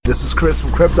This is Chris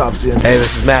from Cryptopsy. Hey,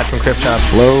 this is Matt from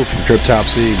Cryptopsy. Flo from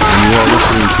Cryptopsy, and you are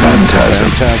listening to the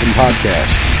Phantasm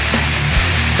Podcast.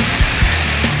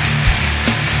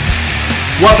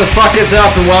 What the fuck is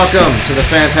up, and welcome to the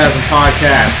Phantasm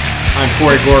Podcast. I'm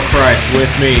Corey Gore-Christ.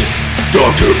 With me,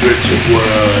 Dr. Vincent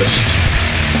West.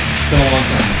 It's been a long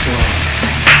time. What's going on?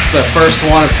 It's the first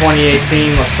one of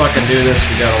 2018. Let's fucking do this.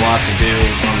 We got a lot to do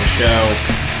on the show.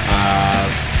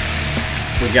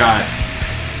 We got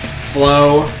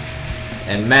Flo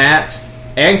and Matt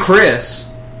and Chris.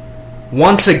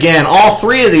 Once again, all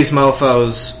three of these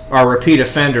mofos are repeat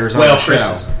offenders on the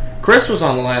show. Chris was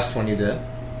on the last one you did.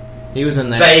 He was in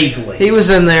there. Vaguely. He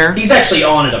was in there. He's actually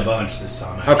on it a bunch this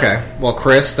time. Actually. Okay. Well,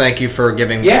 Chris, thank you for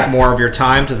giving more of your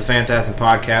time to the Phantasm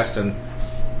Podcast. And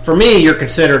for me, you're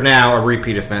considered now a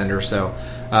repeat offender. So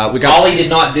we got Ollie did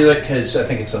not do it because I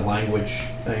think it's a language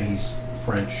thing. He's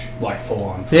French, like full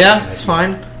on. Yeah, it's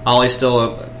fine. Ollie's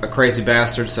still a crazy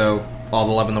bastard, so all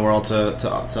the love in the world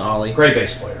to Ollie. Great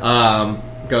bass player.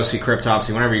 Go see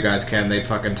Cryptopsy whenever you guys can. They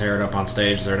fucking tear it up on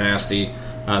stage. They're nasty.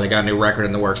 They got a new record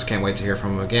in the works. Can't wait to hear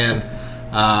from them again.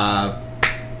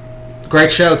 Great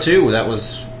show too. That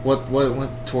was what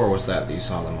tour was that you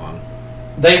saw them on?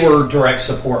 They were direct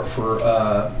support for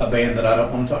a band that I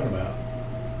don't want to talk about.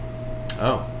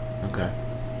 Oh, okay.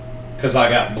 Because I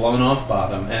got blown off by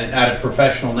them, and out of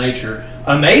professional nature,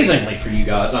 amazingly for you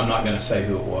guys, I'm not going to say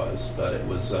who it was, but it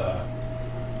was.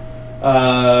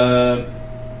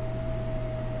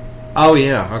 Oh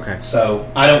yeah, okay. So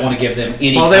I don't want to give them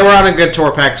any. Well, they were on a good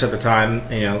tour package at the time,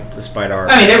 despite our.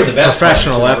 I mean, they were the best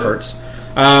professional efforts.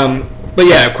 But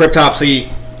yeah,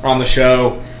 Cryptopsy on the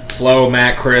show. Flo,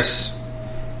 Matt, Chris.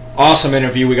 Awesome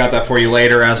interview. We got that for you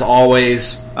later, as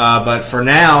always. But for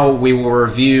now, we will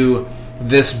review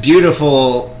this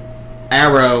beautiful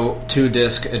Arrow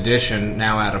 2-disc edition,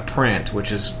 now out of print,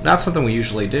 which is not something we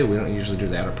usually do. We don't usually do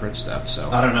the out of print stuff. So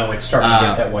I don't know. It's starting to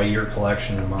get that way. Your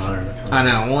collection and mine are. I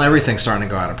know. Well, everything's starting to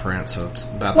go out of print, so it's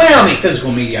about. Well, I mean,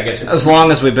 physical media, I guess. As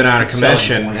long as we've been out of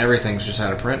commission, everything's just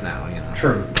out of print now.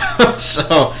 True.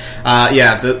 So,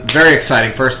 very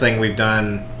exciting first thing we've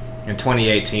done in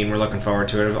 2018. We're looking forward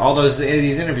to it. All these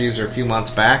interviews are a few months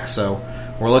back, so.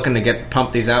 We're looking to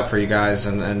pump these out for you guys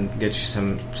and get you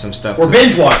some stuff. We're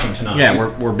binge watching tonight. Yeah,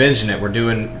 we're binging it.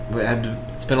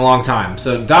 It's been a long time.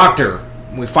 So, Doctor,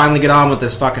 we finally get on with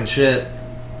this fucking shit.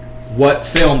 What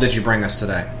film did you bring us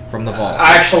today from the vault?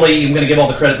 Actually, I'm going to give all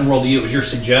the credit in the world to you. It was your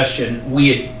suggestion. We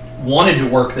had wanted to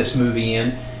work this movie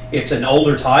in. It's an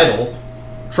older title.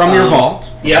 From your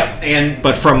vault. Yep.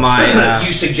 But from my...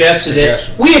 you suggested it.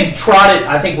 We had tried it,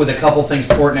 I think, with a couple things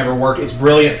before it never worked. It's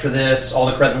brilliant for this. All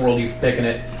the credit in the world you for picking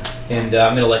it. And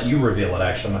I'm going to let you reveal it,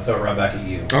 actually. I'm going to throw it right back at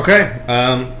you. Okay.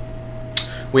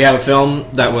 We have a film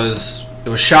that was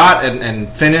shot and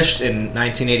finished in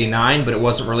 1989, but it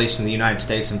wasn't released in the United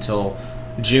States until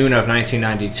June of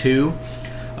 1992.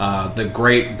 The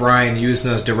great Brian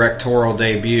Yuzna's directorial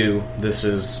debut, This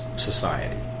Is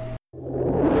Society.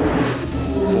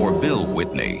 Bill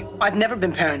Whitney. I've never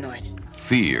been paranoid.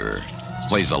 Fear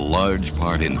plays a large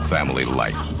part in family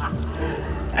life.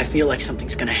 I feel like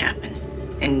something's gonna happen.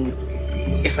 And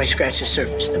if I scratch the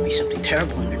surface, there'll be something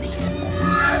terrible underneath.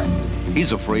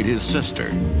 He's afraid his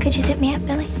sister... Could you zip me up,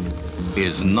 Billy?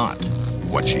 ...is not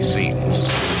what she seems.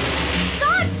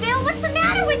 God, Bill, what's the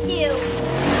matter with you?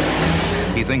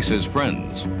 He thinks his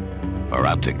friends are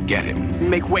out to get him.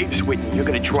 Make waves, Whitney. You're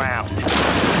gonna drown.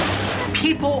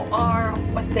 People are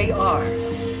what they are.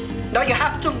 Now you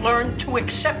have to learn to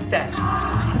accept that.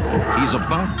 He's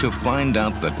about to find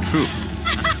out the truth.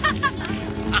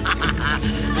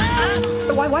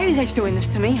 Why are you guys doing this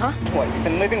to me, huh? What, you've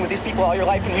been living with these people all your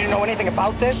life and you didn't know anything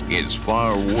about this? Is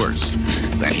far worse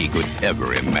than he could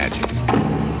ever imagine.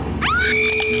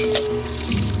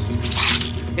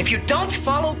 If you don't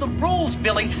follow the rules,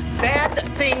 Billy, bad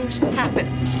things happen.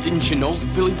 Didn't you know,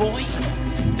 Billy boy?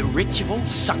 The rich have all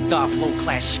sucked off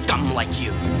low-class scum like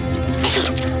you.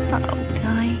 Uh-oh,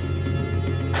 Billy.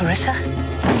 Clarissa?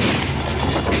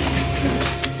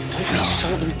 Don't be so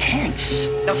intense.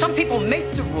 Now, some people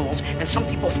make the rules, and some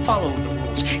people follow the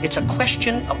rules. It's a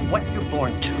question of what you're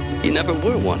born to. You never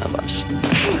were one of us.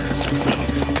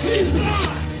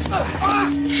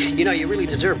 You know, you really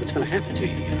deserve what's going to happen to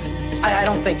you. I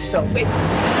don't think so. Wait.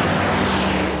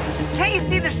 Can't you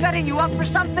see they're setting you up for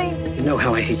something? You know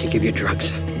how I hate to give you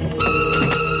drugs.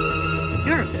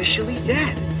 You're officially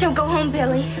dead. Don't go home,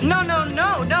 Billy. No.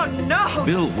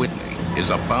 Bill Whitney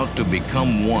is about to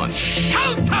become one.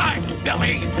 Showtime,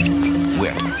 Billy!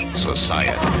 With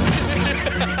society.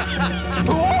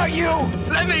 Who are you?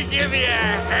 Let me give you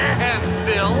a hand,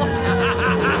 Bill.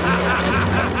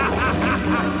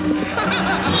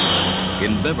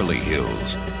 In Beverly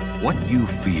Hills, what you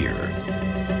fear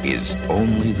is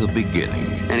only the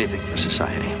beginning. Anything for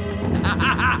society.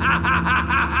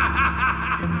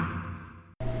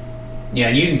 Yeah,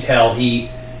 and you can tell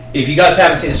if you guys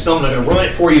haven't seen this film, I'm going to ruin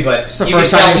it for you, but It's the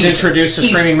first time he's introduced to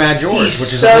Screaming Mad George,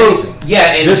 which is amazing.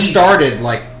 Yeah, and this started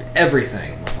like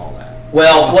everything with all that.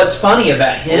 Well, what's funny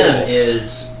about him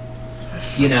is,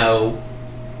 Screaming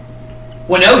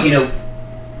Mad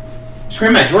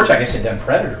George, I guess, had done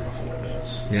Predator before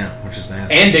this. Yeah, which is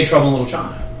nasty. And Big Trouble in Little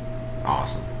China.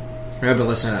 Awesome. I've been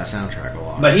listening to that soundtrack a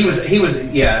lot. But he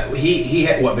had,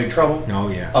 what, Big Trouble? Oh,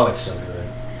 yeah. Oh, it's so good.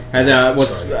 And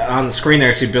what's on the screen there,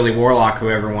 you see Billy Warlock, who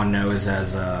everyone knows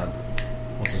as,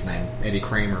 what's his name? Eddie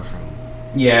Kramer from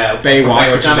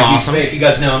Baywatch, which is awesome. If you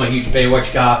guys know, I'm a huge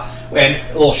Baywatch guy. And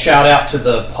a little shout out to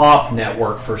the Pop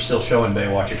Network for still showing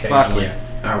Baywatch occasionally. Fuck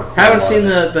yeah. Haven't seen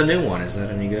the new one. Is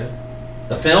that any good?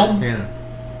 The film? Yeah.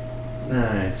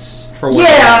 It's for what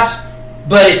it is.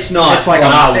 But it's not. It's like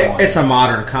it's a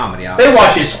modern comedy. Obviously.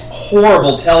 Baywatch is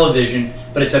horrible television,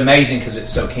 but it's amazing because it's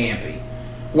so campy.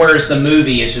 Whereas the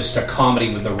movie is just a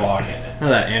comedy with The Rock in it. Oh,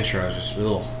 that intro is just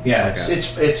ugh. Yeah,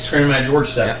 it's Screaming Mad George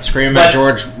stuff. Yeah, Screaming Mad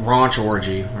George raunch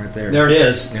orgy right there. There it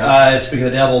is. Yep. Speak of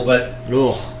the devil, but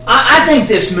ugh. I think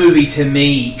this movie to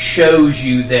me shows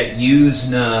you that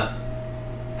Yuzna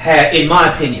had, in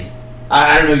my opinion,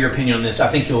 I don't know your opinion on this. I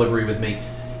think you'll agree with me.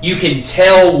 You can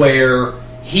tell where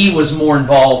he was more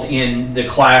involved in the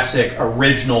classic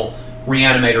original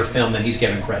Reanimator film than he's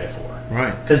given credit for.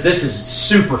 Right. Because this is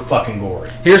super fucking gory.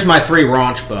 Here's my 3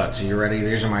 raunch butts. Are you ready?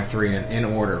 These are my 3 in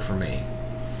order for me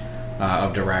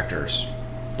of directors.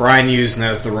 Brian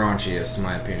Yuzna is the raunchiest, in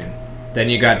my opinion. Then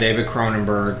you got David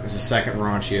Cronenberg is the second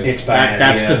raunchiest. It's bad.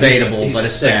 That's debatable, he's but a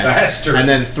it's sick bad. bastard. And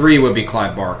then 3 would be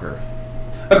Clive Barker.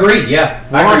 Agreed. Yeah,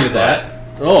 I agree with that.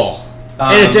 Oh,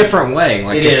 in a different way.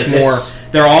 Like it's more.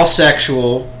 They're all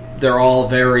sexual. They're all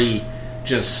very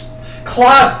just.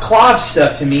 Clive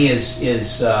stuff to me is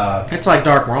it's like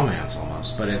dark romance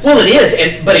almost, but it's it is,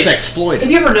 but it's exploited.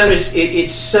 Have you ever noticed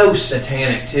it's so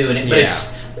satanic too,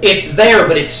 it's there,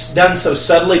 but it's done so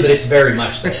subtly, but it's very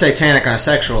much there. It's satanic on a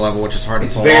sexual level, which is hard to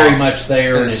pull off. It's very off much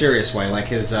there in a serious way. Like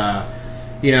his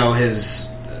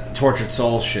his Tortured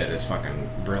Soul shit is fucking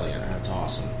brilliant. That's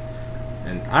awesome.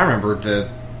 And I remember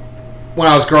when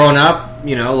I was growing up, a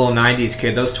little 90s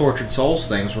kid, those Tortured Souls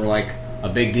things were like a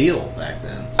big deal back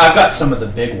then. I've got some of the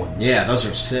big ones. Yeah, those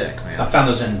are sick, man. I found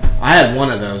those in. I had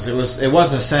one of those. It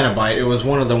wasn't a Cenobite. It was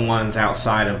one of the ones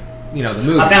outside of the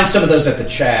movies. I found some of those at the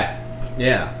Chat.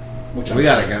 Yeah, which we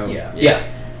gotta go. Yeah.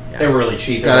 They were really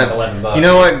cheap. They were like $11. You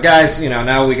know what, guys?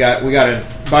 Now we got to.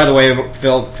 By the way,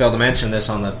 failed to mention this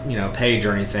on the page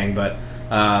or anything, but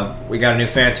we got a new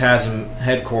Phantasm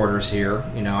headquarters here.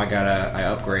 I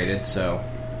upgraded, so.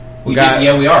 We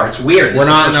are. It's weird. We're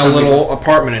not in a little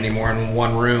apartment anymore in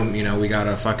one room. We got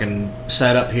a fucking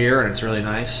setup here, and it's really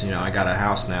nice. I got a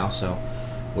house now, so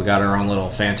we got our own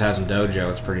little Phantasm dojo.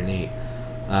 It's pretty neat.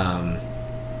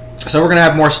 So we're going to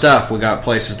have more stuff. We got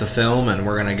places to film, and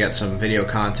we're going to get some video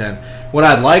content. What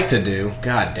I'd like to do,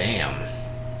 god damn,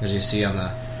 as you see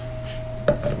on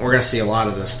we're going to see a lot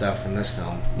of this stuff in this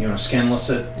film. You want to skinless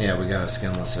it? Yeah, we got to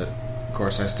skinless it. Of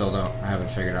course, I haven't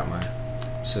figured out my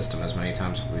system as many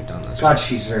times as we've done this. God,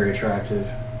 she's very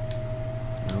attractive.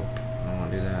 Nope, I don't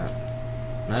want to do that.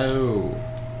 No.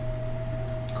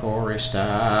 Corey,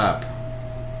 stop.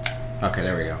 Okay,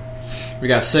 there we go. We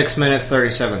got 6 minutes,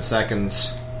 37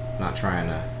 seconds. Not trying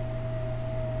to.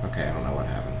 Okay, I don't know what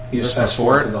happened. You just fast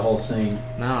forward through the whole scene.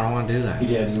 No, I don't want to do that. You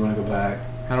did. You want to go back?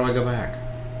 How do I go back?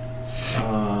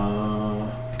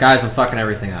 Guys, I'm fucking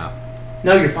everything up.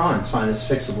 No, you're fine. It's fine. It's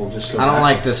fixable. Just go back. I don't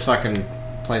like this fucking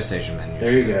PlayStation menu.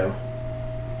 There you go.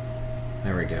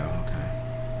 There we go. Okay.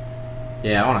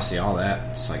 Yeah, I want to see all that.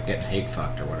 It's like getting hate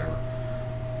fucked or whatever.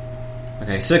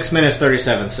 Okay, 6 minutes,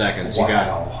 37 seconds. Wow. You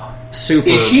got super.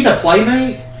 Is she the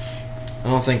playmate? I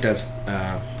don't think that's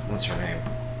what's her name.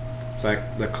 It's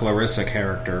like the Clarissa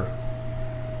character.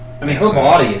 I mean, her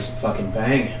body is fucking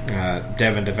banging.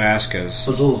 Devin DeVasquez.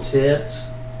 Those little tits.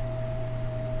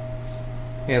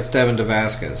 Yeah, it's Devin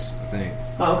DeVasquez, I think.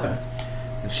 Oh, okay.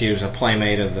 And she was a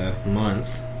Playmate of the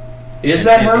Month. Is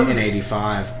that her? In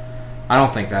 85. I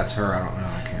don't think that's her. I don't know.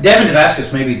 I can't. Devin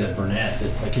DeVasquez may be the brunette.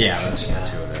 That's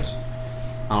who it is.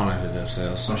 I don't know who this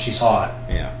is. Oh, she's hot.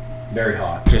 Yeah. Very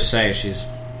hot. Just say she's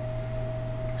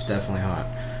definitely hot.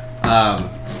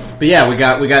 But yeah, we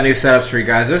got new setups for you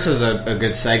guys. This is a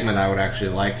good segment I would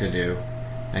actually like to do.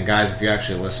 And guys, if you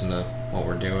actually listen to what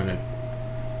we're doing and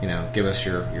give us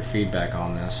your feedback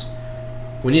on this,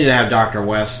 we need to have Dr.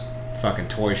 West fucking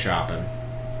toy shopping.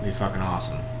 It'd be fucking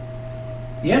awesome.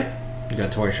 Yeah. You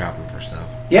got toy shopping for stuff.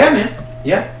 Yeah, man.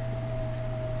 Yeah.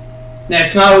 Now,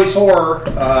 it's not always horror.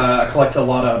 I collect a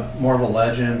lot of Marvel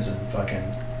Legends and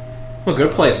fucking... Well, a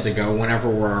good place to go whenever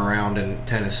we're around in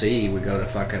Tennessee. We go to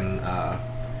fucking...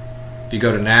 if you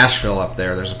go to Nashville up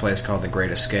there, there's a place called The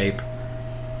Great Escape.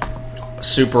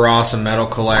 Super awesome metal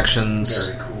collections.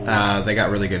 Very cool. They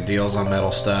got really good deals on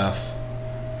metal stuff.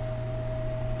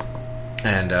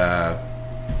 And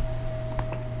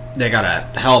they got a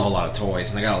hell of a lot of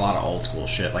toys, and they got a lot of old school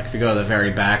shit. Like, if you go to the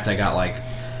very back, they got, like,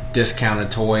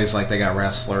 discounted toys. Like, they got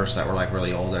wrestlers that were, like,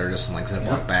 really old. They're just in, like,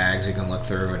 Ziploc bags you can look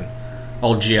through, and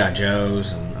old G.I.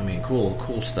 Joes, and, I mean,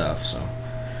 cool stuff, so...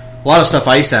 A lot of stuff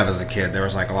I used to have as a kid. There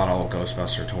was, like, a lot of old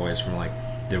Ghostbuster toys from, like,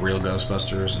 the real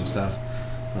Ghostbusters and stuff.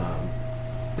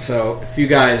 So, if you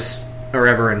guys are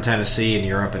ever in Tennessee and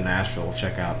you're up in Nashville,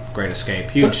 check out Great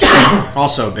Escape. Huge.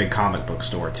 Also a big comic book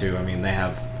store, too. I mean, they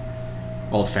have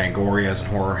old Fangorias and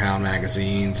Horror Hound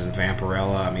magazines and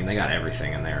Vampirella. I mean, they got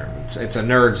everything in there. It's a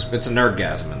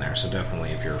nerdgasm in there, so definitely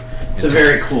if you're... It's a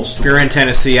very cool store. If you're in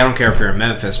Tennessee, I don't care if you're in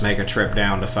Memphis, make a trip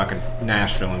down to fucking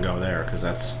Nashville and go there, because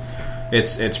that's...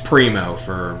 It's primo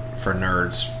for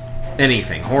nerds.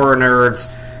 Anything. Horror nerds,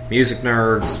 music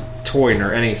nerds, toy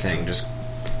nerd, anything. Just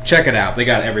check it out. They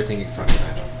got everything you can fucking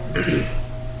imagine.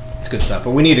 It's good stuff.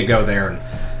 But we need to go there. And,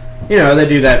 you know, they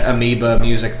do that Amoeba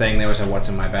music thing. They always have What's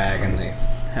in My Bag, and they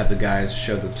have the guys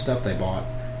show the stuff they bought.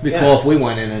 It'd be cool if we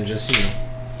went in and just, you know,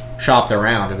 shopped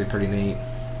around. It'd be pretty neat.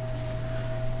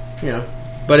 You know.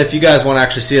 But if you guys want to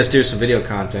actually see us do some video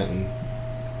content and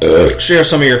share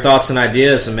some of your thoughts and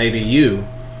ideas, and maybe you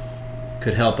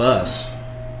could help us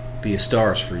be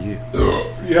stars for you.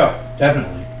 Yeah,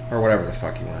 definitely. Or whatever the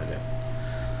fuck you want to do.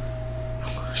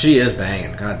 She is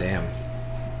banging, goddamn.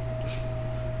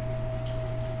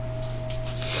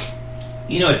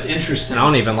 You know, it's interesting. I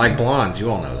don't even like blondes,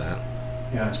 you all know that.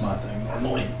 Yeah, that's my thing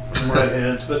normally.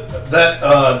 Redheads, but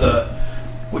that,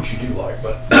 which you do like,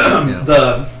 but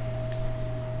the...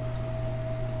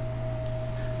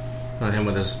 Not him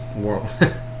with his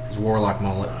warlock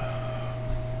mullet.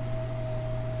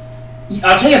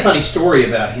 I'll tell you a funny story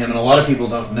about him, and a lot of people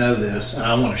don't know this, and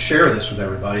I want to share this with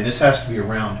everybody. This has to be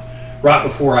around right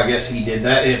before, I guess, he did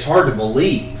that. It's hard to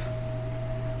believe,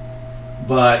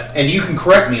 but, and you can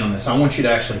correct me on this. I want you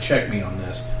to actually check me on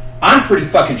this. I'm pretty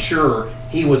fucking sure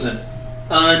he was an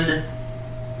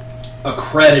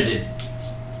unaccredited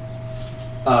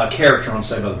character on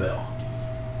Saved by the Bell.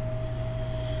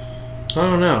 I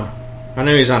don't know. I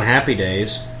know he's on Happy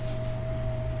Days.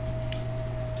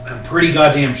 I'm pretty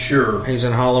goddamn sure. He's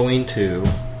in Halloween 2.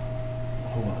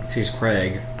 Hold on. He's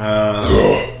Craig.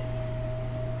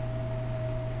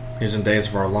 He's in Days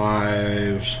of Our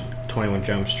Lives, 21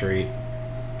 Jump Street.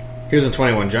 He was in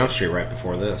 21 Jump Street right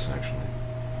before this, actually.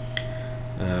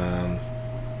 I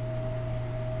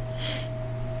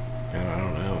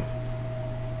don't know.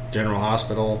 General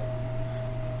Hospital.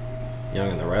 Young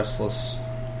and the Restless.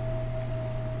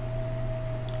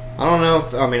 I don't know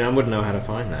if... I mean, I wouldn't know how to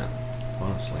find that,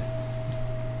 honestly.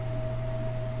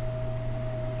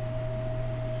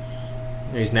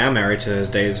 He's now married to his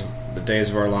the Days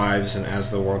of Our Lives and As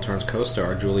the World Turns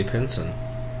co-star, Julie Pinson.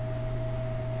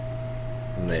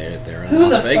 And they're in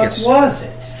Las Vegas. Who the fuck was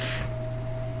it?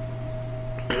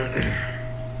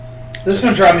 This is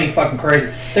going to drive me fucking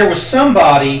crazy. There was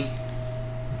somebody...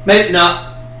 Maybe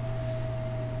not...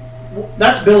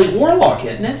 That's Billy Warlock,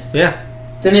 isn't it? Yeah.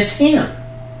 Then it's him.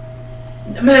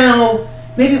 No,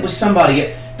 maybe it was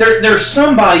somebody... There's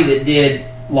somebody that did,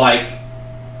 like,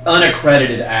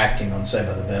 unaccredited acting on Saved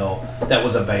by the Bell that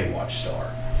was a Baywatch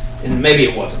star. And maybe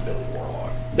it wasn't Billy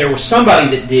Warlock. There was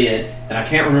somebody that did, and I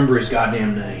can't remember his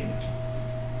goddamn name.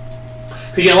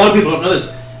 Because, you know, a lot of people don't know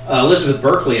this. Elizabeth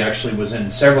Berkley actually was in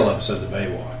several episodes of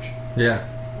Baywatch. Yeah.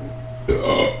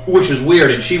 Which was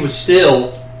weird, and she was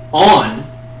still on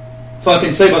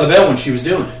fucking Saved by the Bell when she was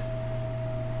doing it.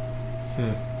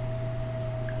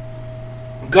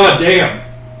 God damn.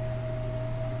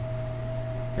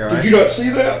 Right. Did you not see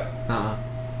that? Uh-uh.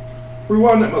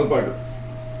 Rewind that motherfucker.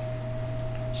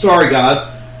 Sorry,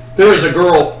 guys. There was a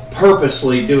girl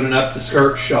purposely doing an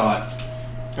up-the-skirt shot.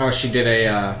 Oh, she did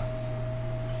a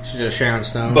Sharon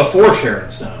Stone? Before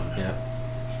Sharon Stone. Yeah.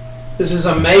 This is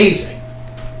amazing.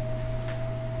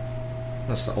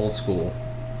 That's the old school.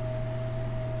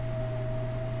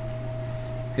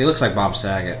 He looks like Bob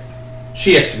Saget.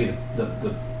 She has to be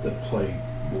the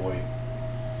playboy.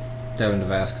 Devin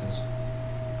DeVasquez.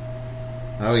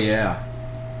 Oh, yeah.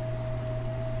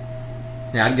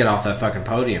 Yeah, I'd get off that fucking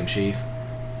podium, Chief.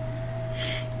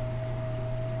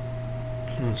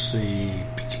 Let's see.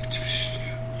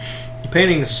 The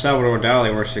paintings of Salvador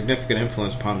Dali were a significant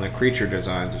influence upon the creature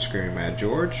designs of Screaming Mad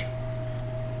George.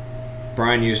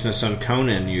 Brian Usena's son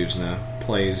Conan Usna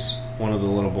plays one of the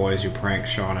little boys who prank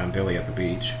Shauna and Billy at the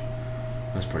beach.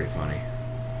 That's pretty funny.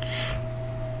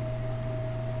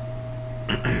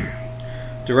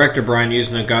 Director Brian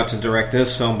Usna got to direct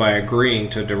this film by agreeing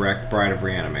to direct Bride of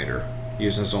Reanimator.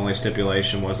 Usna's only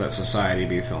stipulation was that Society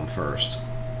be filmed first.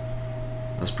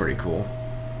 That's pretty cool.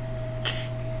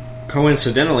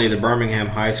 Coincidentally, the Birmingham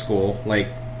High School, Lake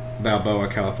Balboa,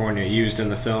 California, used in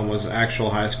the film was the actual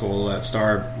high school that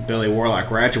star Billy Warlock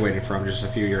graduated from just a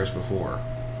few years before.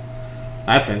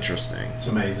 That's interesting. It's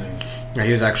amazing. Yeah,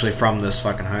 he was actually from this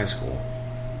fucking high school.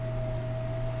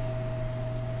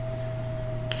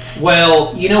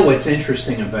 Well, you know what's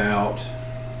interesting about...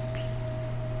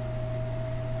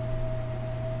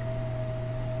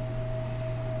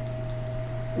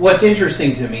 What's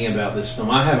interesting to me about this film,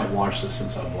 I haven't watched this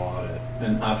since I bought it.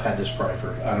 And I've had this probably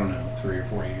for, I don't know, 3 or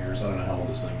 4 years. I don't know how old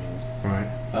this thing is. Right.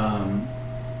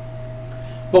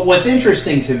 But what's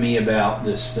interesting to me about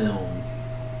this film,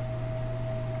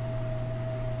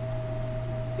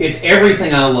 it's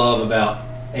everything I love about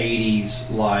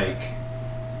 80s, like,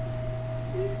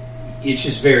 it's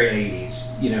just very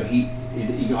 80s. You know, he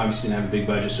obviously didn't have a big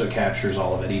budget, so it captures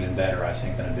all of it even better, I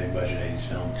think, than a big budget 80s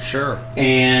film. Sure.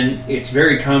 And it's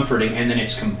very comforting, and then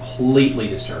it's completely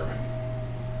disturbing.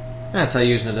 That's how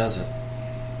Usna does it.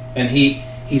 And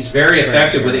he's very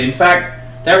effective with it. In fact,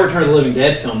 that Return of the Living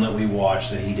Dead film that we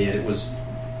watched that he did, it was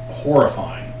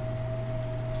horrifying,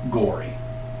 gory.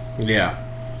 Yeah.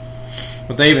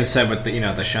 But they even said with the,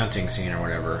 the shunting scene or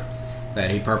whatever, that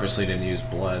he purposely didn't use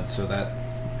blood, so that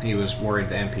he was worried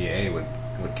the MPA would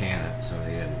can it, so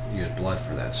he didn't use blood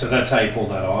for that. So that's how you pulled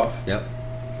that off? Yep.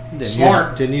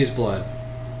 Smart. Didn't use blood.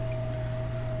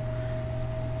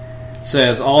 It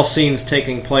says, all scenes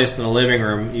taking place in the living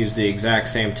room use the exact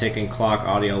same ticking clock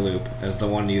audio loop as the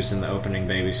one used in the opening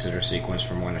babysitter sequence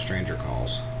from When a Stranger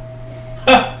Calls.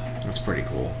 That's pretty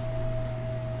cool.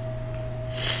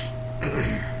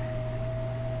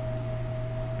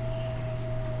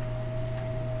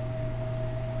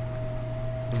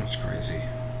 That's crazy.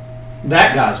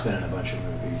 That guy's been in a bunch of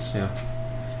movies. Yeah.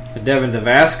 But Devin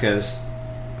DeVasquez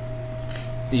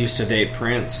used to date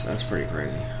Prince. That's pretty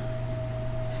crazy.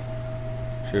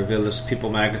 She revealed this People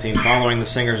magazine following the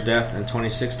singer's death in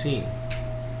 2016.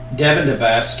 Devin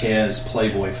DeVasquez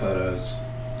Playboy photos.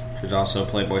 She was also a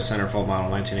Playboy centerfold model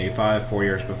in 1985, 4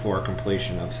 years before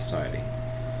completion of Society.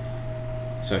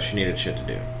 So she needed shit to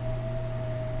do.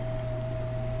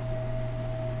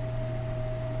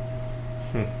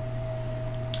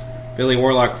 Billy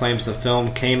Warlock claims the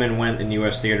film came and went in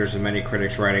U.S. theaters, with many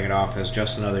critics writing it off as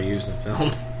just another Usna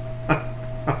film.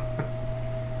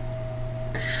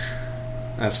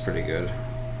 That's pretty good.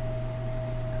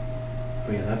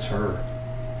 Oh yeah, that's her.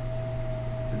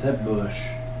 And that bush.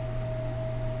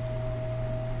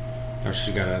 Oh,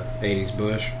 she's got a 80s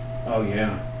bush. Oh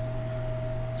yeah.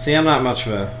 See, I'm not much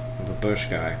of a bush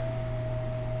guy.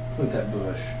 Look at that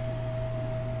bush.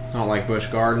 I don't like Busch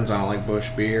Gardens, I don't like Busch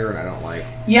beer, and I don't like...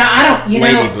 Yeah, I don't... You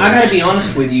know, Busch. I gotta be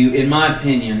honest with you, in my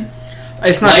opinion,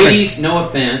 it's not ladies, no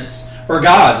offense, or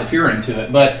guys, if you're into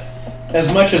it, but as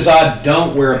much as I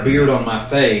don't wear a beard on my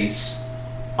face,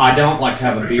 I don't like to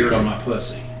have a beard on my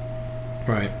pussy.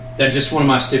 Right. That's just one of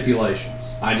my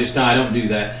stipulations. I don't do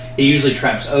that. It usually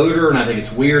traps odor, and I think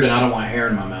it's weird, and I don't want hair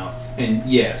in my mouth. And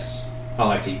yes, I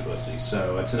like to eat pussy,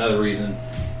 so that's another reason.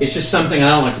 It's just something I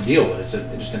don't like to deal with. It's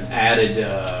just an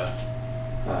added...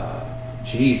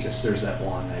 Jesus, there's that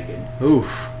blonde naked.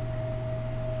 Oof.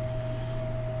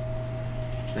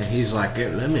 And he's like,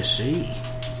 let me see.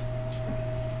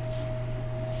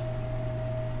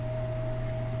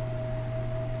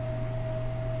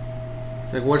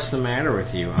 It's like, what's the matter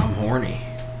with you? I'm horny.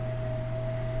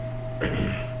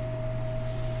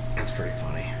 That's pretty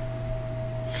funny.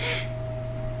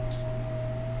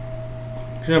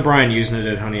 You know Brian Usna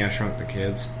did Honey, I Shrunk the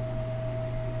Kids?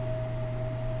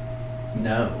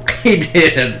 No. He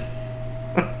did.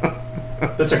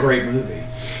 That's a great movie.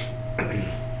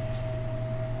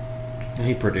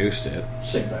 He produced it.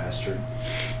 Sick bastard.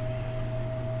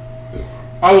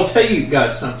 I will tell you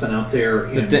guys something out there.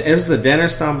 Is The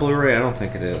Dentist on Blu-ray? I don't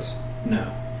think it is.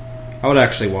 No. I would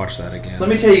actually watch that again. Let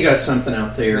me tell you guys something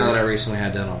out there. Now that I recently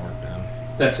had dental work done.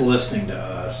 That's listening to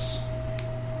us.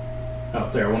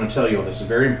 Out there, I want to tell you all this is a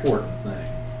very important thing.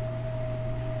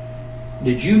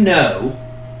 Did you know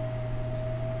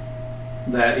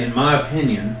that, in my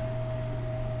opinion,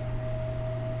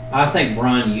 I think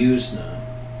Brian Usna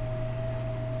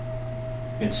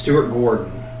and Stuart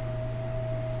Gordon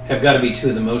have got to be two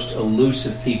of the most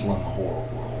elusive people in the horror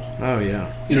world. Oh,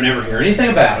 yeah. You don't ever hear anything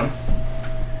about them.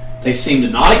 They seem to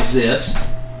not exist.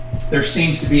 There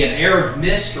seems to be an air of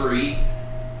mystery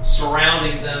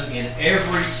surrounding them in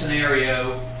every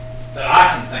scenario that I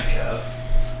can think of.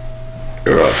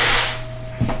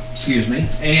 Excuse me.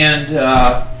 And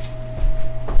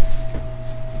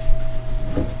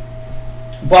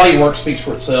body of work speaks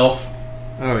for itself.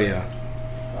 Oh, yeah.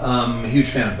 I'm a huge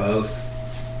fan of both.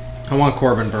 I want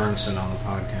Corbin Burnson on the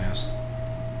podcast.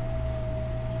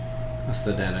 That's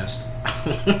the dentist.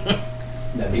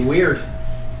 That'd be weird.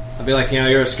 I'd be like,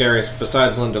 you're the scariest,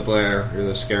 besides Linda Blair, you're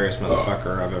the scariest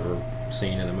motherfucker I've ever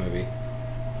seen in a movie.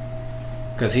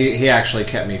 Because he actually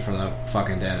kept me from the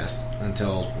fucking dentist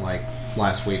until, like,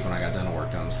 last week when I got dental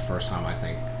work done. It was the first time I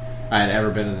think I had ever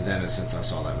been to the dentist since I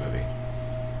saw that movie.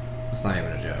 It's not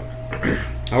even a joke.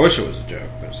 I wish it was a joke,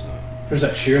 but it's not. There's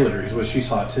that cheerleader, which she's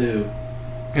hot too.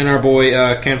 And our boy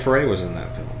Ken Foray was in that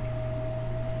film.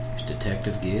 It's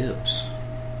Detective Gibbs.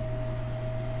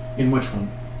 In which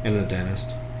one? In The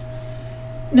Dentist.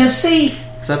 Now see,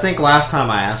 because I think last time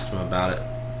I asked him about it.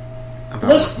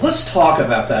 Let's talk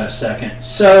about that a second.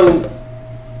 So,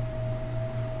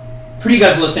 for you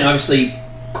guys listening, obviously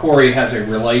Corey has a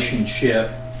relationship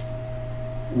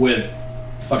with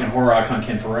fucking horror icon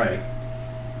Ken Foray.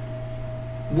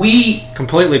 We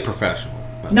completely professional.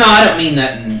 No, I don't mean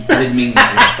that. I didn't mean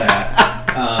that like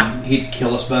that. He'd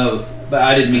kill us both, but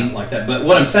I didn't mean it like that. But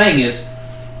what I'm saying is,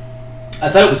 I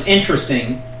thought it was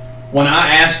interesting when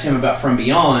I asked him about From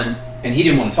Beyond, and he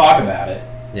didn't want to talk about it.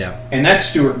 Yeah. And that's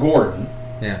Stuart Gordon.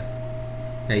 Yeah.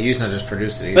 Yeah, Usna just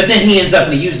produced it. But then he ends up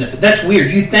in a Usna. That's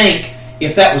weird. You'd think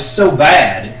if that was so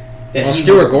bad that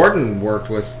Stuart Gordon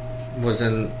was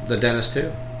in The Dentist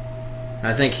too.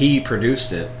 I think he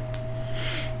produced it.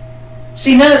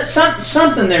 See,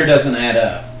 something there doesn't add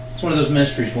up. It's one of those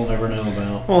mysteries we'll never know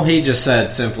about. Well, he just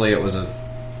said simply it was a...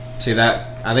 See, that...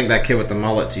 I think that kid with the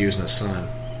mullet's using his son.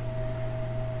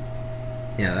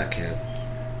 Yeah, that kid.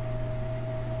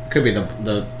 Could be the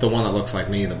one that looks like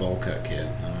me, the bowl cut kid.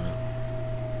 I don't know.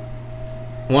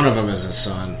 One of them is his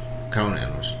son,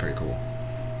 Conan, which is pretty cool.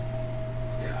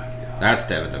 God. That's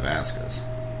Devin DeVasquez.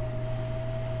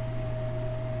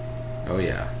 Oh,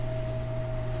 yeah.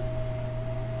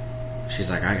 She's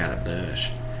like, I got a bush.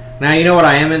 Now, you know what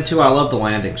I am into? I love the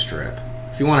landing strip.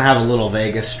 If you want to have a little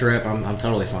Vegas strip, I'm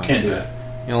totally fine Can't with do that. it.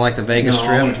 You don't like the Vegas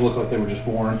strip? I want it to look like they were just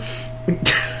born.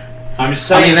 I'm just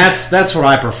saying. I mean, that's what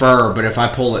I prefer, but if I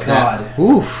pull it down...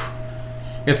 Oof.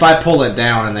 If I pull it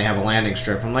down and they have a landing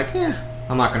strip, I'm like,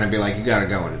 I'm not going to be like, you got to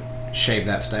go and shave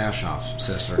that stash off,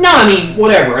 sister. No, I mean,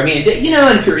 whatever. I mean, and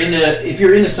if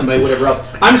you're into somebody, whatever else.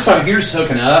 I'm just talking, if you're just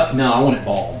hooking up, no, I want it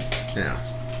bald. Yeah.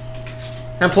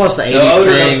 And plus the 80s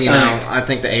thing, I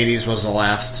think the 80s was the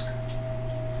last,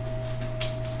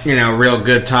 real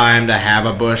good time to have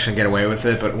a bush and get away with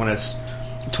it. But when it's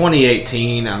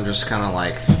 2018, I'm just kind of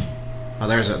like, oh,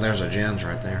 there's a Jens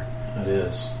right there. It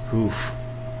is. Oof.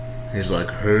 He's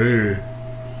like, hey.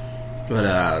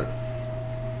 But,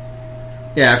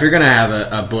 yeah, if you're going to have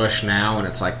a bush now and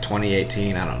it's like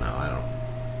 2018, I don't know. I don't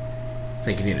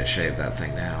think you need to shave that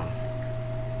thing down.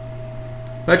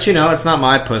 But, it's not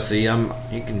my pussy. I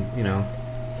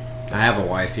have a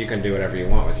wife. You can do whatever you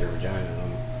want with your vagina.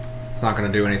 It's not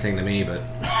going to do anything to me, but...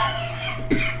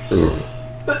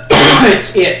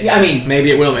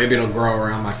 Maybe it will. Maybe it'll grow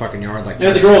around my fucking yard like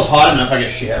the girl's hot enough, I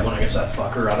guess shit. When I guess I'd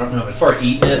fuck her. I don't know. As far as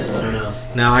eating it, I don't know.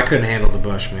 No, I couldn't handle the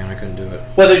bush, man. I couldn't do it.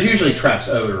 Well, there's usually traps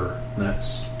odor.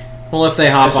 That's... Well, if they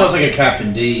hop it smells like a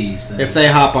Captain D's. Then. If they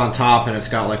hop on top and it's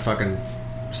got like fucking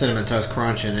Cinnamon Toast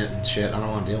Crunch in it and shit, I don't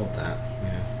want to deal with that.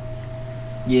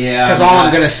 Yeah. Because all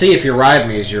I'm going to see if you ride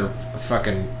me is your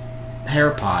fucking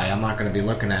hair pie. I'm not going to be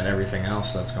looking at everything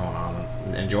else that's going on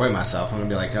and enjoy myself. I'm going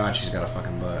to be like, God, she's got a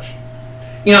fucking bush.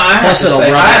 I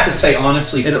have to say,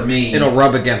 honestly, for me... It'll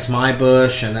rub against my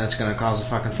bush, and then it's going to cause a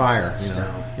fucking fire. You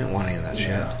don't want any of that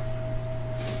shit.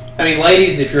 I mean,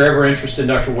 ladies, if you're ever interested in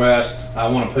Dr. West, I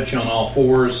want to put you on all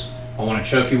fours. I want to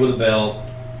choke you with a belt.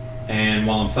 And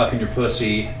while I'm fucking your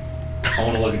pussy, I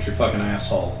want to look at your fucking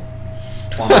asshole.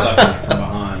 While I'm fucking it from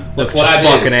behind. That's what I do.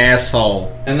 Fucking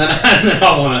asshole. And then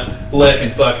I want to lick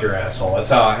and fuck your asshole. That's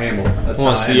how I handle it. I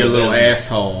want to see your little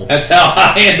asshole. That's how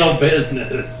I handle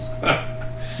business. Let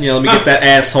me get that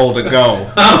asshole to go.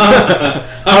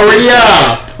 Hurry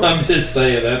up! I'm just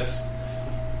saying,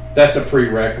 that's a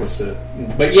prerequisite.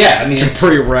 But yeah, I mean... It's a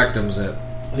prerectum's. It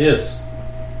is.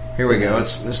 Here we go.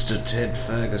 It's Mr. Ted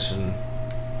Ferguson.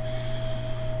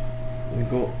 We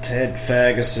got Ted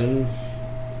Ferguson.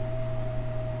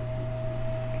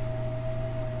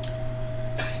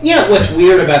 What's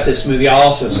weird about this movie, I'll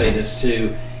also say this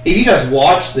too. If you guys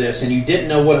watched this and you didn't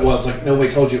know what it was, like nobody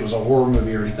told you it was a horror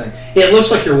movie or anything, it looks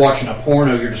like you're watching a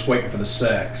porno, you're just waiting for the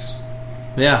sex.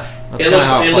 Yeah. That's It kinda looks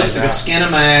how it looks plays like a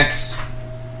out. Skinamax,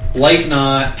 late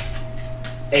night,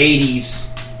 80s,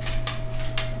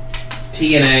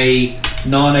 TNA,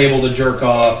 non-able to jerk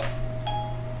off,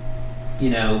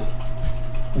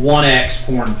 1X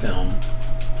porn film.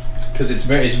 Because it's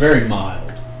very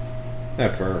mild.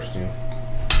 At first, yeah.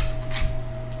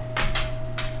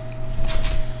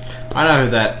 I know who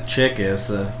that chick is,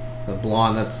 the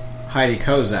blonde. That's Heidi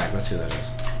Kozak. That's who that is.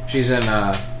 She's in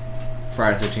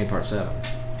Friday the 13th Part 7.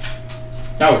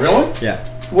 Oh, really? Yeah.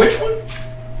 Which one?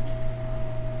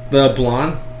 The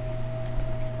blonde.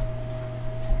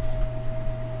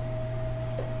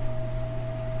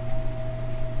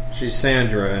 She's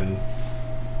Sandra in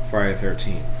Friday the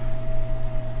 13th.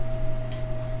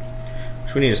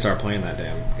 Which we need to start playing that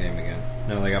damn game again.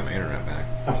 Now that I got my internet back.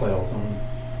 I play all the time.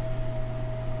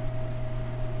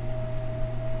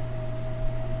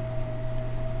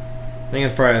 I think in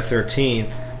Friday the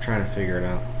 13th, I'm trying to figure it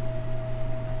out.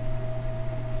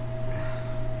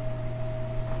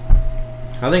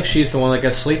 I think she's the one that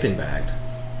gets sleeping bagged.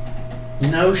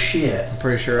 No shit. I'm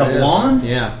pretty sure The it is. blonde?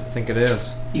 Yeah, I think it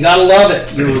is. You gotta love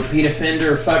it. You're a repeat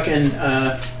offender fucking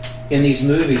in these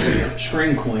movies. You're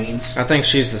scream queens. I think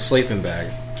she's the sleeping bag.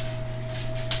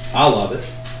 I love it.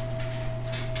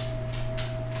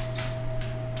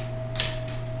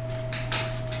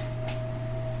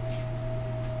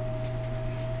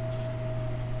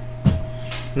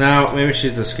 No, maybe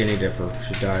she's the skinny dipper.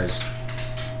 She dies.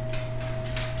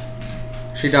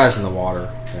 She dies in the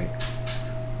water, I think.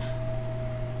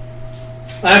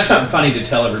 I have something funny to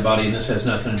tell everybody, and this has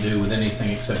nothing to do with anything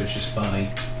except it's just funny.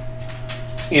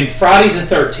 In Friday the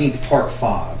 13th, Part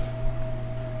 5,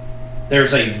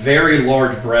 there's a very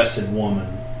large-breasted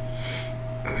woman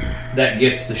that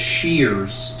gets the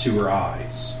shears to her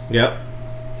eyes. Yep.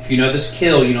 If you know this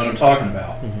kill, you know what I'm talking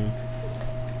about. Mm-hmm.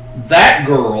 That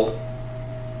girl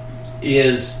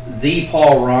is the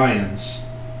Paul Ryan's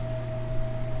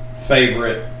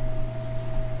favorite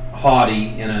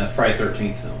hottie in a Friday the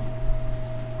 13th film.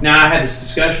 Now, I had this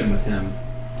discussion with him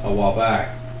a while back.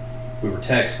 We were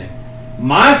texting.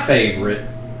 My favorite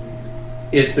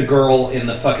is the girl in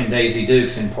the fucking Daisy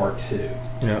Dukes in Part 2.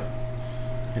 Yep.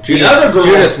 The other girl,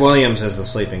 Judith Williams is the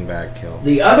sleeping bag kill.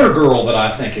 the other girl that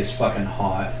I think is fucking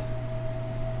hot,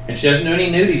 and she doesn't do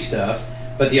any nudie stuff,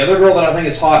 but the other girl that I think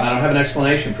is hot, and I don't have an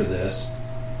explanation for this,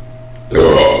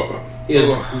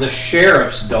 is the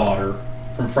sheriff's daughter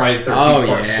from Friday the 13th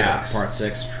Part 6. Part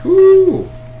 6. Whew.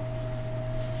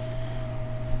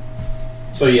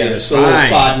 So yeah, She's just a little fine.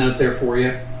 side note there for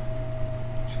you.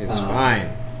 She's fine.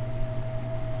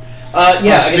 Yeah, I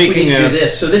guess we speaking need to do of-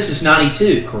 this. So this is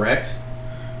 92, correct?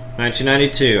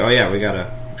 1992. Oh yeah, we gotta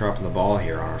dropping the ball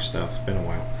here on our stuff. It's been a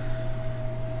while.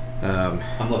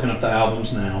 I'm looking up the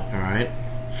albums now. All right,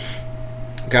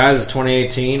 guys, it's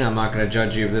 2018. I'm not going to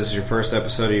judge you if this is your first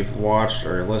episode you've watched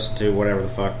or listened to, whatever the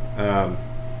fuck.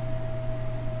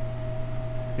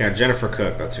 Yeah, Jennifer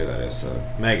Cook. That's who that is.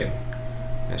 Megan.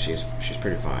 Yeah, she's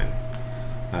pretty fine.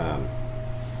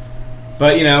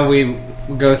 But we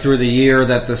go through the year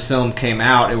that this film came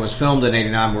out. It was filmed in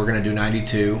 '89. We're going to do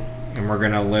 '92, and we're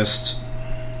going to list.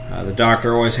 The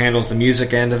doctor always handles the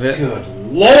music end of it. Good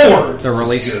Lord! The this is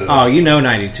release. good. Oh,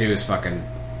 92 is fucking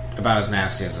about as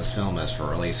nasty as this film is for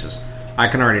releases. I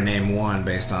can already name one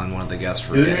based on one of the guests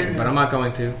we're getting, but I'm not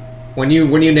going to. When you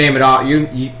name it all,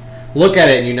 you look at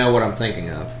it and you know what I'm thinking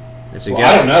of. It's a Well,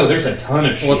 guest. I don't know. There's a ton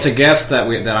of shit. Well, it's a guest that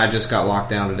I just got locked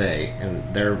down today, and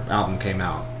their album came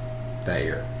out that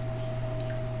year.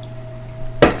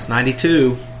 It's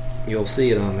 92. You'll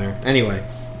see it on there. Anyway,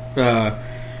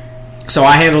 so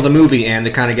I handle the movie end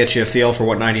to kind of get you a feel for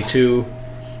what 92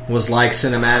 was like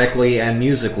cinematically and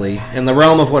musically in the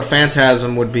realm of what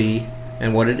Phantasm would be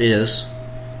and what it is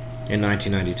in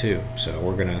 1992. So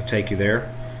we're going to take you there.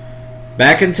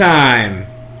 Back in time.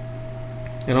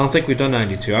 And I don't think we've done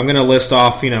 92. I'm going to list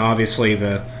off, obviously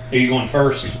the... Are you going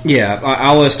first? Yeah,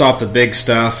 I'll list off the big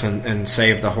stuff and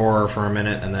save the horror for a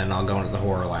minute, and then I'll go into the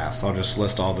horror last. I'll just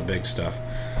list all the big stuff.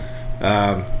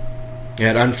 You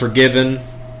had Unforgiven.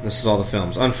 This is all the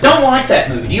films. Don't like that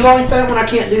movie. Do you like that one? I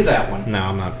can't do that one. No,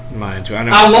 I'm not into it.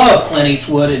 I love Clint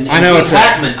Eastwood and I know Gene it's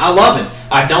Hackman. I love him.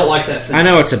 I don't like that film. I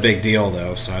know it's a big deal,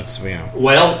 though, so it's,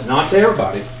 Well, not to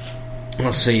everybody.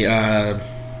 Let's see.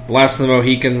 Last of the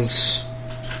Mohicans.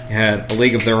 You had A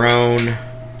League of Their Own.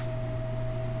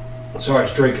 Sorry, I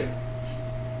was drinking.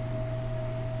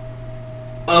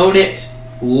 Own it.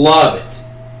 Love it.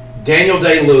 Daniel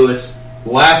Day-Lewis,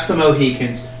 Last of the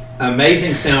Mohicans,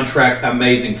 amazing soundtrack,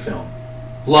 amazing film.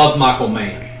 Love Michael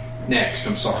Mann. Next,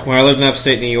 I'm sorry. When I lived in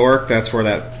upstate New York, that's where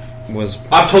that was.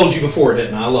 I've told you before,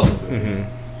 didn't I? I love the movie.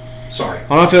 Sorry. I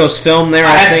don't know if it was filmed there.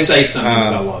 I had think, to say something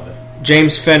because I love it.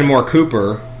 James Fenimore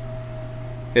Cooper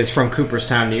is from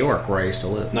Cooperstown, New York, where I used to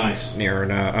live. Nice. Near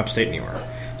in upstate New York.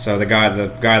 So the guy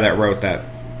that wrote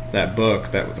that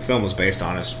book that the film was based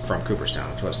on is from Cooperstown.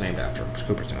 That's what it's named after. It's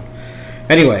Cooperstown.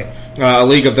 Anyway, A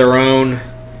League of Their Own.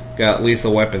 Got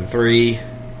Lethal Weapon 3.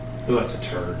 Ooh, that's a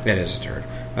turd. It is a turd.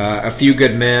 A Few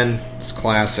Good Men. It's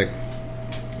classic.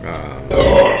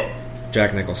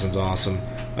 Jack Nicholson's awesome.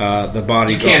 The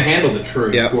Bodyguard. You can't handle the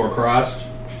truth. Yep. Gore Christ.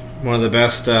 One of the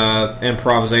best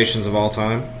improvisations of all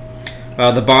time.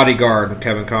 The Bodyguard with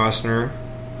Kevin Costner.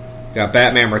 Got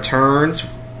Batman Returns,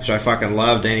 which I fucking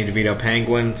love. Danny DeVito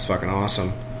Penguin. It's fucking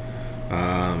awesome.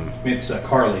 It's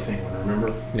Carly Penguin,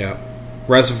 remember? Yeah.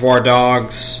 Reservoir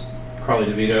Dogs. Carly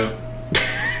DeVito.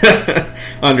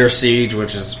 Under Siege,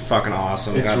 which is fucking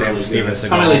awesome. It's Goddamn really Steven good. Seagal.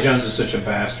 Tommy Lee Jones is such a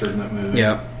bastard in that movie.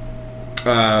 Yep.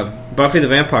 Buffy the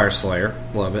Vampire Slayer.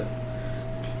 Love it.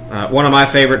 One of my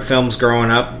favorite films growing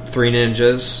up, Three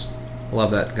Ninjas.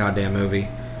 Love that goddamn movie.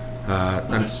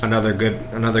 Nice. Another good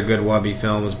Wubby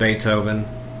film is Beethoven.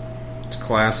 It's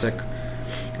classic.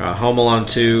 Home Alone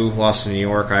 2, Lost in New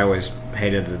York. I always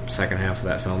hated the second half of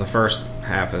that film. The first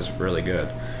half is really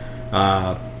good.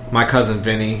 My Cousin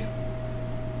Vinny.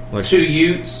 Which, Two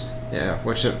Utes. Yeah,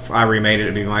 which if I remade it,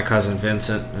 it'd be My Cousin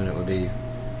Vincent, and it would be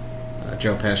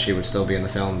Joe Pesci would still be in the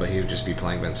film, but he would just be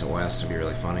playing Vincent West. It'd be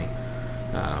really funny.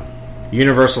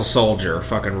 Universal Soldier,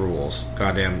 fucking rules.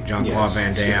 Goddamn Jean-Claude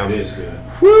Van Damme. It is good.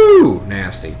 Woo!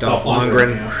 Nasty. Dolph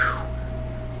Lundgren. Yeah.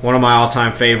 One of my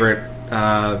all-time favorite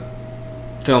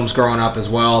films growing up as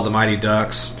well, The Mighty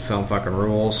Ducks. Film fucking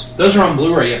rules. Those are on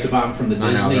Blu-ray. You have to buy them from the I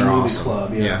know, Disney they're Movie awesome.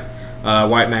 Club. Yeah.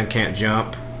 White Man Can't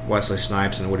Jump. Wesley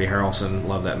Snipes and Woody Harrelson.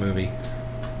 Love that movie.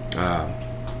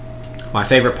 My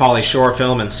favorite Pauly Shore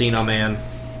film, Encino Man.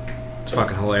 It's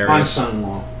fucking hilarious. Mine's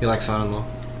Son-in-Law. You like Son-in-Law?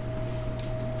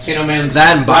 Encino Man's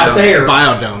That and right there.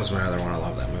 Biodome's my other one. I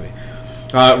love that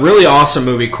movie. Really awesome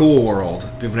movie, Cool World.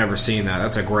 If you've never seen that,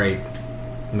 that's a great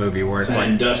movie where it's an like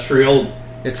industrial.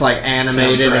 it's like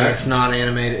animated soundtrack. and it's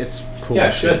non-animated. It's cool. Yeah,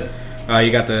 as it shit. should.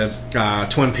 You got the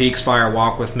Twin Peaks Fire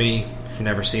Walk with Me. If you've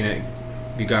never seen it,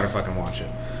 you gotta fucking watch it.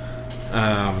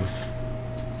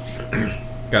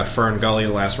 Got Fern Gully,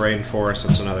 The Last Rainforest.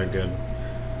 That's another good.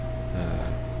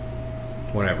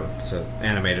 Whatever. It's an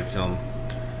animated film.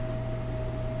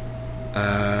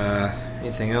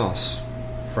 Anything else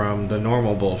from the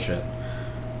normal bullshit?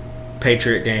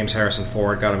 Patriot Games, Harrison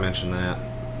Ford. Got to mention that.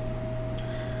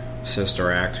 Sister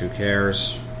Act. Who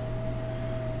cares?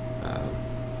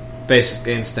 Basic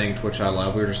Instinct, which I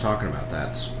love. We were just talking about that.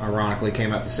 It's ironically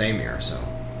came out the same year, so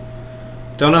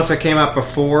don't know if it came out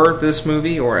before this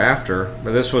movie or after,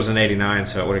 but this was in '89,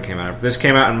 so it would have came out. This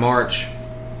came out in March.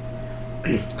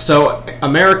 So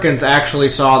Americans actually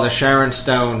saw the Sharon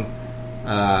Stone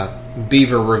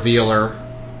beaver revealer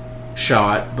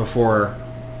shot before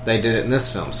they did it in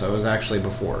this film, so it was actually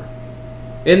before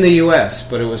in the U.S.,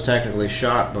 but it was technically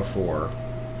shot before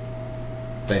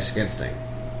Basic Instinct.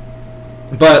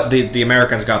 But the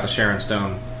Americans got the Sharon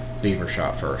Stone beaver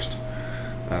shot first.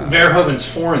 Verhoeven's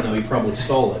foreign, though. He probably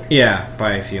stole it. Yeah,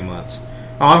 by a few months.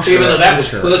 Oh, I'm sure. Even though that I'm was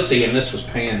sure. pussy and this was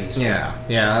panties. Yeah,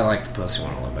 I like the pussy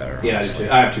one a little better. Yeah, I do honestly.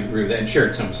 too. I have to agree with that. And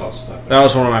Sharon Stone was also fucked. That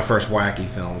was one of my first wacky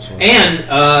films. And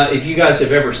if you guys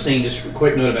have ever seen, just a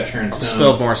quick note about Sharon Stone.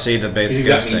 Spilled more seed to Basic You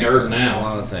got me Instinct. nerd now. A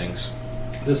lot of things.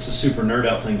 This is a super nerd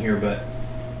out thing here, but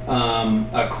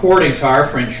according to our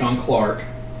friend Sean Clark,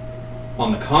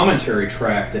 on the commentary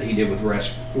track that he did with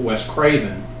Wes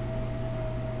Craven,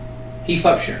 he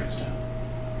fucked Sharon Stone.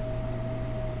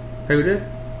 Who did?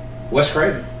 Wes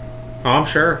Craven. Oh, I'm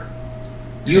sure.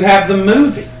 You have the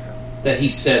movie that he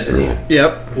says it in.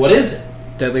 Yep. What is it?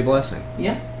 Deadly Blessing.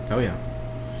 Yeah. Oh, yeah.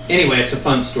 Anyway, it's a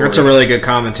fun story. That's a really good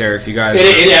commentary if you guys...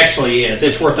 It actually is.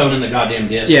 It's worth owning the goddamn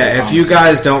disc. Yeah, if you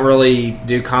guys don't really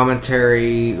do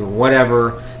commentary or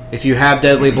whatever, if you have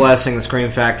Deadly Blessing, the Scream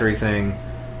Factory thing,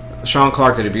 Sean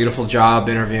Clark did a beautiful job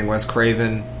interviewing Wes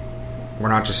Craven. We're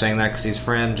not just saying that because he's a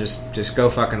friend. Just go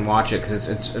fucking watch it because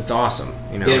it's awesome.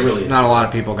 You know, It really is. Not a lot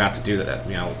of people got to do that.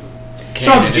 You know,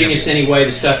 Sean's a genius anyway.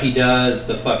 The stuff he does,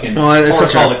 the fucking it's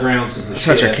Horse such All a- the Grounds is the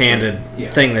such shit. a candid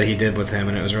Yeah. thing that he did with him,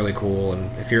 and it was really cool. And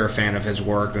if you're a fan of his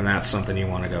work, then that's something you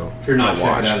want to go. If you're not, go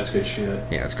check watch. it out. It's good shit.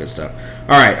 Yeah, it's good stuff.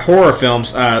 All right, horror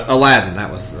films. Aladdin.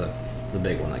 That was the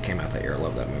big one that came out that year. I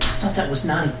love that movie. I thought that was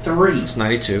 93. It's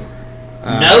 92.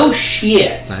 No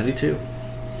shit. 92.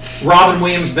 Robin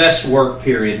Williams' best work,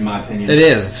 period, in my opinion. It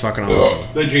is. It's fucking awesome.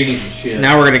 The genie's and shit.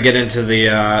 Now we're going to get into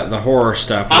the horror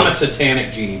stuff. I'm a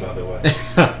satanic genie, by the way.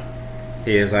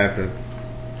 He is. I have to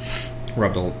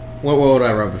rub the... What would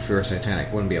I rub if you were satanic?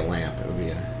 It wouldn't be a lamp. It would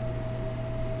be a...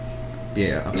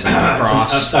 upside down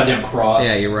cross. It's an upside down cross.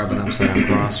 Yeah, you rub an upside down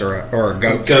cross or a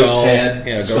goat Goat's skull. head.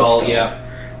 Yeah, goat skull. Yeah.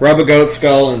 Rub a goat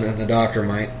skull, and the doctor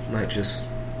might just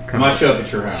Might show up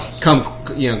at your house.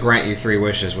 Grant you 3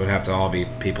 wishes. Would have to all be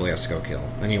people he has to go kill.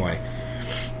 Anyway,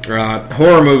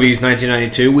 horror movies,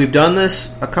 1992. We've done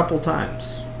this a couple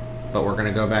times, but we're going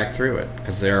to go back through it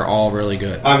because they're all really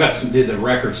good. I've got some. The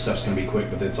record stuff's going to be quick,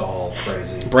 but it's all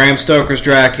crazy. Bram Stoker's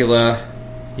Dracula.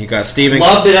 You got Stephen.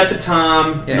 Loved it at the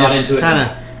time. Yeah, not it's into it.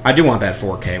 Kinda, I do want that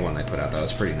 4K one they put out though.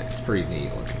 It's pretty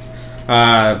neat looking.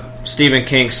 Stephen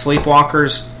King's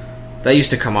Sleepwalkers. That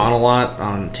used to come on a lot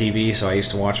on TV, so I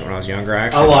used to watch it when I was younger. I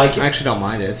like it. I actually don't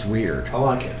mind it. It's weird. I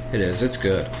like it. It is. It's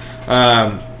good.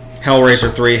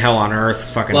 Hellraiser 3, Hell on Earth,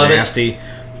 fucking Love nasty.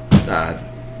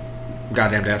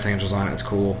 Goddamn Death Angels on it. It's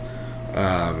cool.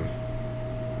 Armored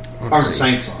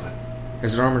Saints on it.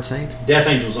 Is it Armored Saint? Death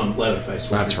Angels on Leatherface.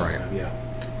 That's right. Yeah.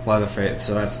 Leatherface.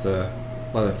 So that's the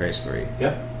Leatherface 3.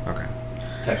 Yep. Okay.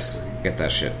 Text 3. Get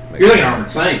that shit. You're thinking Armored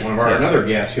Saint, one of our another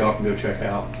guests y'all can go check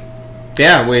out.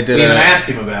 Yeah, we did. We even asked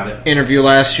him about it. Interview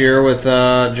last year with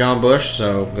John Bush,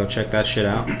 so go check that shit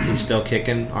out. He's still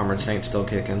kicking. Armored Saint's still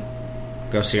kicking.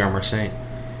 Go see Armored Saint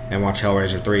and watch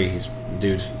Hellraiser 3. He's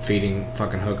dude's feeding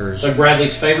fucking hookers. Like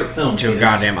Bradley's favorite film. To a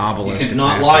goddamn obelisk. You could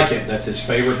not like it. That's his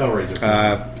favorite Hellraiser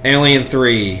film. Alien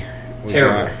 3.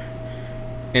 Terrible. Got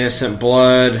Innocent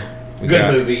Blood.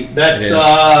 Good movie. That's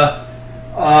I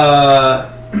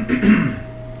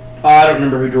don't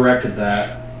remember who directed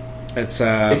that. It's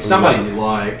somebody we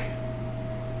like.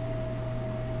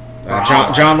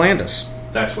 John Landis.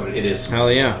 That's what it is.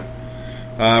 Hell yeah.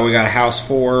 We got House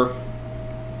 4.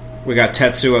 We got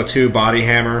Tetsuo 2, Body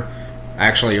Hammer.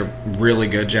 Actually, a really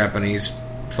good Japanese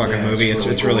fucking movie.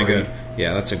 It's really good.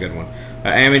 Yeah, that's a good one.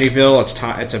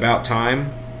 Amityville, it's About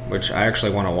Time, which I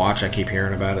actually want to watch. I keep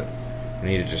hearing about it. I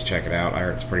need to just check it out. I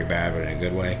heard it's pretty bad, but in a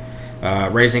good way.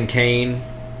 Raising Cain,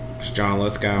 which is John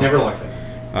Lithgow. Never liked that.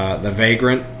 The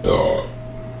Vagrant.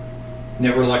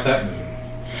 Never liked that movie.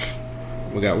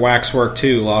 We got Waxwork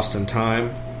 2, Lost in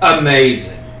Time.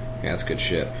 Amazing. Yeah, that's good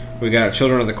shit. We got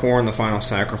Children of the Corn, The Final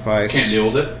Sacrifice. Can't deal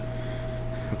with it.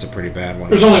 That's a pretty bad one.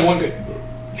 There's only one good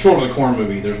Children of the Corn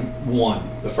movie. There's one.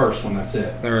 The first one, that's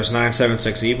it. There was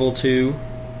 976 Evil 2.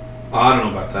 I don't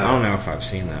know about that. I don't know if I've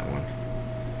seen that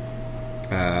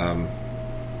one.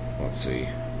 Let's see.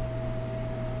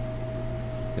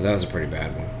 Yeah, that was a pretty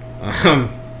bad one.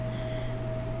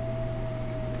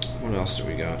 What else do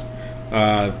we got?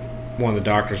 One of the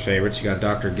Doctor's favorites. You got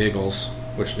Dr. Giggles,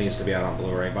 which needs to be out on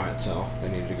Blu-ray by itself. They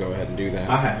need to go ahead and do that.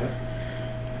 I have it.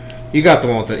 You got the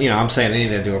one with the, I'm saying they need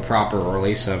to do a proper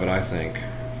release of it, I think.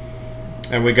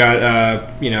 And we got,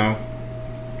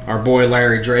 our boy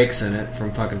Larry Drake's in it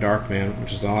from fucking Darkman,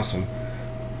 which is awesome.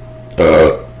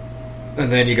 And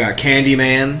then you got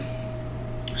Candyman,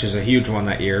 which is a huge one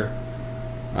that year.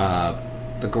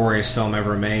 The goriest film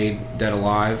ever made, Dead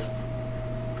Alive.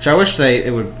 Which I wish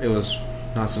it was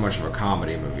not so much of a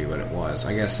comedy movie, but it was.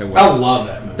 I guess I love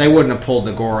that movie. They wouldn't have pulled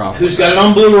the gore off. Who's got it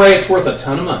on Blu-ray? It's worth a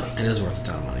ton of money. It is worth a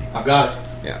ton of money. I've got it.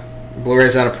 Yeah.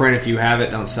 Blu-ray's out of print. If you have it,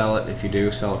 don't sell it. If you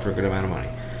do, sell it for a good amount of money.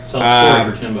 Sell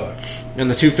it for $10. And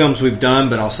the 2 films we've done,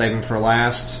 but I'll save them for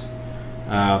last.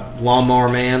 Lawnmower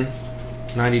Man,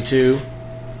 92,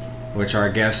 which our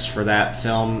guest for that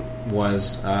film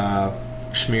was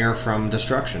Schmear from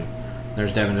Destruction.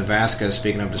 There's Devin DeVasquez,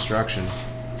 speaking of destruction.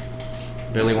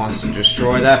 Billy wants to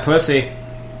destroy that pussy.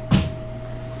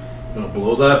 Gonna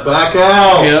blow that back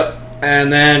out. Yep.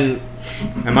 And then,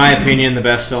 in my opinion, the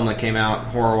best film that came out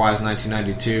horror-wise,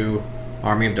 1992,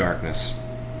 Army of Darkness.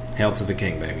 Hail to the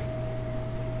King, baby.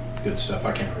 Good stuff.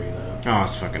 I can't read that. Oh,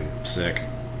 it's fucking sick.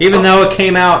 Even though it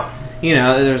came out,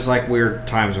 there's like weird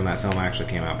times when that film actually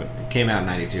came out, but it came out in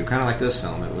 92. Kind of like this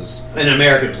film. It was... In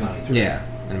America, it was 93. Yeah,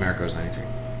 in America, it was 93.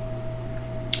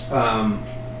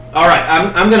 All right,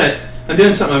 I'm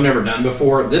doing something I've never done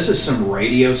before. This is some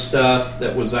radio stuff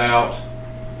that was out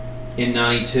in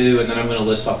 92, and then I'm going to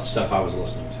list off the stuff I was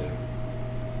listening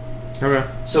to. Okay.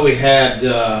 So we had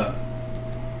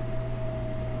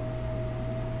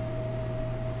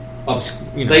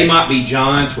They Might Be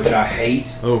Giants, which I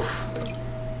hate. Oof.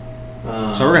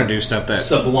 So we're going to do stuff that...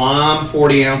 Sublime,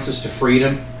 40 Ounces to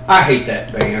Freedom. I hate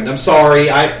that band. I'm sorry.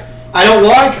 I don't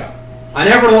like them. I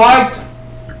never liked them.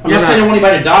 I'm not saying I want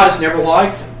anybody to die. I just never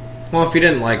liked them. Well, if you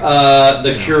didn't like...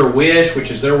 The Cure Wish,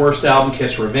 which is their worst album,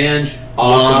 Kiss Revenge.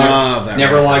 Also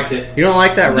never liked it. You don't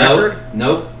like that record?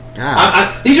 Nope.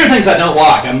 These are things I don't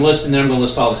like. I'm listing them. I'm going to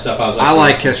list all the stuff I was like. I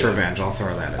like Kiss Revenge. I'll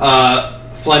throw that in.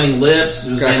 Flaming Lips.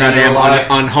 Goddamn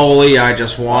Unholy, I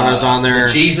Just Wanna's on there.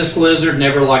 The Jesus Lizard,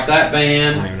 never liked that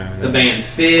band. I don't even know the band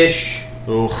Fish.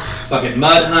 Oof. Fucking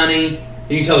Mudhoney.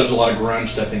 You can tell there's a lot of grunge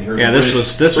stuff in here. Yeah, this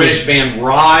was British band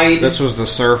Ride. This was the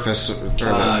surface.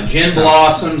 Gin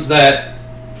Blossoms, that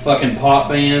fucking pop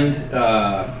band.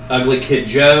 Ugly Kid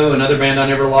Joe, another band I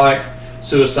never liked.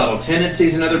 Suicidal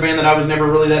Tendencies, another band that I was never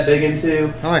really that big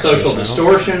into. I like Social Suicidal.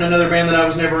 Distortion, another band that I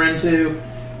was never into.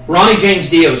 Ronnie James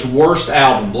Dio's worst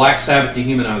album, Black Sabbath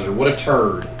Dehumanizer. What a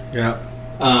turd. Yeah.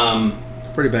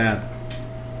 Pretty bad.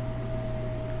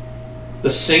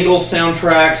 The single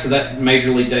soundtrack, so that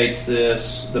majorly dates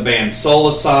this. The band Soul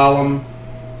Asylum,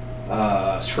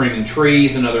 Screaming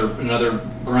Trees, another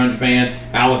grunge band.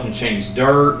 Alec and Chains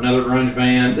Dirt, another grunge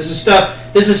band. This is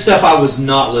stuff I was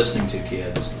not listening to,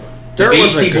 kids. The Dirt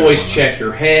was a Beastie good Boys, one. Check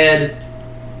Your Head.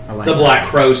 I like The that. Black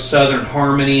Crowes, Southern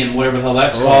Harmony, and whatever the hell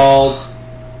that's called.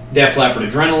 Def Leppard,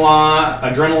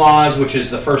 Adrenalize, which is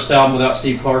the first album without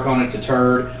Steve Clark on it. It's a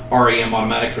turd. R.E.M.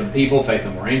 Automatic for the People, Faith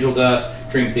No More, Angel Dust,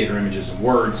 Dream Theater, Images and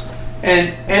Words,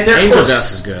 and there. Angel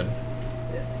Dust is good,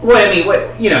 Well, I mean,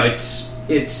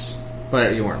 it's.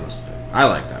 but you weren't listening to it. I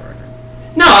like that record.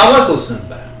 No, I was listening to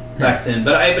that back then,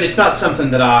 but it's not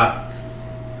something that I.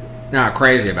 Not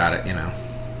crazy about it, I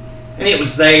mean, it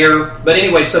was there, but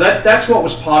anyway. So that's what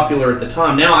was popular at the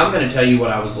time. Now I'm going to tell you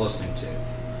what I was listening to.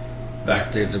 This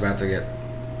dude's about to get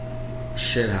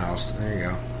shithoused. There you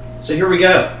go. So here we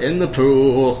go. In the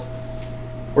pool.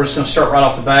 We're just going to start right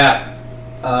off the bat.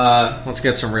 Let's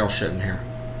get some real shit in here.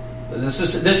 This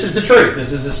is the truth.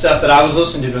 This is the stuff that I was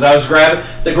listening to because I was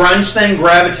the grunge thing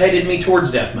gravitated me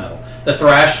towards death metal. The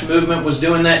thrash movement was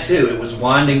doing that too. It was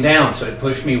winding down, so it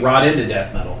pushed me right into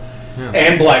death metal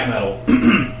and black metal.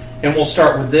 And we'll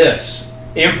start with this: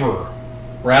 Emperor,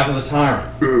 Wrath of the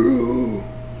Tyrant, Ooh.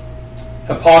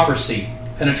 Hypocrisy,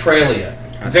 Penetralia.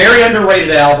 Very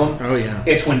underrated album. Oh yeah.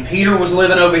 It's when Peter was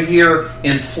living over here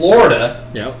in Florida,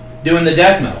 doing the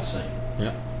death metal scene.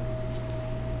 Yep.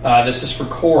 This is for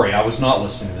Corey. I was not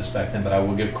listening to this back then, but I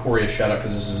will give Corey a shout out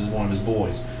because this is one of his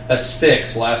boys.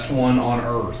 Asphyx, Last One on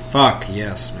Earth. Fuck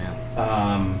yes,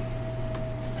 man.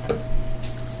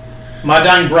 My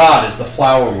Dying Bride is The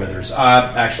Flower Withers.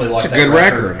 I actually like that. It's a good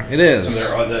record. It is.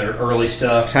 Some of their early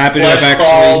stuff. It's happy Flesh to have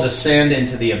Crawl, actually Descend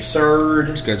into the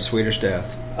Absurd. It's good. Swedish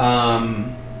Death.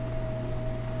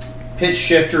 Pitch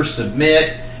Shifter,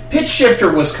 Submit. Pitch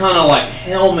Shifter was kind of like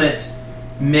Helmet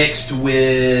mixed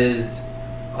with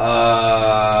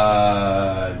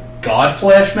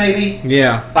Godflesh, maybe?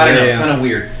 Yeah. I don't know. Kind of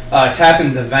weird.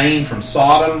 Tapping the Vein from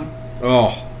Sodom.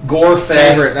 Oh.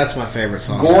 Gorefest. That's my favorite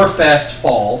song. Gorefest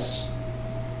False.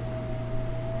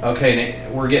 Okay,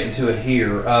 we're getting to it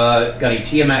here. Got any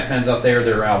Tiamat fans out there?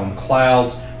 Their album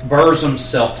Clouds. Burzum's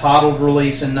self-titled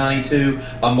release in '92.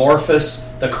 Amorphous,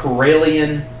 The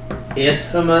Corellian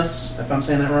Ithamus, if I'm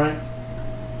saying that right.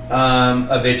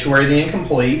 Obituary, The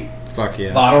Incomplete. Fuck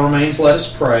yeah. Vital Remains, Let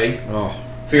Us Pray. Oh.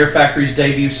 Fear Factory's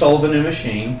debut, Soul of a New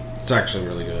Machine. It's actually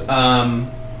really good.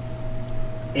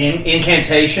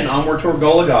 Incantation, Onward Toward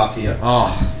Golgothia.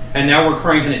 Oh. And now we're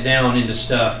cranking it down into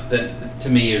stuff that, to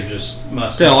me, are just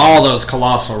must. Still, all those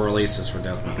colossal releases for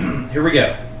death metal. Here we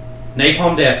go.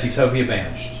 Napalm Death, Utopia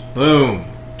Banished. Boom.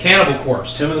 Cannibal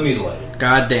Corpse, Tomb of the Mutilated.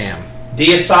 Goddamn.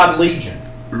 Deicide Legion.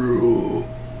 Ooh.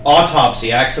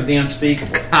 Autopsy, Acts of the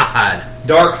Unspeakable. God.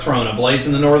 Dark Throne, A Blaze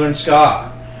in the Northern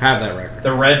Sky. Have that record.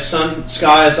 The Red Sun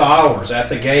Sky is Ours, At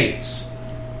the Gates.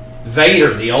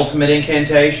 Vader, The Ultimate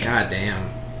Incantation. Goddamn.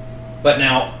 But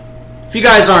now, if you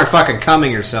guys aren't fucking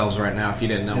cumming yourselves right now, if you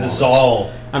didn't know this is all all.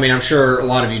 this. I mean, I'm sure a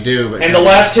lot of you do, but And the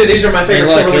last two, these are my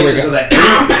favorite two releases of that.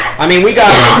 I mean,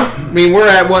 we're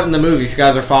at What in the Movie. If you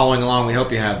guys are following along, we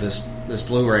hope you have this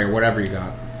Blu-ray or whatever you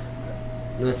got.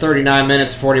 The 39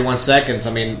 minutes, 41 seconds.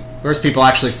 I mean, there's people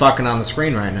actually fucking on the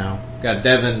screen right now. You got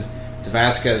Devin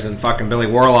DeVasquez and fucking Billy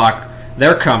Warlock.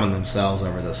 They're cumming themselves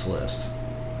over this list.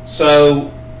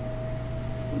 So,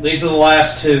 these are the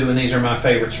last two, and these are my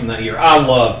favorites from that year. I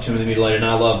love Tomb of the Mutilated, and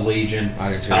I love Legion.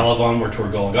 I do too. I love Onward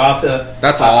Toward Golgotha.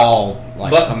 That's all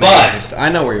amazing. But I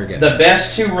know where you're getting. The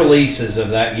best two releases of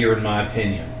that year, in my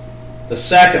opinion. The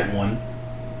second one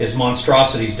is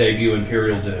Monstrosity's debut,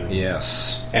 Imperial Doom.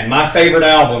 Yes. And my favorite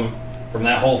album from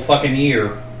that whole fucking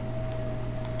year,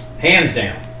 hands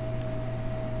down.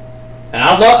 And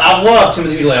I love Tomb of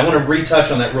the Mutilated. I want to retouch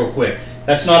on that real quick.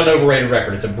 That's not an overrated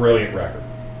record. It's a brilliant record.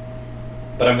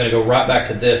 But I'm going to go right back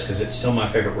to this because it's still my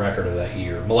favorite record of that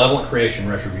year. Malevolent Creation,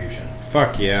 Retribution.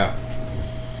 Fuck yeah.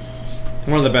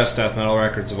 One of the best death metal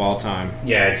records of all time.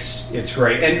 Yeah, it's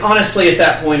great. And honestly, at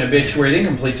that point, Obituary, The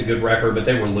Incomplete's a good record, but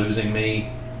they were losing me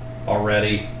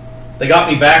already. They got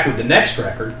me back with the next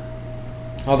record.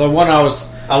 Oh, the one I love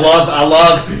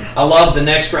the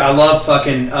next. I love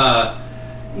fucking.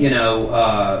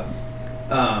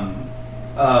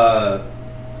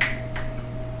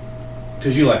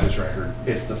 because you like this record.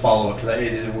 It's the follow-up to that.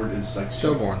 It's like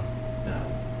Stillborn. No.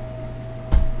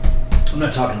 I'm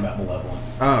not talking about Malevolent.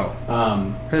 Oh.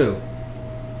 Who?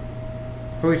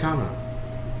 Who are we talking about?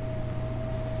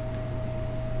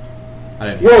 I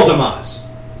didn't. World Demise.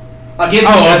 Give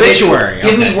me Obituary.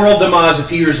 Give me World Demise a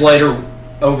few years later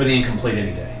over The Incomplete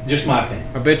any day. Just my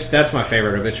opinion. That's my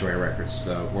favorite Obituary records,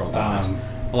 the World Demise.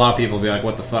 A lot of people will be like,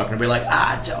 what the fuck? And I'll be like,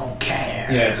 I don't care.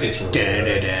 Yeah, it's really good.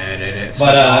 It's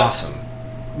awesome.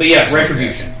 But yeah,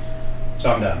 Retribution.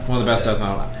 So I'm done. One of the best death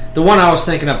metal. The one I was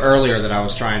thinking of earlier that I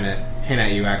was trying to hint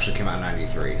at you actually came out in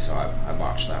 93, so I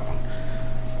botched that one.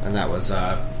 And that was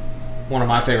one of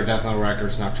my favorite death metal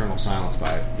records, Nocturnal Silence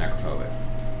by Necrophobic.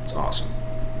 It's awesome.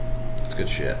 It's good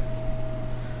shit.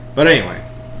 But anyway.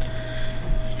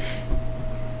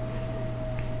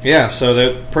 Yeah, so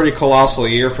the pretty colossal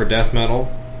year for death metal.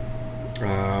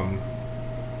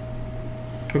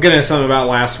 We'll get into something about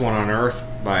Last One on Earth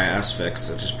by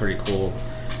Asphyx, which is pretty cool.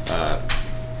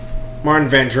 Martin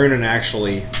Van Drunen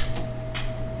actually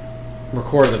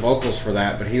recorded the vocals for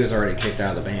that, but he was already kicked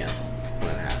out of the band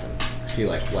when it happened. He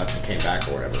left and came back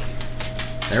or whatever.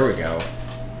 There we go.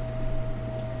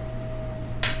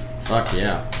 Fuck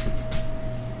yeah.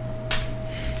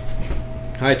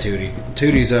 Hi, Tootie.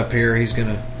 Tootie's up here. He's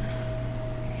gonna...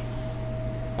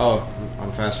 Oh,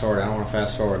 I'm fast forward. I don't want to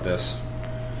fast forward this.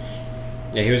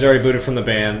 Yeah, he was already booted from the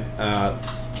band. The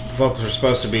vocals were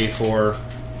supposed to be for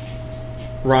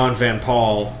Ron Van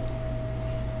Paul,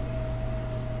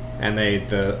 and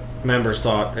the members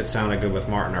thought it sounded good with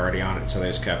Martin already on it, so they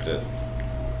just kept it.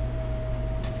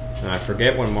 And I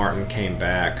forget when Martin came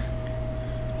back,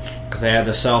 because they had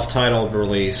the self-titled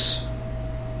release,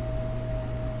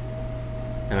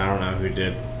 and I don't know who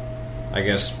did. I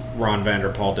guess Ron Vander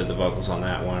Paul did the vocals on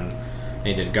that one.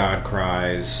 He did God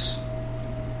Cries.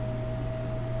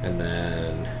 And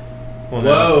then...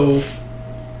 Whoa!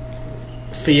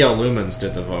 Theo Lumens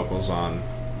did the vocals on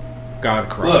God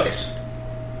Cries.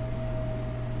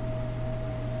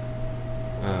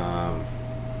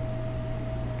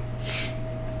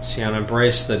 See, on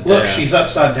Embrace the Death... Look, she's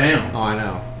upside down. Oh, I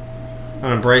know.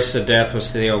 On Embrace the Death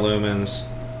was Theo Lumens.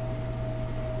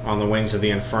 On the Wings of the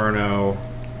Inferno...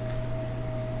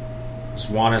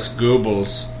 Swanus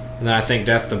Goebbels, and then I think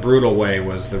Death the Brutal Way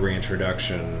was the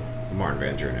reintroduction of Martin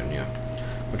Van Drunen, yeah,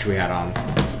 which we had on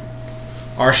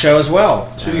our show as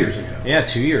well. 2 years ago. Yeah,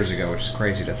 2 years ago, which is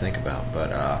crazy to think about.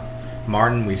 But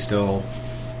Martin, we still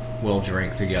will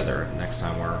drink together next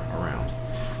time we're around.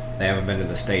 They haven't been to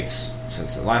the States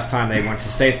since the last time they went to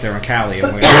the States. They were in Cali,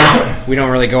 and we don't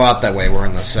really go out that way. We're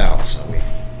in the South, so we...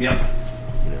 Yep.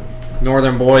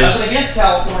 Northern boys. Nothing against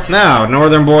California. No,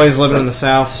 Northern boys living in the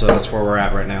South, so that's where we're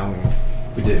at right now.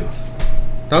 We do.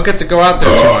 Don't get to go out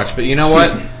there too much, but you know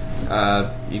what?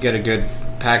 You get a good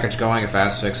package going. If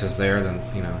Asphyx is there, then,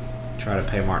 try to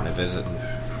pay Martin a visit and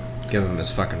give him his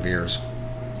fucking beers.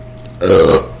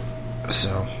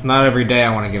 So, not every day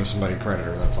I want to give somebody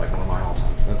Predator. That's like one of my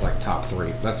all-time. That's like top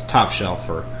 3. That's top shelf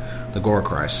for the Gore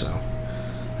Christ, so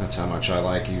that's how much I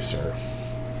like you, sir.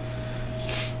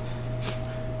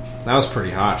 That was pretty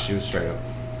hot. She was straight up.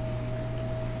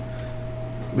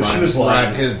 But she was like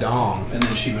riding his dong, and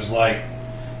then she was like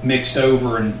mixed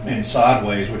over and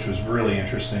sideways, which was really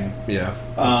interesting. Yeah,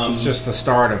 it's just the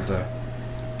start of the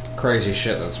crazy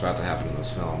shit that's about to happen in this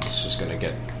film. It's just going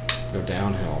to go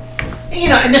downhill.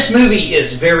 And this movie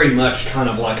is very much kind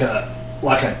of like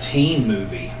a teen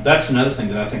movie. That's another thing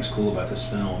that I think is cool about this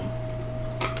film.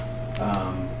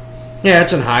 Yeah,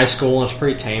 it's in high school. It's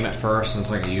pretty tame at first, and it's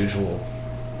like a usual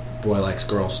boy likes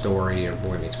girl story or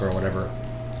boy meets girl, whatever.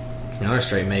 Now they're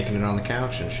straight making it on the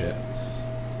couch and shit.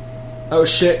 Oh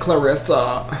shit,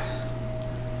 Clarissa.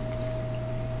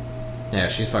 Yeah,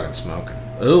 she's fucking smoking.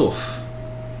 Oof.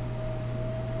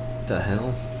 What the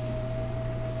hell?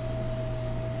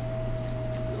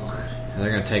 Ugh. They're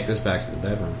gonna take this back to the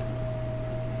bedroom.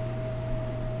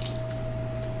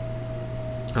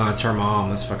 Oh, it's her mom.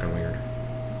 That's fucking weird.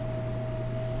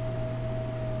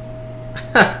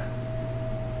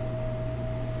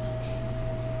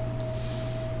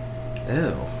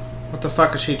 Ew. What the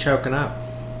fuck is she choking up?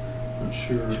 I'm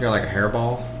sure. She got like a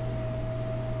hairball?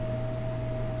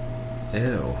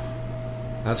 Ew.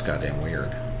 That's goddamn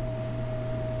weird.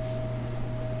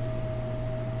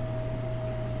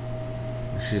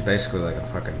 She's basically like a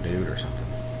fucking dude or something.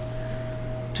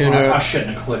 Tuna. I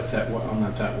shouldn't have clicked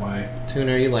on that way.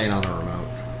 Tuna, you laying on the remote.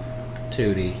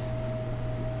 Tootie.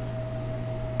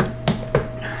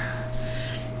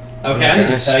 Okay, I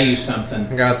need to tell you something.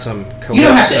 I got some Calypso. You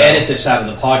don't have to edit this out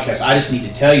of the podcast. I just need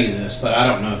to tell you this, but I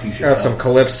don't know if you should. Got some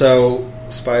Calypso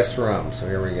spiced rum, so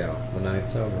here we go. The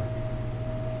night's over.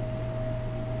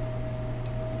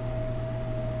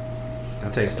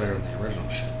 That tastes better than the original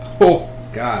shit. Oh,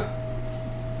 God.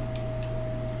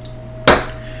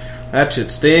 That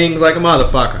shit stings like a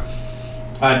motherfucker.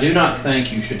 I do not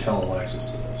think you should tell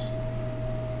Alexis this.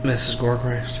 Mrs.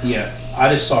 Gorecrest? Yeah,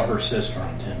 I just saw her sister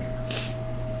on Tinder.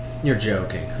 You're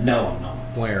joking. No, I'm not.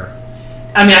 Where?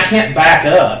 I mean, I can't back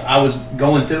up. I was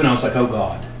going through and I was like, oh,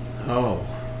 God. Oh.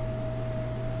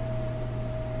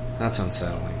 That's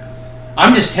unsettling.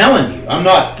 I'm just telling you. I'm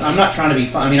not trying to be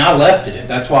fun. I mean, I left it.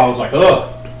 That's why I was like,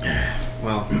 ugh.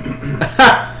 Well.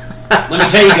 Let me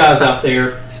tell you guys out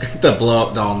there. The blow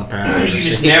up doll in the past. You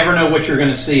just never know what you're going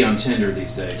to see on Tinder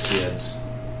these days, kids.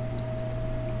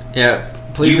 Yeah,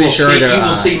 please be sure to... You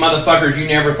will see motherfuckers you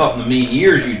never thought in the million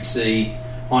years you'd see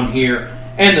on here.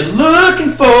 And they're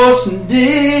looking for some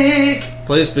dick.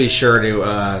 Please be sure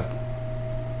to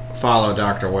follow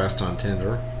Dr. West on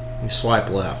Tinder. You swipe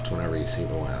left whenever you see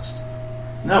the West.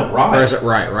 No, right. Or is it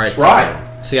right? Right. It's right.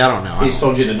 See, I don't know. He's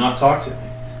told you to not talk to me.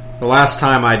 The last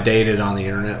time I dated on the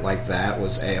internet like that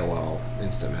was AOL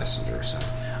Instant Messenger. So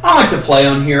I like to play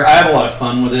on here. I have a lot of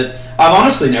fun with it. I've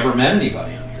honestly never met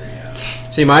anybody on here yet.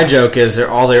 See, my joke is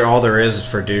all there is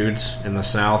for dudes in the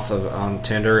South on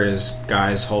Tinder is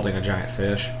guys holding a giant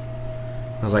fish.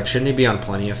 I was like, shouldn't he be on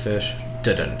Plenty of Fish?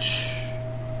 Didn't.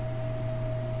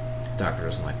 Doctor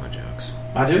doesn't like my jokes.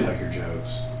 I do like your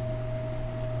jokes.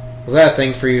 Was that a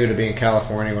thing for you to be in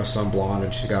California with some blonde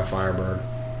and she's got a Firebird?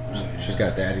 Oh, yeah. She's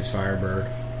got Daddy's Firebird.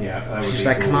 Yeah, that would She's be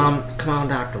like, cool. come on,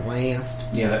 Dr. West.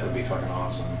 Yeah, that would be fucking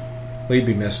awesome. Well, you'd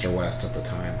be Mr. West at the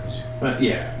time. But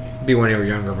yeah. It'd be when you were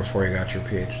younger before you got your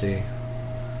PhD.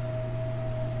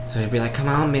 So you'd be like, come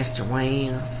on, Mr.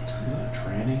 West. Is that a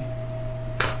tranny?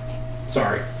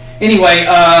 Sorry. Anyway,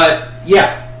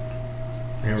 yeah.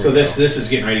 So this is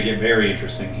getting ready to get very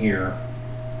interesting here.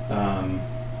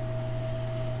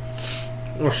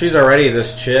 Well, she's already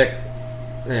this chick,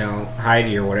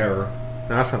 Heidi or whatever.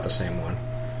 No, that's not the same one.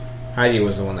 Heidi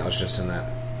was the one that was just in that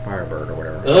Firebird or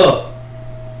whatever. Ugh.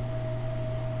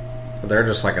 But they're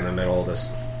just like in the middle of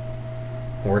this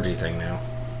orgy thing now.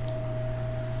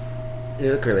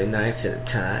 You look really nice in a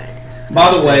tie.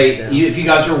 By the way, if you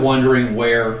guys are wondering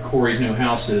where Corey's new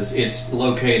house is, it's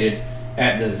located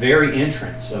at the very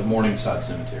entrance of Morningside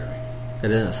Cemetery.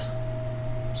 It is.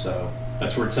 So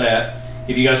that's where it's at.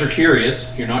 If you guys are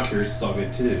curious, if you're not curious, it's all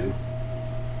good too.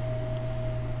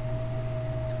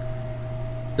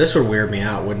 This would weird me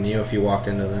out, wouldn't you, if you walked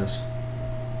into this?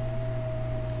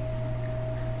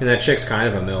 And that chick's kind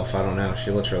of a MILF, I don't know.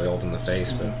 She looks really old in the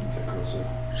face, but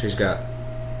she's got...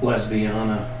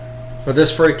 Lesbiana. Would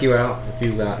this freak you out if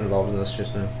you got involved in this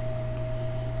just now?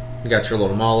 You got your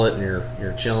little mullet and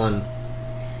you're chilling.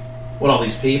 What, all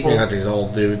these people? You got these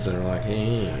old dudes that are like,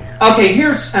 hey. Okay,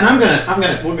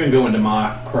 we're gonna go into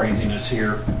my craziness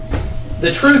here.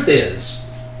 The truth is,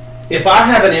 if I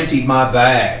haven't emptied my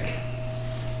bag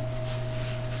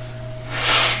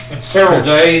in several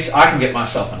days, I can get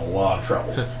myself in a lot of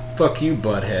trouble. Fuck you,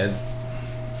 butthead.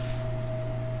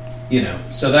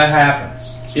 So that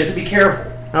happens. So you have to be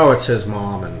careful. Oh, it's his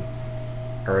mom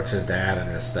or it's his dad and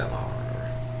his stepmom.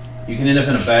 You can end up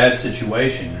in a bad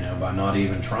situation, by not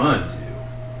even trying to.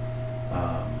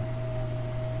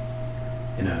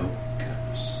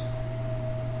 Goodness.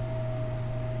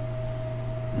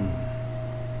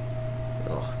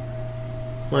 Ugh.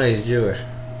 Well, he's Jewish.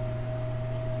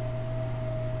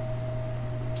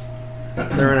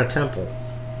 They're in a temple.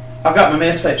 I've got my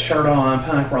Misfit shirt on,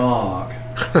 punk rock.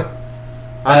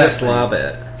 I just love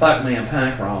it. Fuck me, I'm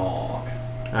punk rock.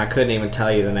 I couldn't even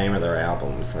tell you the name of their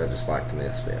albums. I just like the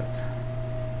Misfits.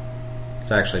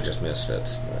 It's actually just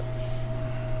Misfits, but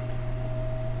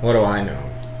what do I know?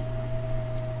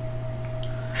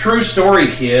 True story,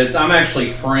 kids. I'm actually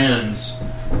friends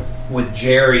with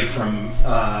Jerry from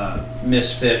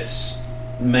Misfits'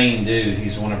 main dude.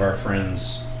 He's one of our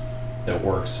friends that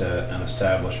works at an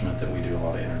establishment that we do a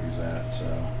lot of interviews at. So,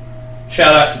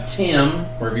 shout out to Tim,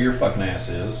 wherever your fucking ass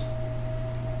is.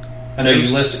 I know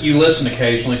you listen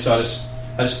occasionally, so I just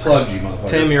plugged you, motherfucker.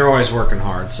 Tim, you're always working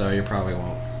hard, so you probably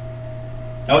won't.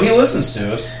 Oh, he listens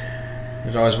to us.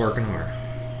 He's always working hard.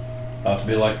 About to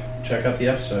be like, check out the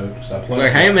episode. So I He's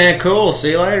like, hey man, cool,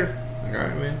 see you later. Like,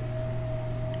 alright man.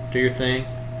 Do your thing.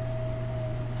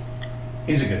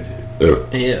 He's a good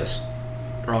dude. He is.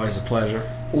 Always a pleasure.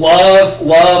 Love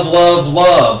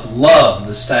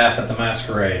the staff at the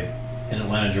Masquerade in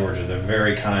Atlanta, Georgia. They're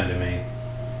very kind to me.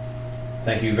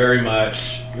 Thank you very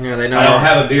much. Yeah, they know. I don't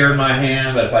have a beer in my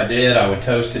hand, but if I did, I would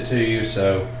toast it to you.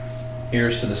 So,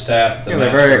 here's to the staff at the They're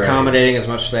Masquerade. very accommodating. As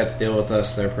much as they have to deal with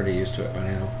us, they're pretty used to it by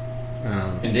now.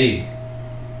 Indeed.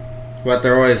 But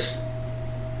they're always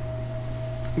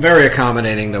very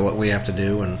accommodating to what we have to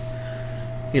do, and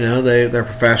they're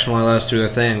professional. They let us do their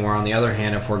thing. Where on the other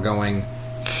hand, if we're going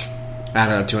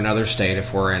to another state,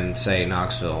 if we're in, say,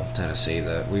 Knoxville, Tennessee,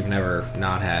 that we've never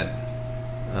not had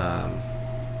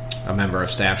a member of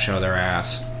staff show their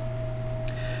ass.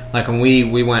 Like when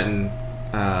we went and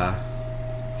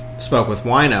spoke with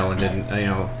Wino and didn't,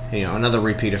 another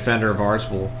repeat offender of ours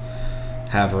will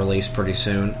have released pretty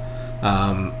soon.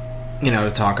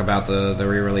 To talk about the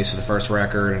re-release of the first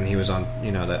record, and he was on,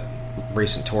 that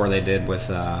recent tour they did with,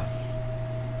 the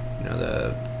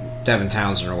Devin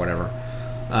Townsend or whatever.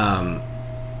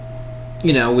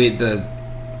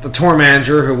 The tour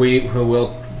manager who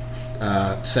we'll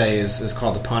say is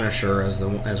called the Punisher, as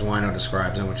Wino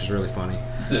describes him, which is really funny.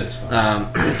 It is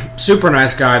funny. Super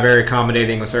nice guy, very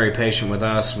accommodating, was very patient with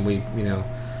us, and we,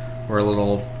 were a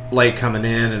little late coming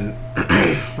in,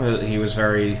 and he was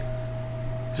very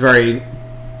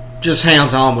just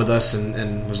hands-on with us,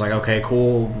 and was like, okay,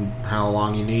 cool, how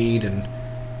long you need, and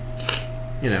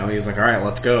he was like, all right,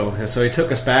 let's go. So he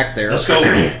took us back there. Let's go.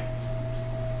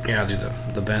 Yeah, I'll do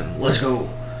the bent. Let's go.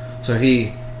 So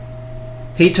he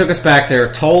took us back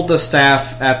there, told the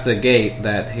staff at the gate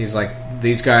that he's like,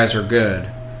 these guys are good.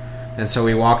 And so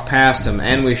we walked past him,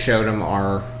 and we showed him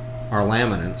our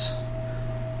laminates.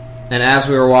 And as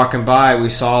we were walking by, we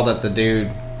saw that the dude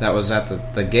that was at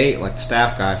the gate, like the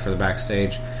staff guy for the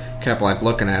backstage, kept like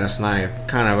looking at us, and I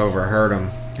kind of overheard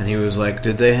him. And he was like,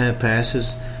 did they have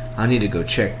passes? I need to go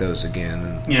check those again.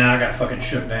 And yeah, I got fucking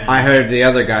shook down. I heard the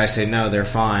other guy say, no, they're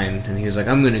fine. And he was like,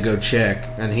 I'm going to go check.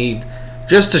 And he,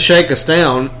 just to shake us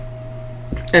down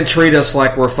and treat us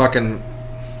like we're fucking,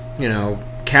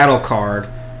 cattle card,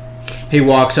 he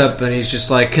walks up and he's just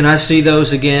like, can I see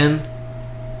those again?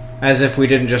 As if we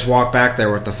didn't just walk back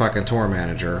there with the fucking tour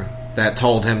manager that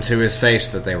told him to his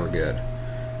face that they were good.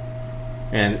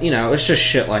 And, it's just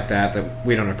shit like that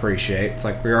we don't appreciate. It's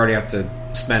like we already have to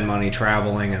spend money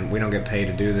traveling, and we don't get paid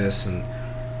to do this, and,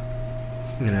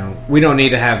 we don't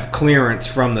need to have clearance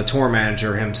from the tour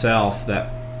manager himself that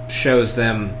shows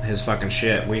them his fucking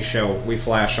shit. We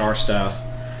flash our stuff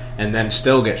and then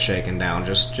still get shaken down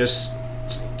just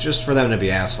for them to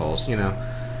be assholes,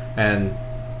 And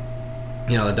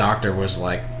the doctor was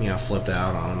like, flipped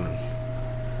out on him and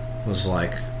was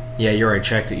like, yeah, you already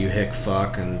checked it, you hick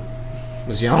fuck, and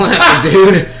was yelling at the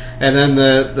dude. And then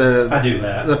I do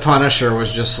that. The Punisher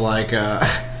was just like,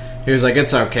 he was like,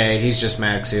 it's okay, he's just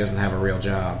mad because he doesn't have a real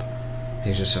job.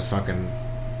 He's just a fucking,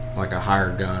 like a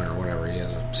hired gun or whatever he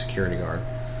is, a security guard.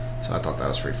 So I thought that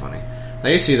was pretty funny. Now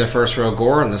you see the first real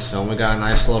gore in this film. We got a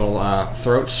nice little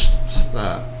throat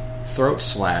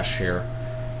slash here.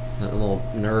 That little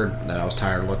nerd that I was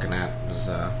tired of looking at was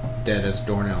dead as a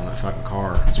doornail in that fucking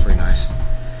car. It's pretty nice.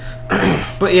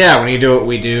 But yeah, when you do what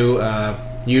we do,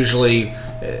 usually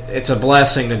it's a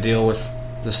blessing to deal with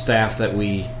the staff that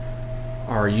we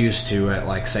are used to at,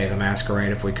 like, say, the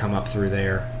Masquerade, if we come up through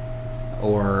there.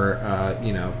 Or,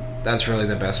 that's really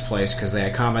the best place because they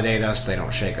accommodate us, they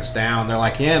don't shake us down. They're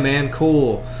like, yeah, man,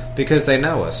 cool, because they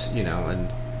know us,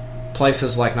 and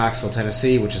places like Knoxville,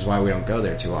 Tennessee, which is why we don't go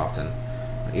there too often,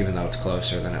 even though it's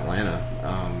closer than Atlanta,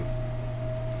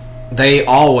 they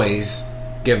always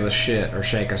give us shit or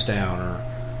shake us down, or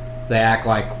they act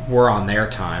like we're on their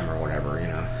time or whatever,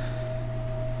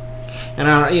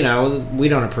 And we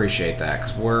don't appreciate that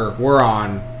because we're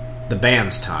on the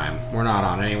band's time. We're not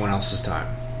on anyone else's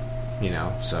time,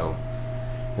 So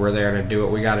we're there to do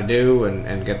what we got to do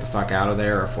and get the fuck out of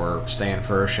there if we're staying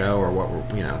for a show or what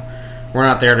we're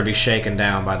not there to be shaken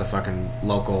down by the fucking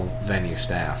local venue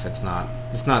staff. It's not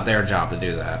their job to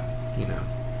do that,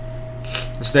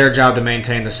 It's their job to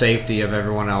maintain the safety of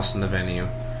everyone else in the venue.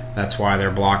 That's why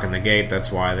they're blocking the gate.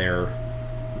 That's why they're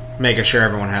making sure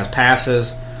everyone has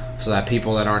passes so that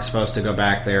people that aren't supposed to go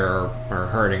back there are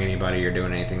hurting anybody or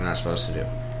doing anything they're not supposed to do.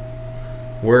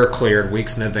 We're cleared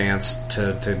weeks in advance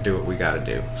to do what we got to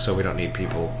do, so we don't need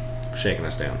people shaking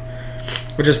us down.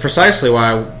 Which is precisely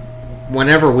why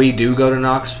whenever we do go to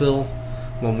Knoxville,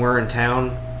 when we're in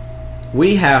town,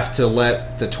 we have to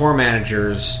let the tour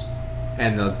managers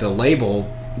and the label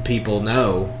people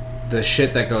know the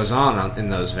shit that goes on in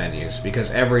those venues,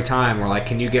 because every time we're like,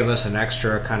 can you give us an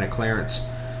extra kind of clearance,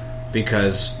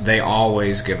 because they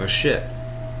always give us shit.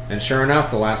 And sure enough,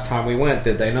 the last time we went,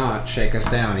 did they not shake us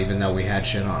down even though we had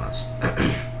shit on us?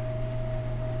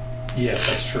 Yes,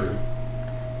 that's true.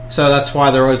 So that's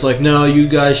why they're always like, no, you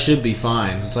guys should be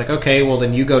fine. It's like, okay, well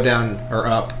then you go down or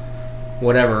up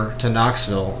whatever to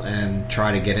Knoxville and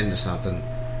try to get into something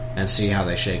and see how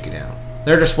they shake you down.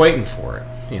 They're just waiting for it,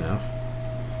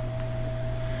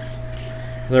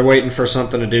 They're waiting for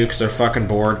something to do because they're fucking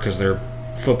bored because their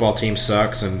football team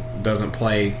sucks and doesn't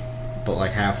play but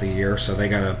like half the year, so they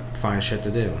gotta find shit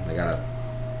to do. They gotta,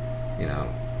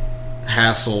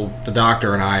 hassle the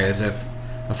doctor and I as if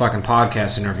a fucking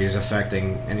podcast interview is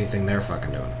affecting anything they're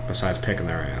fucking doing besides picking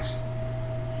their ass.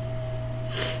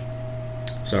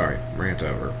 Sorry, rant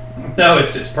over. No,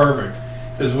 it's perfect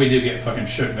because we do get fucking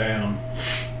shook down.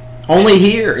 Only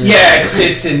here.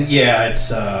 It's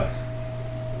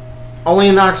only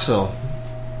in Knoxville.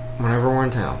 Whenever we're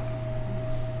in town.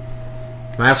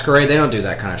 Masquerade, they don't do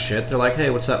that kind of shit. They're like, hey,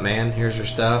 what's up, man? Here's your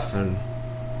stuff, and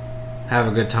have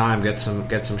a good time. Get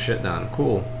some shit done.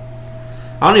 Cool.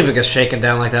 I don't even get shaken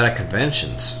down like that at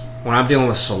conventions. When I'm dealing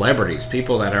with celebrities,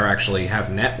 people that are actually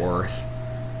have net worth.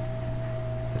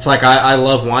 It's like I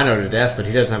love Wino to death, but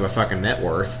he doesn't have a fucking net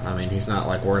worth. I mean, he's not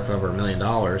like worth over $1 million.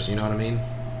 You know what I mean?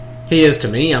 He is to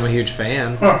me. I'm a huge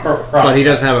fan, but he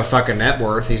doesn't have a fucking net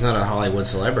worth. He's not a Hollywood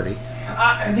celebrity.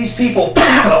 These people,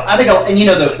 I think, and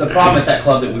the problem at that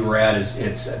club that we were at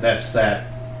is that's that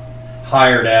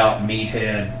hired out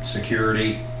meathead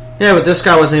security. Yeah, but this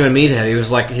guy wasn't even a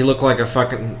meathead. He looked like a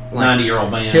fucking 90-year-old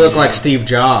man. He looked like Steve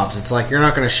Jobs. It's like, you're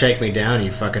not going to shake me down,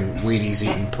 you fucking Wheaties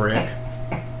eating prick.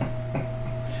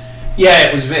 Yeah,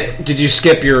 it was. Did you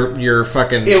skip your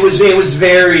fucking? It was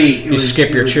very. You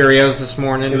skip your Cheerios this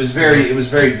morning. It was very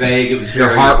vague. It was your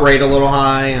heart rate a little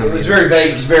high. It was very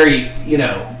vague. It was very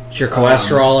Is your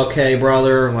cholesterol okay,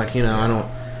 brother? Like I don't.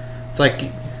 It's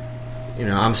like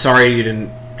I'm sorry you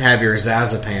didn't have your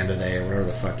Zazapan today or whatever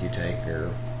the fuck you take, your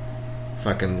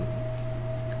fucking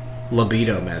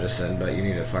libido medicine, but you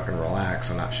need to fucking relax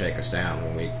and not shake us down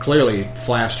when we clearly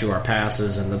flashed you our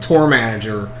passes, and the tour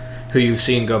manager, who you've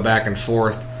seen go back and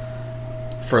forth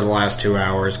for the last 2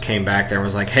 hours, came back there and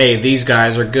was like, hey, these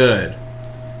guys are good.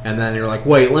 And then you're like,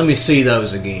 wait, let me see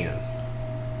those again.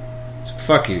 So,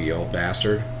 fuck you, you old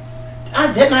bastard.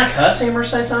 Didn't I cuss him or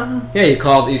say something? Yeah,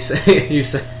 you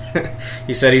said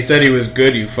he said he was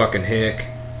good, you fucking hick,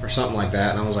 or something like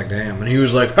that. And I was like, damn. And he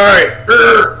was like, hey,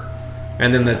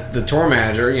 and then the tour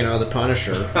manager, the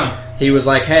Punisher, he was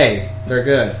like, hey, they're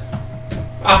good.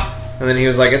 And then he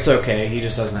was like, it's okay, he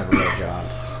just doesn't have a real job.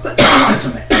 That's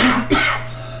amazing.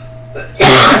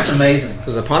 That's amazing.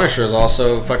 Because the Punisher is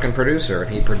also a fucking producer,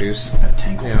 and he produced,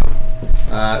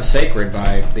 Sacred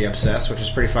by The Obsessed, which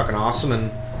is pretty fucking awesome,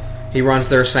 and he runs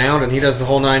their sound, and he does the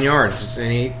whole 9 yards,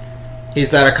 and he's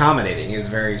that accommodating. He's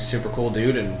a very super cool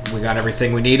dude, and we got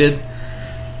everything we needed.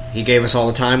 He gave us all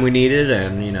the time we needed,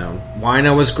 and,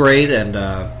 Wino was great, and,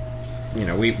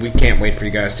 we can't wait for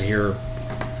you guys to hear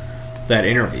that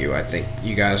interview. I think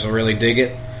you guys will really dig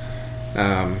it.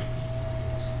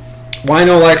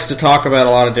 Wino likes to talk about a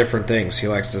lot of different things. He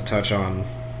likes to touch on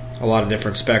a lot of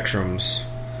different spectrums.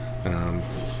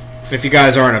 If you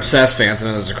guys aren't Obsessed fans, I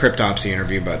know there's a Cryptopsy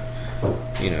interview, but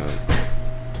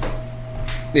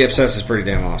The Obsessed is pretty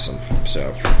damn awesome.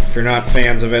 So if you're not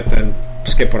fans of it, then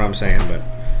skip what I'm saying. But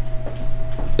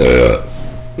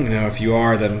if you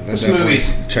are, then this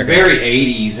movie's check very it out.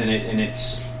 80s, and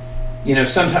it's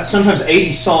sometimes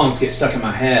 80s songs get stuck in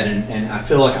my head, and I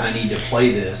feel like I need to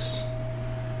play this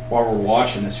while we're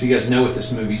watching this. If you guys know what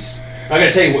this movie's, I got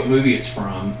to tell you what movie it's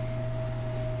from,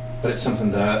 but it's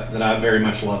something that I very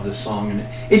much love this song, and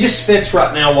it just fits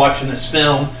right now watching this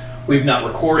film. We've not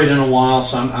recorded in a while,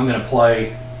 so I'm going to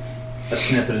play a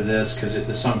snippet of this because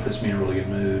the song puts me in a really good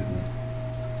mood.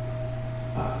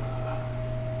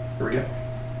 Here we go.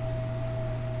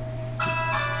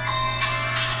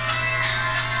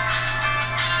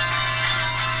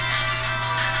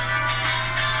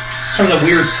 It's from the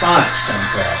Weird Sonic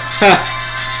soundtrack.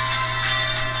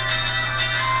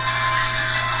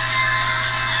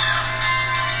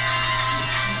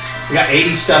 We got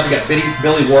 80s stuff. We got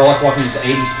Billy Warlock walking in his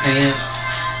 80s pants.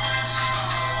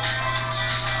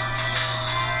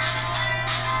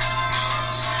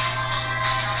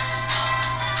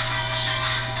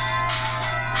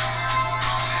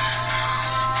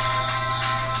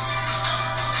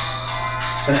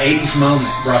 It's an 80s moment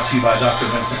brought to you by Dr.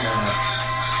 Vincent Menace.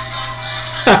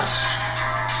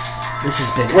 This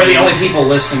has been. We're the only people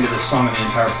listening to this song on the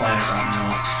entire planet right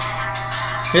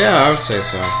now. Yeah, I would say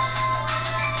so.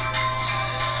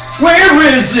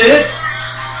 Where is it?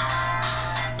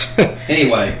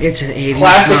 Anyway, it's an 80s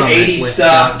classic moment 80s with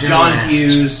stuff. Dr. John West.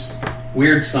 Hughes,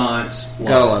 Weird Science.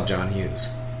 Gotta love John Hughes.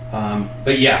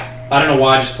 But yeah, I don't know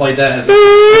why I just played that as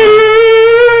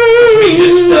me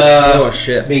just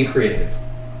shit, being creative.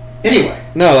 Anyway,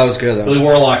 no, that was good. That was Billy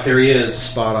Warlock, there he is,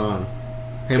 spot on.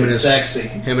 Him and sexy.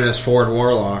 Him and his Ford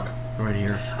Warlock right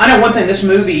here. I know one thing. This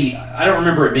movie, I don't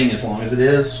remember it being as long as it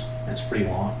is. It's pretty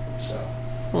long. So,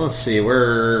 well, let's see.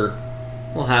 We're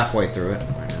halfway through it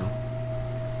right now.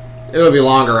 It would be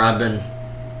longer. I've been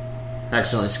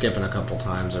accidentally skipping a couple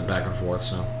times or back and forth,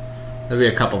 so it'll be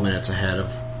a couple minutes ahead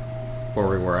of where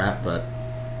we were at. But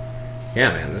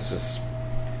yeah, man, this is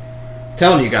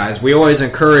telling you guys, we always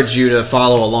encourage you to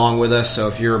follow along with us. So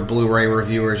if you're Blu-ray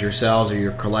reviewers yourselves or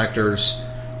you're collectors,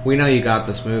 we know you got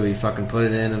this movie. Fucking put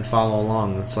it in and follow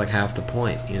along. That's like half the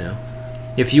point, you know.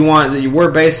 If you want, we're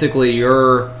basically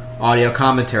your audio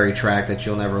commentary track that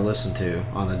you'll never listen to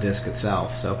on the disc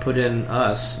itself. So put in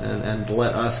us and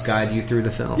let us guide you through the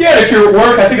film. Yeah, if you're at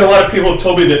work, I think a lot of people have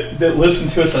told me that listen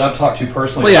to us that I've talked to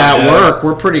personally. Well, yeah, at work,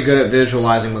 we're pretty good at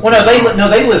visualizing what's going on.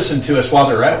 on. They listen to us while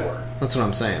they're at work. That's what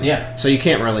I'm saying. Yeah. So you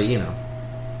can't really, you know.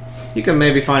 You can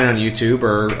maybe find it on YouTube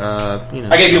or, you know.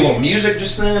 I gave you a little music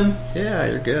just then. Yeah,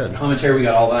 you're good. Commentary, we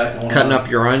got all that going Cutting on. up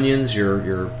your onions,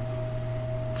 your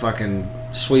fucking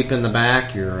sweeping the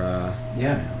back, your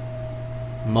yeah, man.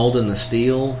 Molding the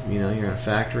steel. You know, you're in a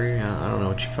factory. I don't know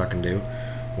what you fucking do,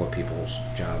 what people's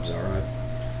jobs are.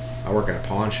 I work at a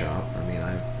pawn shop. I mean,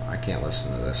 I can't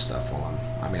listen to this stuff while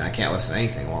I can't listen to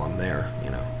anything while I'm there, you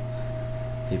know.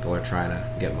 People are trying to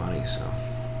get money, so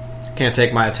can't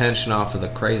take my attention off of the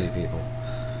crazy people.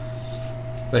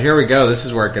 But here we go. This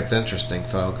is where it gets interesting,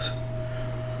 folks.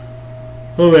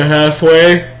 Over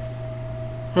halfway.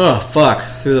 Oh, fuck.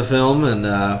 Through the film, and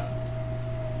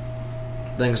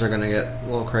things are going to get a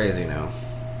little crazy now.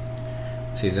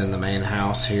 She's in the main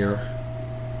house here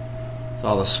with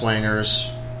all the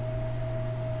swingers.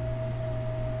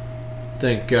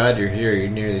 Thank God you're here. You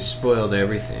nearly spoiled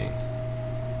everything.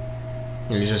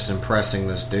 He's just impressing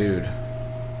this dude.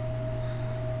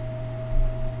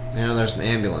 You know, there's an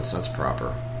ambulance. That's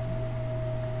proper.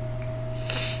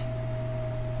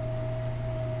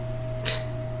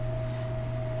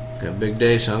 Got a big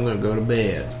day, so I'm going to go to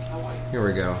bed. Here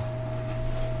we go.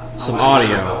 Some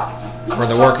audio for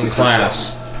the working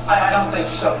class. I don't think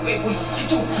so. Wait, what are you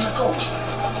doing? Go.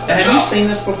 Have you seen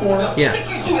this before? Yeah.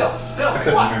 Bill, I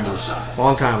couldn't remember.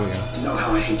 Long time ago. You know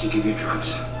how I hate to give you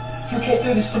drugs. You can't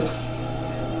do this to me.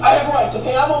 I have rights,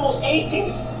 okay? I'm almost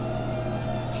 18.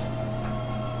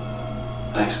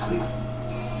 Thanks, Cleve.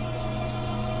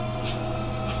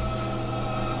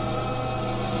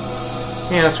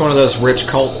 Yeah, it's one of those rich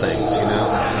cult things, you know.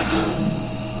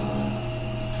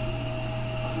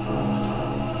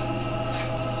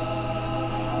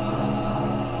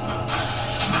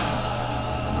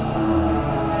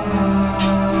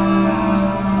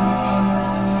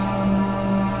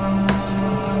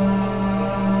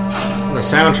 The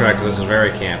soundtrack to this is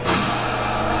very campy.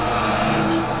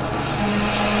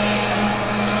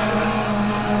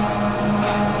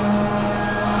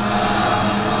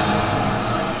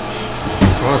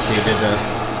 I want to see who did the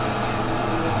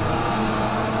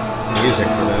music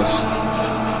for this.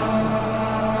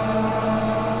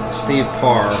 Steve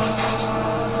Parr.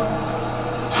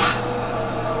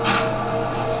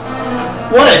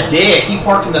 What a dick! He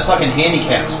parked in the fucking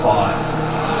handicap spot.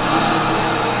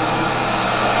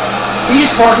 He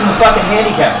just parked in the fucking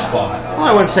handicap spot. Well,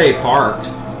 I wouldn't say he parked.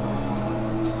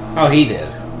 Oh, he did.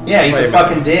 Yeah, he's a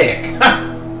fucking dick.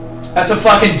 That's a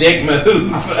fucking dick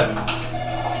move.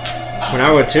 When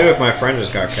I would too if my friend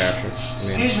just got captured.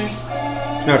 Excuse me.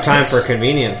 No time for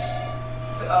convenience.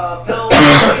 Bill,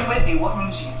 are you with me? What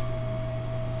room's he?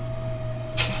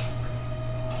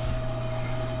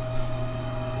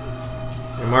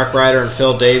 And Mark Ryder and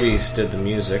Phil Davies did the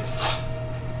music.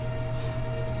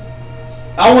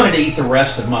 I wanted to eat the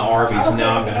rest of my Arby's, and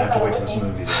now I'm going to have to wait till this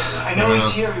movie's over. I know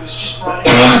he's here. He was just brought in.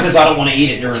 Because I don't want to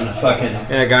eat it during the fucking...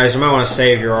 Yeah, guys, you might want to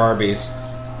save your Arby's.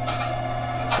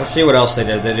 Let's see what else they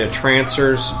did. They did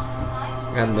Trancers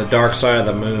and The Dark Side of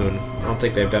the Moon. I don't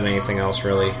think they've done anything else,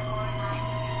 really.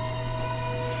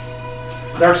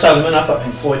 Dark Side of the Moon, I thought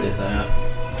Pink Floyd did that.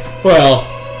 Well,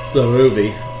 the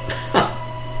movie.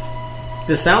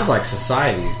 This sounds like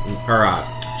Society, or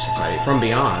Society From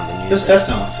Beyond. The music. This does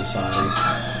sound like Society.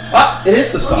 Ah, it is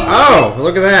Society. Oh,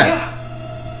 look at that.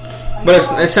 But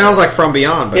it sounds like From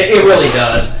Beyond. But It really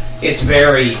does. It's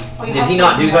very... Did he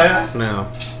not do that? No.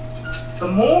 The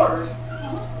morgue?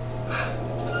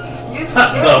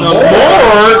 The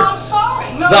morgue? I'm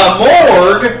sorry. No. The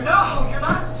morgue? No, you're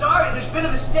not sorry. There's been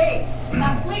a mistake.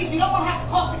 Now, please, we don't want to have to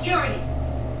call security.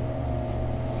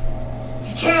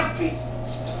 You can't be.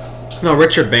 No,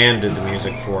 Richard Band did the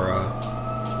music for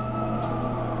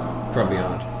From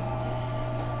Beyond.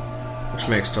 Which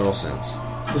makes total sense.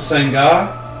 It's the same guy?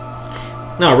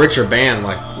 No, Richard Band,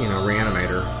 like,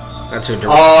 Reanimator. That's who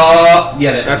directed.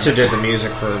 Yeah. That's who did the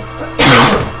music for...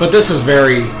 But this is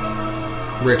very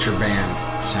Richard Band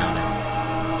sounding.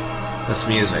 This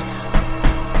music.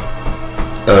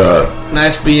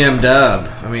 Nice BM dub.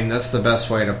 I mean, that's the best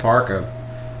way to park a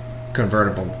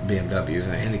convertible BMW is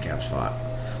in a handicap spot.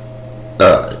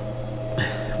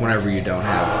 whenever you don't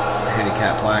have a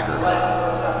handicap placard.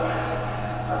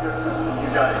 I've got something you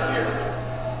gotta hear.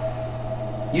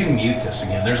 You can mute this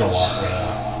again. There's a lot going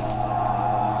on.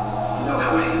 You know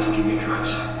how I hate to give you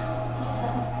drugs.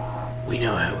 We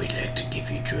know how we'd like to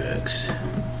give you drugs.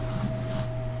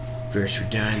 First we're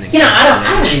dying, then You know,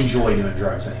 I don't enjoy doing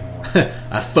drugs anymore.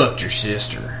 I fucked your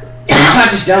sister. I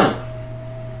just don't.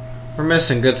 We're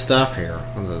missing good stuff here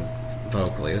on the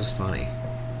vocally. It was funny.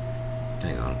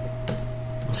 Hang on.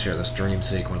 Let's hear this dream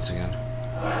sequence again.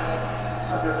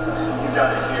 I've got something you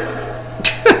gotta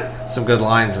hear. Some good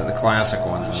lines in the classic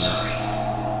ones in this. You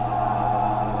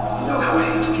know how I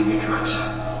hate to give you drugs.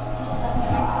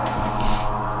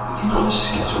 You know the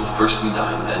schedule. First we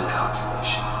dine, then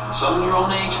calculation. Some your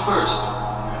own age first.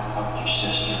 Fuck your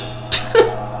sister.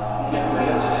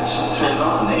 Everybody else gets so turned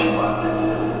on, they fucked it.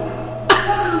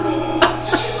 It's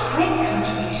such a great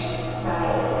contribution to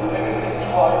society.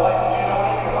 People are like, you know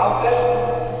anything about this?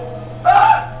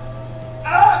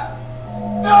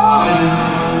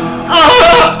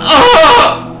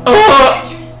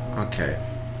 Okay.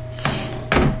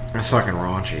 That's fucking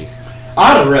raunchy.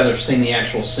 I'd have rather seen the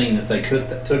actual scene that they took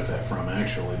that from,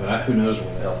 actually. But who knows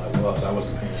where the hell that was? I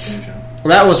wasn't paying attention.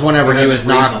 That was whenever he was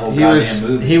knocked. He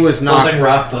was Whole knocked. thing where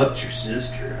I fucked your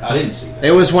sister. I didn't see that.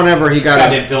 It was whenever he got. I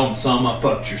didn't film some. I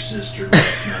fucked your sister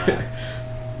last night.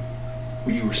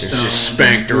 When you were stoned. Just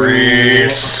spanked her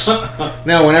ass.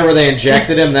 No, whenever they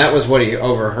injected him, that was what he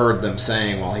overheard them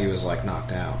saying while he was like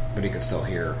knocked out, but he could still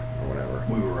hear or whatever.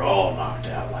 We were all knocked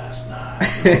out last night.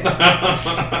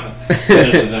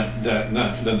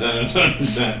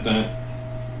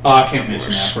 Oh, I can't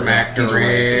mention that. Smacked her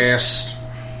ass.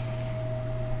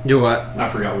 Do what? I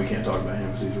forgot we can't talk about him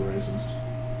because he's a racist.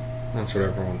 That's what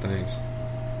everyone thinks.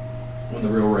 When the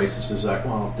real racist is Zach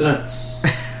Wild. Nuts.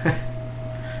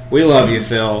 We love you,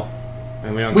 Phil.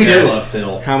 And we don't We care do love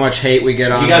Phil. how much hate we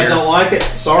get on If you guys here. don't like it,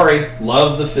 sorry.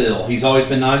 Love the Phil. He's always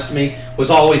been nice to me. Was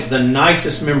always the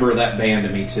nicest member of that band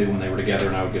to me, too, when they were together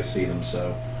and I would go see them.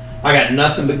 So I got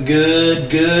nothing but good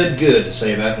to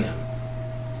say about him.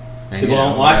 And, People you know,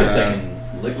 don't like it, they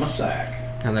can lick my sack.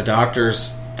 And the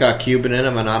doctor's got Cuban in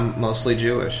him, and I'm mostly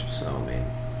Jewish. So, I mean,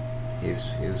 he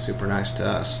was super nice to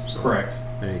us. So, Correct.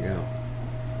 There you go.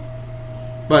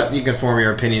 But you can form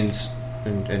your opinions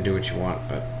and do what you want.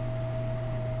 But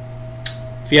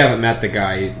if you haven't met the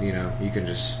guy, you know you can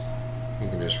just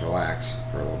relax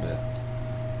for a little bit.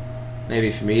 Maybe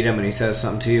if you meet him and he says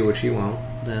something to you, which he won't,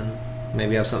 then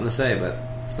maybe you have something to say. But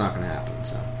it's not going to happen.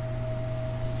 So,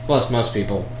 plus most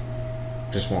people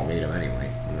just won't meet him anyway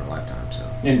in their lifetime. So,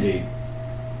 Indeed.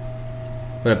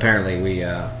 but apparently we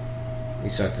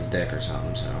sucked his dick or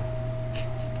something. So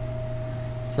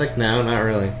it's like, no, not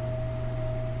really.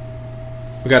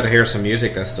 We got to hear some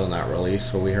music that's still not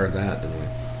released. Well, we heard that, didn't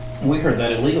we? We heard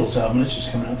that Illegals album. It's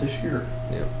just coming out this year.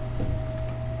 Yep.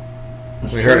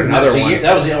 That's We true. heard another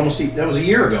that was one. That was a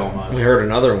year ago almost. We heard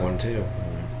another one too.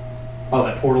 Oh,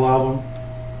 that Portal album.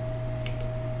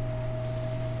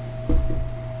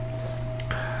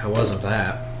 It wasn't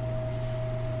that.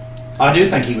 I do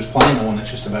think he was playing the one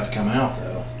that's just about to come out,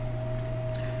 though.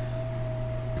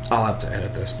 I'll have to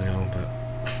edit this now, but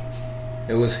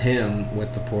it was him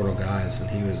with the Portal guys, and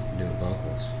he was doing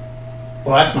vocals.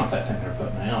 Well, that's not that thing they're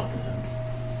putting out, then.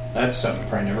 That's something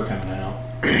probably never coming out.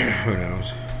 Who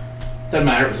knows? Doesn't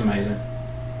matter, it was amazing.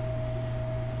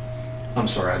 I'm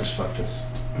sorry, I just fucked us.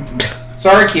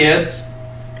 Sorry, kids.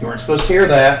 You weren't supposed to hear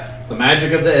that. The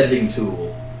magic of the editing tool.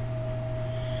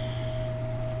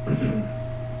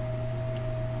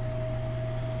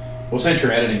 Well, since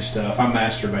you're editing stuff, I'm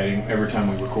masturbating every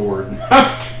time we record.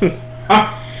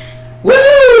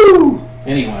 Woo!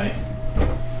 Anyway.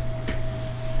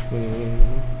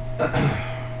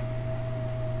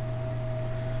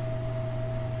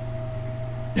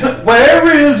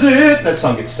 Where is it? That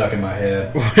song gets stuck in my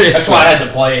head. That's why I had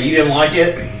to play it. You didn't like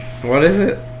it? What is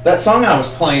it? That song I was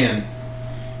playing.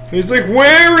 He's like,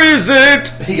 where is it?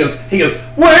 He goes,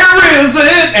 where is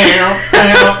it?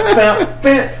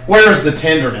 Where's the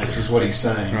tenderness is what he's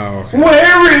saying. Oh, okay.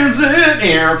 Where is it?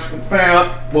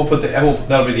 We'll put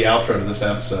that'll be the outro to this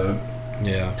episode.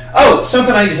 Yeah. Oh,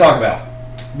 something I need to talk about.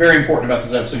 Very important about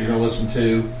this episode you're going to listen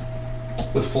to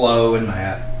with Flo and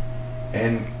Matt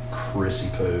and Chrissy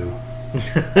Poo.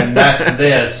 And that's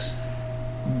this.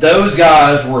 Those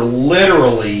guys were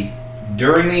literally,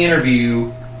 during the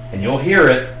interview, and you'll hear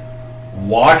it,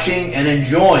 watching and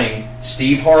enjoying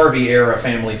Steve Harvey era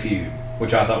Family Feud,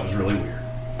 which I thought was really weird.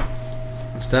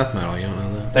 It's death metal, you don't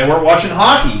know that. They weren't watching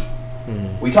hockey.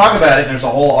 We talk about it, and there's a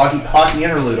whole hockey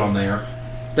interlude on there.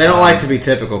 They don't like to be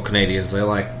typical Canadians. They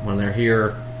like, when they're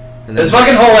here, And then It's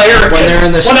fucking hilarious. when they're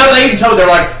in the well, no, they even told they're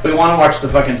like, we want to watch the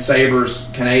fucking Sabres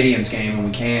Canadians game and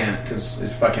we can't because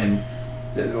it's fucking.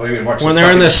 When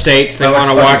they're in the States, they want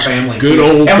to watch Family good Feud.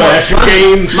 old And what's fashioned funny,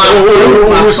 game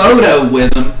my shows. photo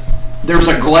with them, there's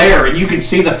a glare, and you can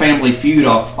see the Family Feud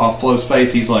off Flo's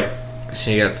face. He's like,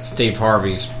 She got Steve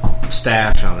Harvey's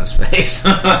stash on his face,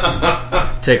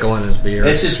 tickling his beard.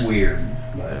 it's just weird.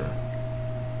 But,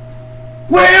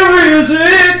 where is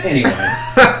it? Anyway.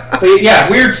 But yeah,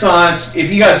 Weird Science.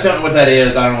 If you guys don't know what that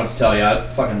is, I don't know what to tell you. I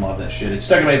fucking love that shit. It's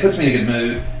stuck in me. It puts me in a good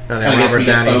mood. And Kinda then gets Robert me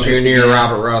to Downey focus Jr., again.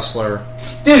 Robert Russler,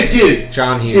 Dude.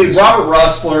 John Hughes. Dude, Robert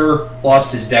Russler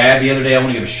lost his dad the other day. I want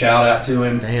to give a shout out to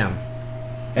him. Damn.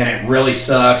 And it really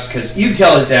sucks because you can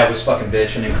tell his dad was fucking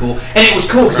bitching and cool. And it was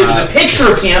cool because it was a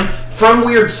picture of him from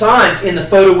Weird Science in the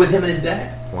photo with him and his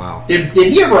dad. Wow. Did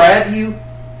he ever add you?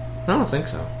 I don't think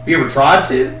so. Have you ever tried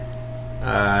to?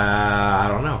 I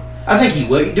don't know. I think he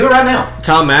would. Do it right now.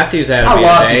 Tom Matthews added I me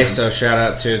love today, him. so shout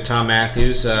out to Tom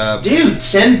Matthews. Dude,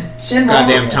 send Goddamn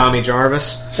Robert Tommy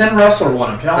Jarvis. one. Send Russler one.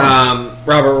 I'm telling you.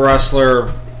 Robert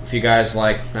Russler. If you guys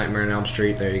like Nightmare on Elm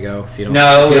Street, there you go. If you don't,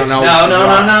 No, if you don't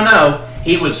know, no.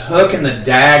 He was hooking the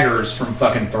daggers from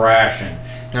fucking Thrashing.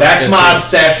 That's good my too.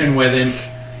 obsession with him.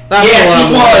 That's Yes, what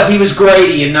he I'm- was. He was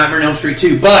Grady in Nightmare on Elm Street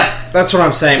 2. But, That's what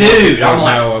I'm saying. dude, I'm More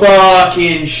like, people would know-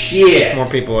 fucking shit. More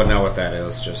people would know what that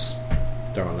is. Just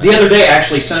throwing that. The other day,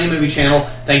 actually, Sony Movie Channel,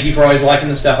 thank you for always liking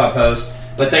the stuff I post,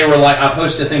 but they were like, I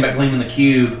posted a thing about Gleaming the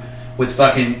Cube with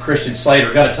fucking Christian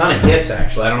Slater. Got a ton of hits,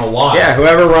 actually. I don't know why. Yeah,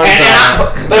 whoever runs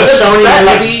but the it's Sony that,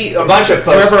 like, movie, a bunch of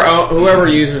folks. whoever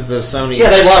uses the Sony, Yeah,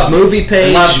 they love me. movie page.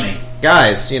 They love me.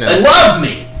 Guys. You know, They love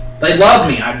me. They love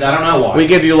me. I don't know why. we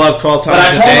give you love 12 times But I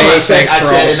a told day. them, I said, Thanks for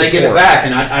all the and they give it support. back.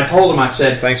 And I told them, I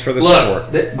said, Thanks for the look,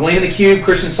 support. Gleaming the Cube,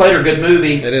 Christian Slater, good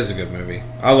movie, It is a good movie.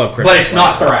 I love Christian. but it's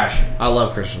not Slater. Thrashing. I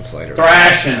love Christian Slater.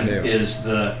 Thrashing I do. is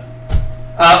the.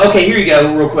 Okay, here you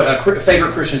go, real quick.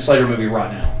 Favorite Christian Slater movie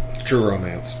right now? True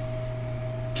Romance.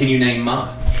 Can you name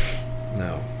mine?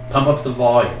 No. Pump Up the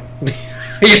Volume.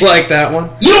 You like that one?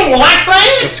 You don't like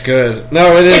that? It's good.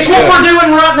 No, it is. It's good. what we're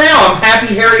doing right now. I'm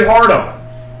Happy Harry Hardon.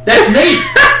 That's me.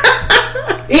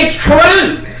 It's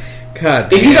true.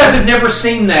 God. If you guys have never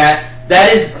seen that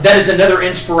is another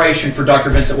inspiration for Dr.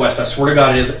 Vincent West. I swear to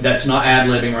God, it is. That's not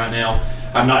ad-libbing right now.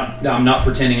 I'm not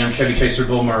pretending I'm Chevy Chaser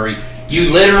Bill Murray.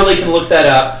 You literally can look that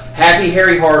up. Happy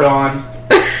Harry Hardon,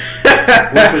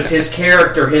 which was his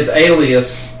character, his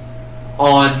alias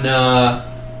on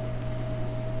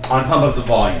Pump Up the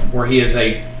Volume, where he is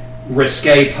a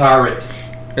risque pirate.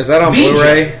 Is that on VJ.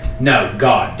 Blu-ray? No,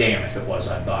 god damn, if it was,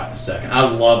 I'd buy it in a second. I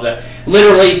love that.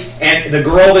 Literally, and the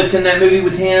girl that's in that movie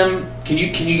with him, can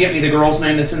you get me the girl's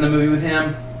name that's in the movie with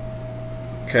him?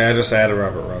 Okay, I just added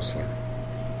Robert Russler.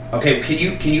 Okay,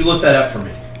 can you look that up for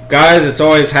me? Guys, it's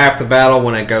always half the battle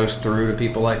when it goes through to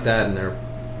people like that and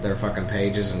their fucking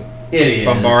pages and It is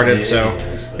bombarded. it So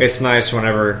is, but- it's nice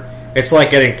whenever it's like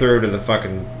getting through to the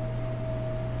fucking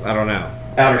I don't know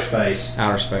Outer space.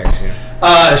 outer space.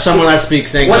 Yeah. Or someone that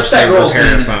speaks English. What's that they girl's repair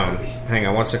name a in that phone. movie? Hang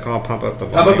on, what's it called? Pump Up the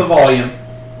Volume. Pump Up the Volume.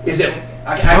 Is it?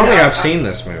 I don't think I've seen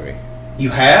this movie. You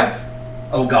have?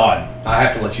 Oh God, I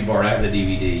have to let you borrow it. I have the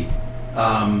DVD.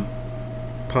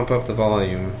 Pump Up the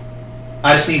Volume.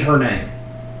 I just need her name.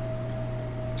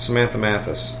 Samantha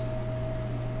Mathis.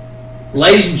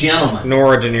 Ladies and gentlemen,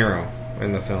 Nora De Niro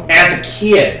in the film. as a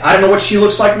kid, I don't know what she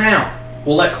looks like now.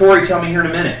 We'll let Corey tell me here in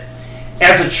a minute.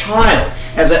 As a child,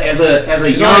 as a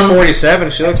She's young only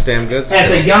 47. She looks damn good. as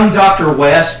a young Dr.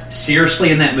 West, seriously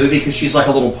in that movie because she's like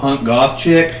a little punk goth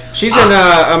chick. She's in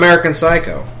American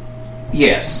Psycho.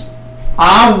 Yes,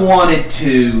 I wanted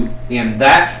to in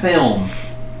that film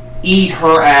eat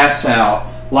her ass out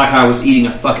like I was eating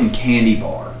a fucking candy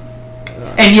bar.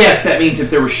 And yes, that means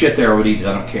if there was shit there, I would eat it.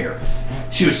 I don't care.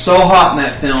 She was so hot in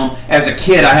that film. As a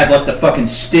kid, I had like the fucking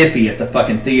stiffy at the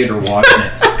fucking theater watching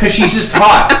it because she's just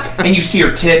hot, and you see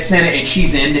her tits in it, and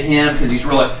she's into him because he's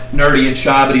really nerdy and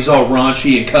shy, but he's all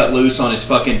raunchy and cut loose on his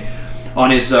fucking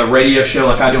radio show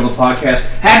like I do on the podcast.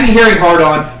 Happy Harry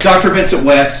Hardon, Dr. Vincent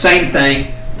West, same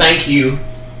thing. Thank you.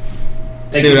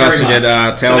 Thank See you what else very he did,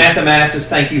 much. Tales- Samantha Masses,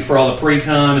 thank you for all the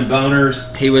pre-cum and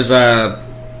boners. He was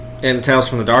in Tales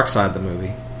from the Dark Side, the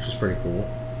movie, which is pretty cool.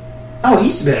 Oh,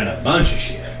 he's been in a bunch of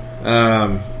shit.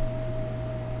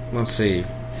 Let's see.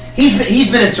 He's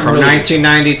been in some From really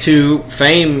 1992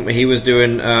 Fame, he was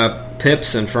doing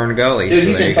Pips and Fern Gully. Dude, so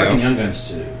he's there in you go. fucking Young Guns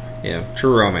too. Yeah,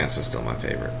 True Romance is still my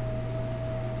favorite.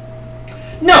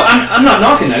 No, I'm not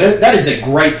knocking that. That is a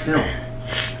great film.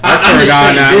 I I'm turned just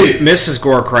on saying, dude. Mrs.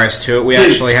 Gore Christ to it. We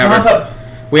Dude, actually have Pump her. Up-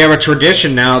 We have a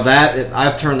tradition now that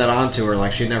I've turned that on to her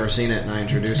like she'd never seen it, and I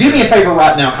introduced her. Do me a favor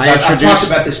right now, because I've talked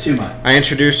about this too much. I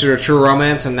introduced her to True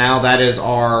Romance, and now that is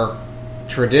our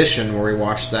tradition where we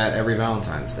watch that every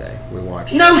Valentine's Day. We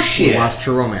watch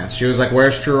True Romance. She was like,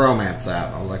 "Where's True Romance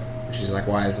at?" I was like, "She's like,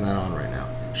 why isn't that on right now?"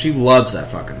 She loves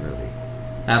that fucking movie.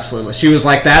 Absolutely. She was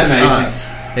like, "That's us.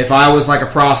 If I was like a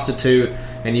prostitute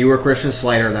and you were Christian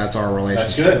Slater, that's our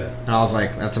relationship." That's good. And I was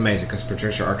like, "That's amazing," because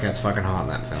Patricia Arquette's fucking hot in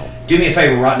that film. Do me a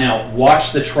favor right now.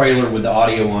 Watch the trailer with the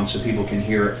audio on so people can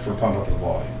hear it for Pump Up the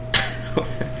Volume.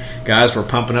 Guys, we're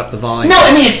pumping up the volume. No,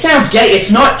 I mean, it sounds gay. It's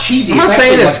not cheesy. I'm not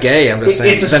saying it's gay. I'm just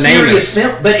saying it's a serious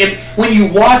film. But when you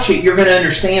watch it, you're going to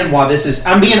understand why this is.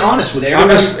 I'm being honest with you.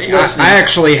 I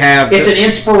actually have. It's an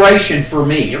inspiration for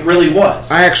me. It really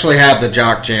was. I actually have the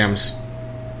Jock Jams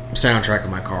soundtrack in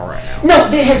my car right now.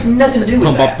 No, it has nothing to do with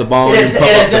pump that. Up the volume, pump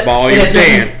up the volume.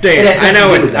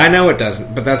 Dan. I know it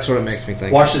doesn't, but that's what it makes me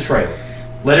think. Watch the trailer.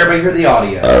 Let everybody hear the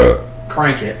audio.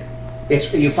 Crank it.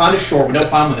 You find a short, but don't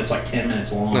find one that's like 10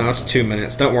 minutes long. No, it's 2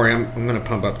 minutes. Don't worry, I'm going to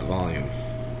pump up the volume.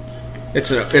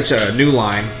 It's a new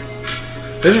line.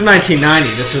 This is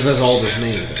 1990. This is as old as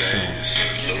me. This film.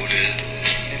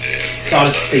 Saw it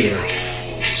at the theater.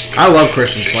 I love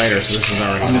Christian Slater, so this is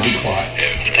already. I'm going to be quiet.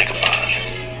 Think about it.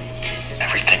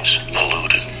 Everything's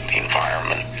polluted. The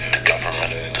environment, the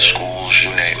government, the schools, you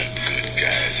name it. Good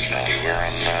guys. We're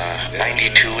on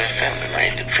 92 FM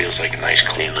tonight. It feels like a nice,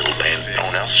 clean little band. No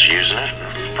one else is using it.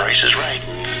 Price is right.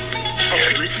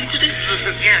 Are you listening to this?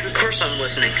 Yeah, of course I'm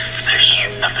listening. There's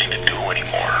nothing to do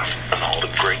anymore. And all the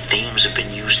great themes have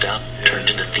been used up, turned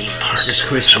into theme parks. This is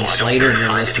Christian Slater, and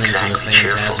you're listening to the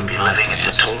Phantasm Living in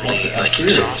a totally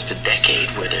exhausted decade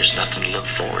where there's nothing to look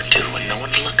forward to and no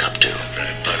one to look up to.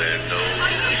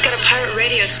 He's got a pirate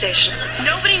radio station.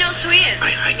 Nobody knows who he is.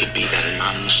 I could be that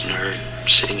anonymous nerd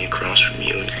sitting across from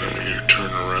you, and you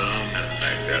turn around,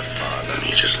 and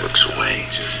he just looks away.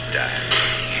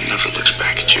 He never looks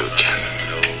back at you again.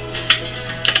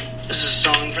 This is a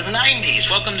song for the 90s.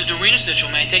 Welcome to Dorina Stitchell.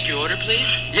 May I take your order,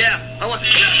 please? Yeah, I want...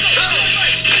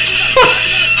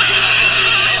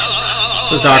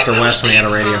 This is Dr. West when he had a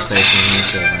radio station in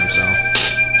Nashville by himself.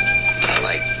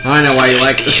 I know why you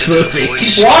like this movie.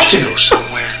 Keep watching it. Go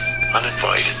somewhere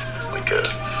uninvited, like a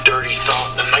dirty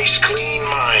thought in a nice, clean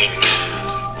mind.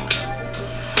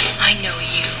 I know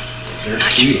you.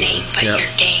 Not your name, but your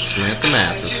game. Samantha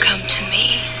Mathis. Come to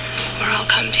me, or I'll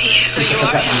come to you. So you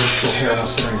are.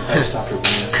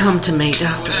 Come to me,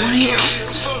 Dr. Wayne.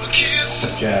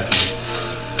 That's Jasmine.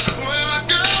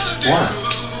 Why?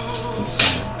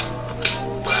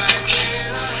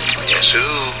 Guess who?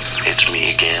 It's me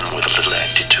again with a little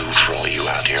attitude for all you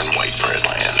out here in white bread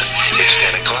land. It's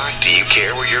 10 o'clock. Do you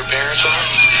care where your parents are?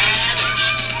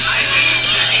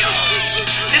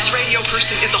 This radio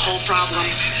person is the whole problem.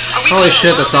 Holy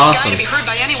shit, that's awesome. To be heard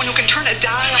by anyone who can turn a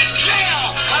dial. In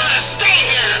jail! I'm gonna stay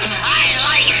here! I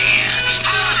like it here!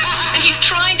 And he's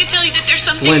trying to tell you that there's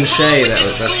something Lynn wrong Shay, with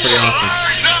that's pretty awesome.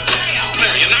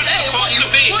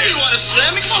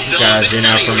 Guys, you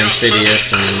know, from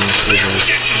Insidious and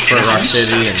Front Rock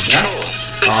City and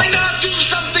awesome. Do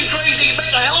something crazy. It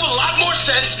makes a hell of a lot more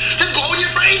sense than blowing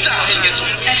your brains out.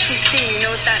 FCC, you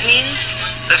know what that means?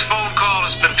 This phone call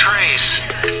has been traced.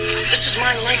 This is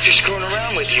my life you're screwing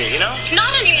around with here, you know?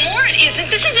 Not anymore, it isn't.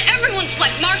 This is everyone's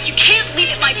life. Mark, you can't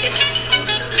leave it like this.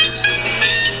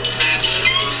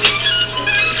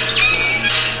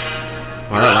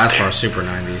 Wow, that last part was super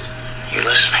 90s. You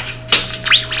listening?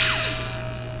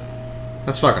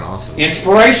 That's fucking awesome.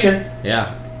 Inspiration.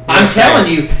 Yeah. I'm telling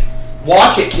you,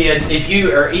 watch it, kids. If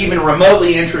you are even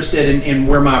remotely interested in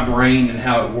where my brain and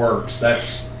how it works,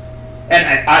 that's...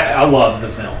 And I love the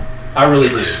film. I really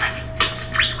do.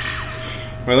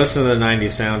 Well, listen to the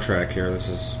 90s soundtrack here. This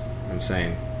is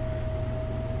insane.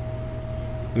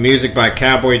 The music by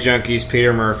Cowboy Junkies,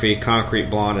 Peter Murphy, Concrete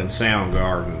Blonde, and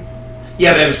Soundgarden.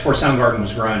 Yeah, but it was before Soundgarden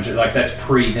was grunge. Like, that's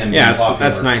pre them being popular.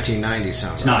 That's 1990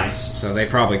 Soundgarden. It's nice. So they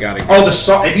probably got it. Oh, the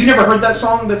song. Have you never heard that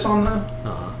song that's on the...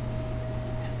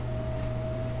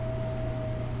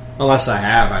 Unless I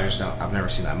have, I just don't. I've never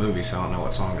seen that movie, so I don't know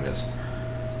what song it is.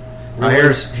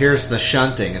 Really? Here's the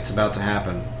shunting. It's about to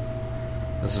happen.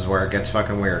 This is where it gets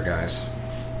fucking weird, guys.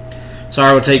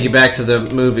 Sorry, we'll take you back to the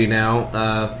movie now.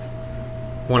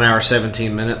 1 hour,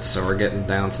 17 minutes, so we're getting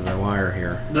down to the wire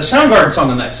here. The Soundgarden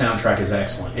song on that soundtrack is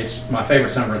excellent. It's my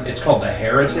favorite Soundgarden. It's called The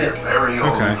Heretic.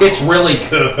 Okay. It's really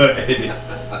good.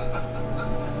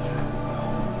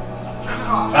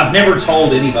 I've never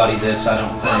told anybody this, I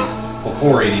don't think. Well,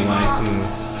 Corey, anyway.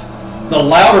 The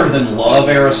Louder Than Love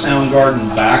era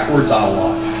Soundgarden backwards, I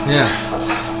like.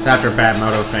 Yeah. It's after Bad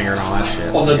Motorfinger and all that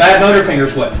shit. Well, the Bad Motorfinger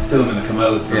is what threw him in the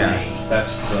commode for me.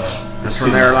 That's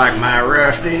when they're like my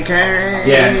rusty cane.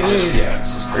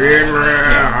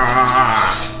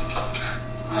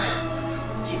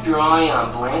 Keep your eye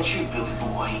on Blanchard, Billy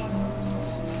boy.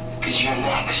 Because you're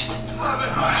next.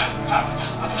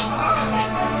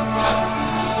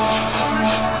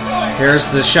 Here's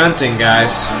the shunting,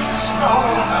 guys.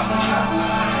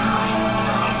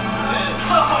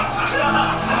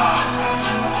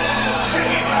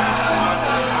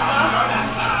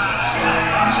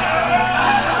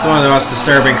 It's one of the most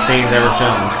disturbing scenes ever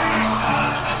filmed.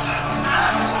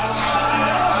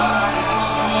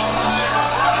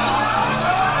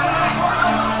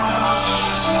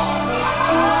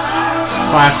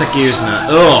 Classic Usna.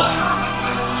 Ugh.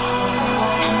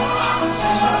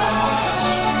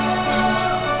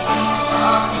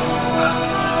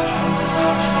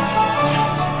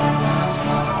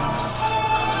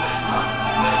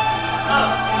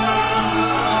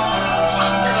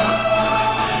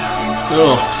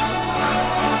 Ugh.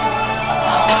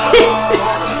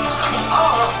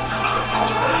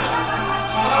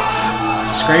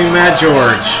 Screaming Mad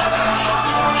George.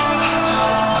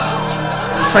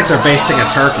 Looks like they're basting a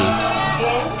turkey.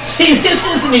 See, this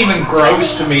isn't even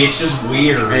gross to me. It's just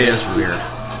weird. It is weird.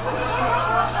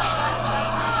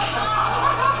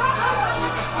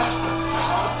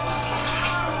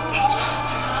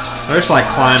 They're just like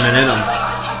climbing in them.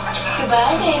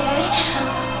 Goodbye, David.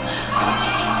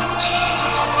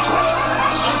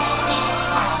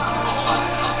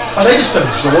 Are they just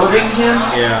absorbing him?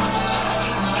 Yeah.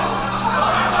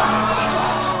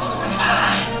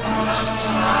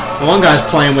 The one guy's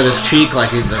playing with his cheek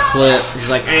like he's a clip. He's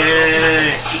like,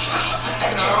 Hey,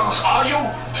 girls, are you?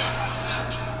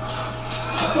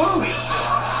 Don't worry.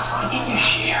 Get your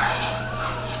share.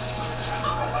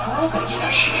 We're all gonna get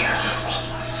our share.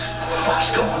 What's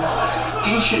going on?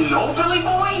 Didn't you know, Billy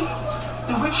boy?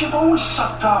 The rich have always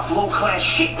sucked off low-class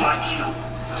shit like you.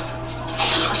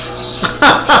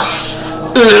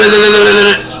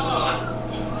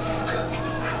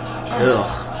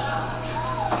 Ugh.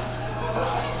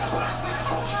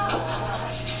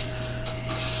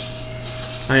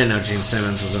 I didn't know Gene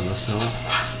Simmons was in this film.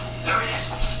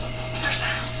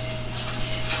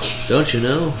 Don't you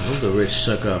know? All the rich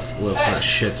suck off little class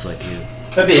shits like you.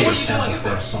 That'd be a good sound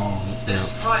for a song. Yeah.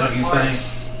 Don't you think?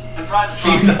 Do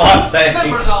you not think?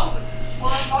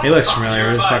 He looks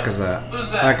familiar. Who the fuck is that?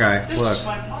 That guy. Look.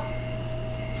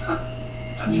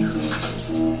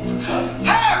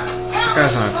 That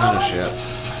guy's on a ton of shit.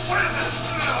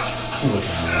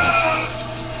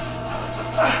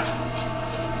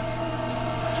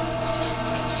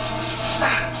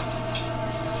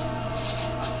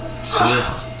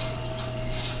 Ugh.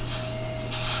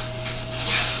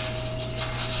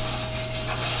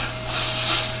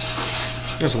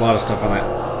 There's a lot of stuff on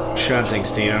that shunting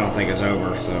scene I don't think is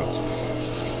over, so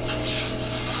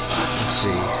let's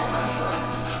see.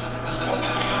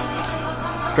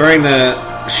 During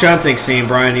the shunting scene,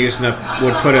 Brian Usna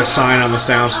would put a sign on the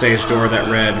soundstage door that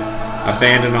read,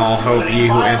 "Abandon all hope, ye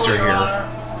who enter here."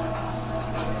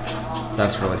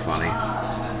 That's really funny.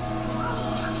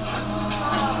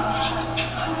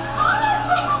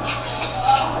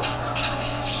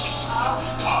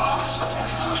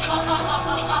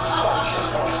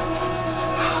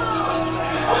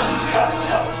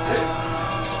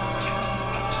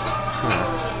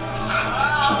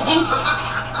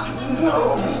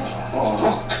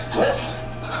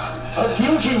 A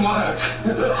beauty mark.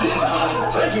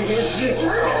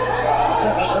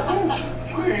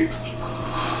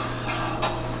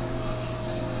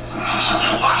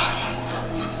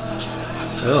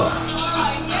 Ugh.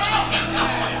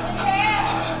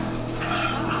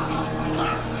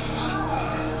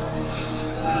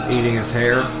 Eating his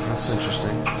hair. That's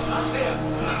interesting.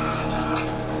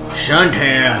 Shunt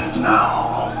him.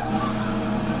 Now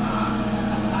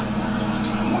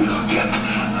we'll get to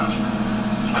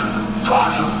the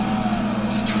bottom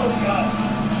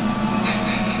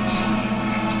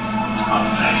of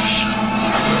this.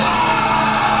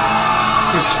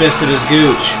 He's fisted his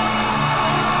gooch.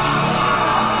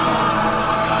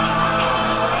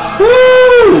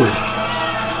 Woo!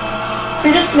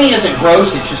 See, this to me isn't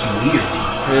gross, it's just weird.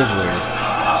 It is weird.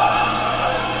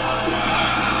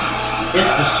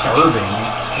 It's disturbing.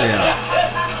 Yeah.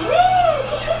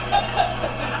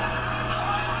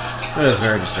 It is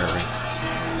very disturbing.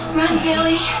 Run,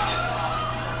 Billy.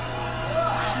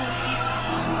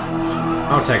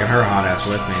 I'm taking her hot ass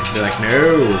with me. Be like,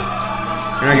 no.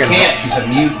 You're not getting. Can't. She's a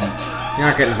mutant. You're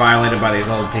not getting violated by these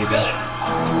old people.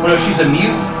 Well, no, she's a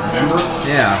mutant. Remember?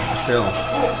 Yeah, still.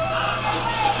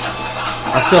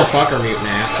 I still fuck her mutant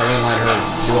ass. I wouldn't let her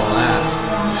do all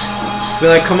that. Be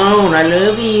like, come on, I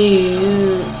love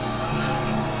you.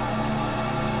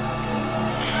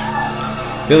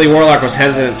 Billy Warlock was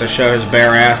hesitant to show his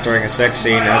bare ass during a sex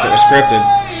scene as it was scripted.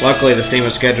 Luckily, the scene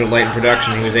was scheduled late in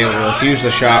production. He was able to refuse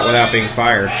the shot without being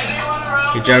fired.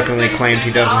 He jokingly claimed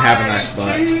he doesn't have a nice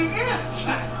butt.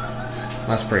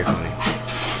 That's pretty funny.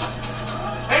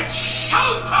 It's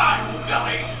showtime,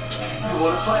 Billy! You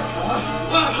wanna play?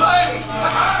 Wanna play?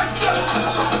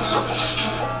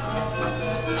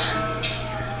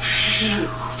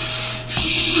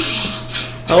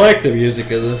 I like the music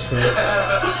of this film. Let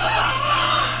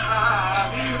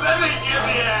me give you a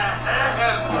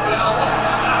hand,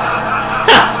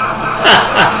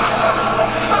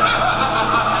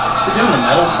 Is he doing the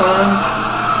metal sign?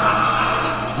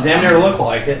 Damn near look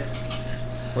like it.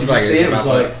 Looks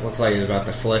like he's about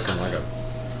to flick him like a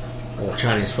little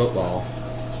Chinese football.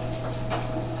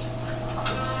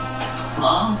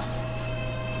 Mom?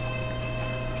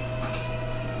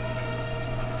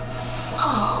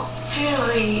 Oh,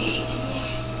 Billy.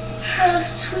 How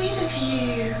sweet of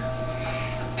you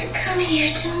to come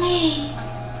here to me.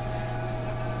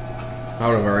 I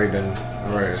would have already been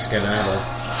ready to skedaddle.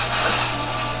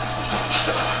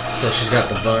 So she's got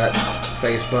the butt,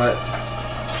 face butt.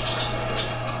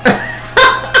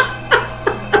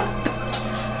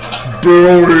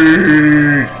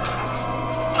 Billy!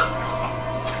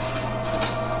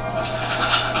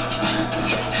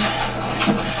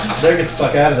 Better get the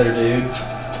fuck out of there, dude. If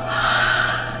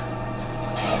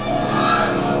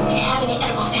you have any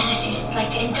edible fantasies you'd like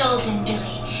to indulge in,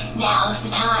 Billy, now's the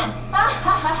time.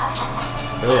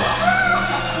 Ugh.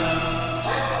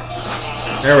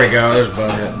 There we go, there's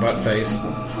butt face.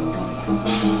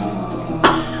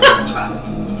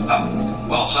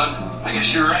 Well, son, I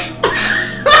guess you're right.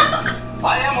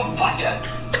 I am a butthead.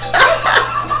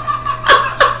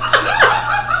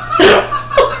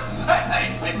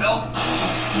 Hey, Bill.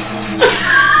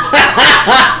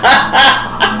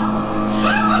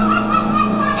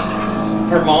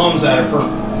 Her mom's out of her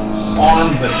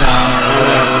arm vagina or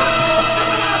whatever.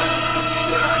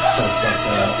 It's so fucked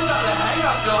up.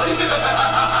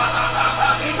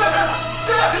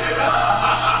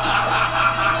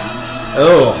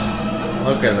 Oh,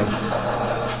 look at him.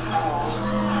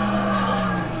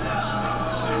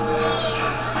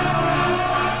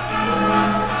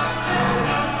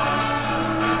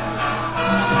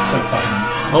 It's so fucking.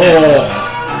 Oh.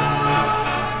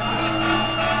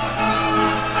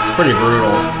 It's pretty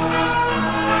brutal.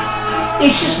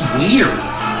 It's just weird.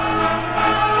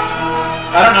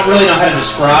 I don't really know how to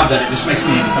describe that. It just makes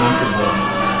me uncomfortable.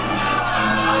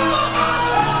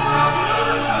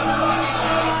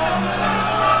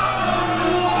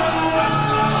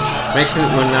 Makes him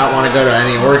not want to go to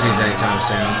any orgies anytime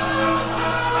soon.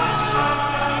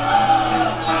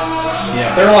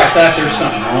 Yeah, if they're like that, there's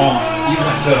something wrong. You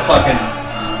went to a fucking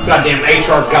goddamn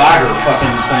H.R. Geiger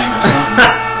fucking thing or something.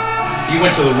 You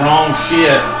went to the wrong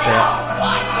shit. Yeah.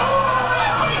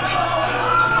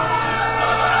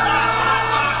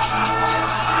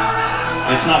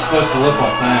 It's not supposed to look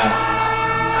like that.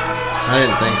 I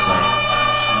didn't think so.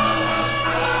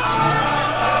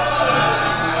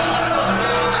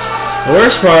 The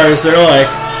worst part is they're like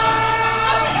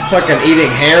fucking eating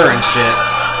hair and shit.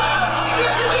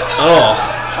 Oh.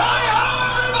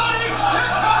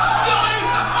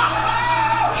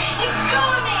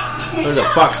 Who the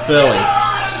fuck's Billy?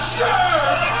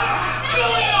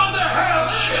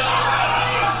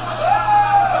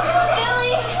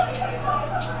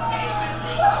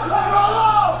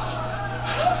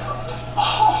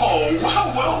 Oh,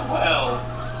 well.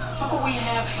 Look what we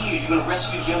have here. You gonna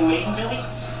rescue the young maiden, Billy?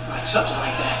 Right, something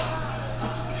like that.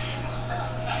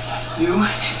 You?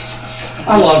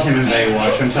 I love him in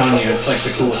Baywatch. I'm telling you, it's like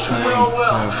the coolest thing.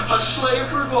 Well, a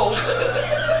slave revolt.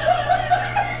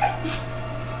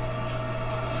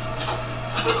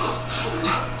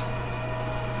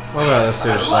 What about this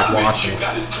dude just like watching? You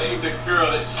gotta save the girl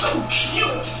that's so cute.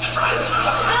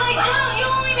 Billy, don't! You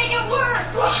only make it worse!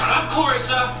 Shut up,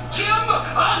 Clarissa! Jim!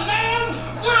 Nan!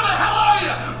 Where the hell are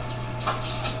you?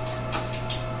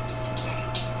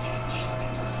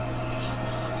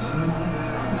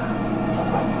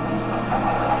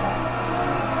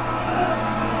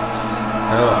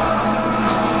 Ugh.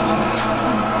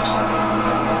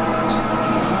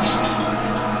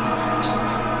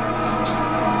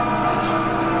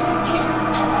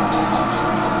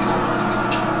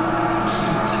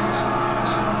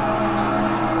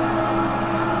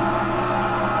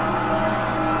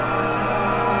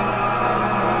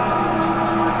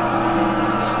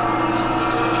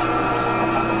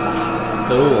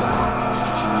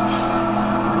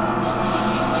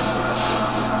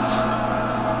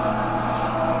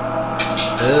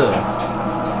 Ew.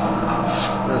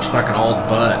 This fucking old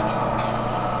butt.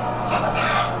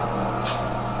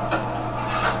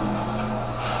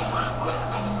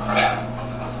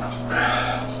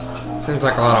 Seems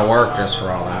like a lot of work just for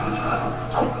all that.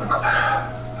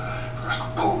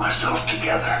 Pull myself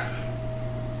together.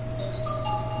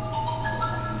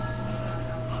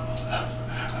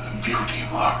 Beauty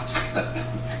mark.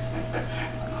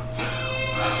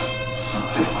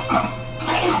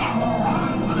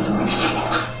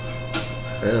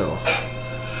 Ew.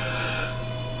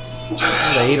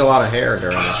 They eat a lot of hair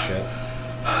during this shit.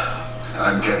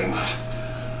 I'm getting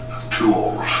too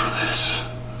old for this.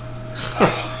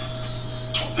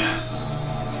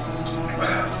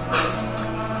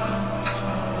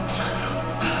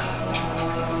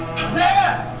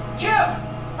 There! Jim!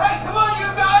 Hey, come on, you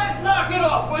guys! Knock it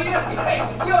off, will you? Hey,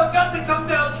 you have got to come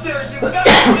downstairs. You've got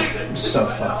to see this. I'm so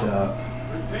fucked up.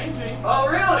 Oh,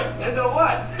 really? Into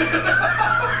what?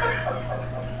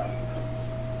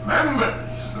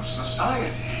 Members of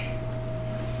society,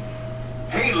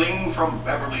 hailing from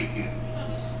Beverly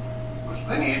Hills, with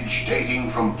lineage dating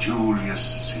from Julius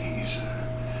Caesar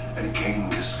and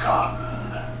Genghis Khan,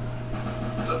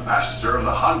 the master of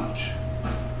the hunt,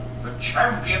 the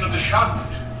champion of the shunt,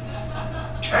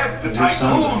 Ted the Your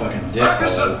son's a tycoon, fucking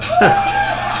Ferguson.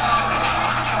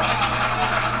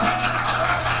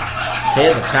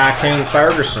 Ted the Tycoon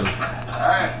Ferguson.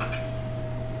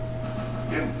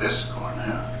 And in this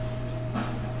corner,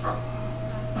 from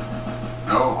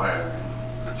nowhere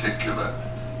in particular,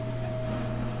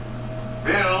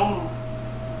 Bill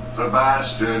the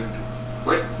Bastard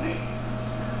Whitney.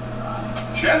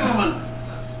 Gentlemen,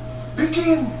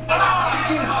 begin.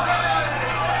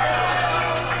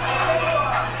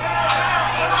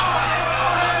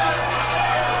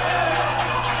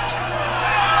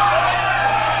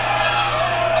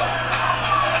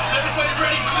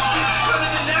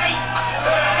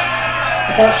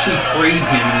 I thought she freed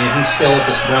him and yet he's still at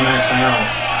this dumbass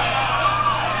house.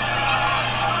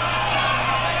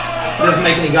 It doesn't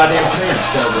make any goddamn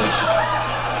sense, does it?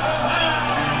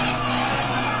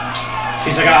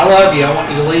 She's like, I love you, I want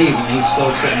you to leave, and he's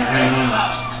still sitting there hanging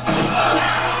out.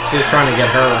 She was trying to get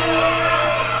her.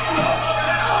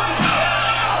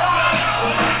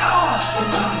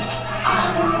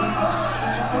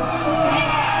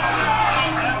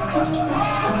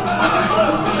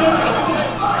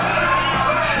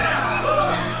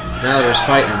 Now they're just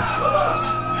fighting.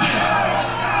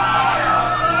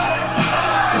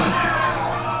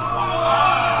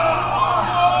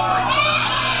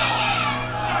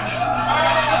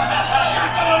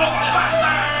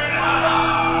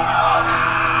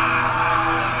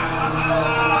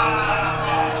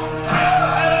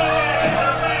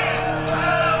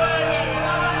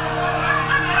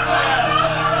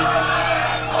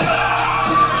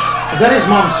 Is that his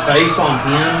mom's face on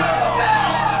him?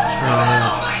 I don't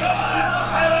know.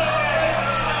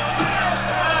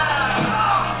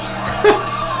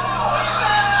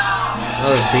 I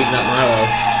was beating up Milo.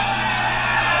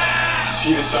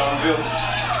 See the sound, Bill? You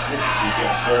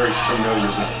got very familiar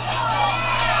with it.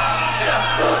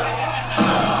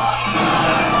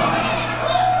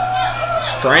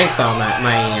 Strength on that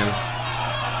man.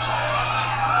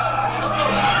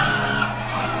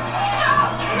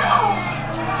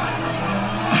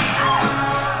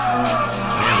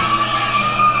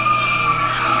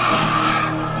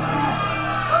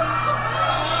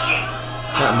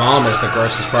 That mom is the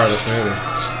grossest part of this movie.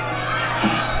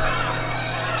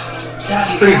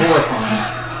 It's pretty horrifying.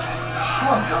 Come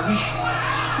on, Gummy.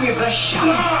 Give a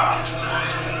shot.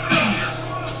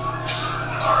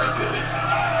 All right, Billy.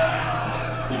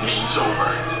 The game's over.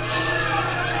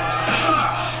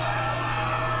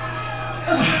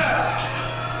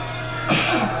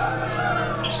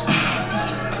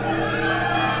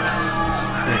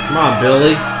 Hey, come on,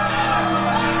 Billy.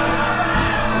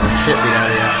 Oh, shit beat out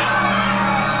of you.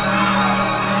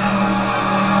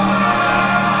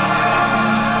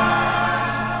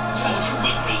 Told you,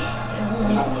 Whitney,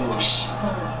 you don't lose.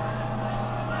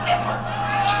 Ever.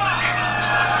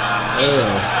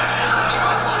 Ugh.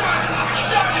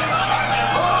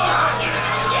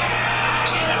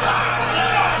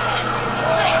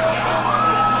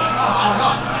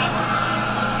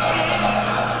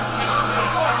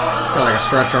 Got like a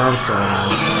Stretch Armstrong on.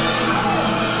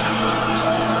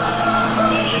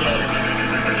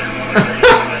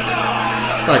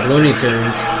 Like Looney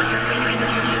Tunes.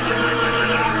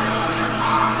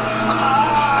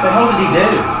 What the hell did he do?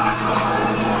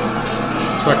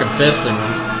 He's fucking fisting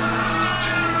him.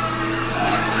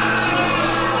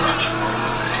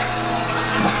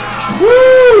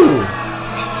 Woo!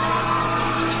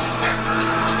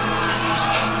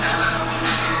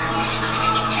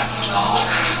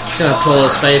 gonna pull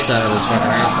his face out of his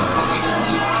fucking asshole.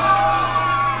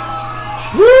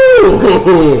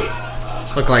 Woo!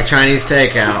 Look like Chinese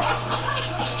takeout.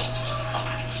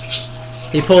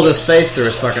 He pulled his face through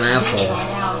his fucking asshole.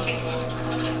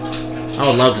 I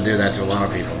would love to do that to a lot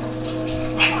of people.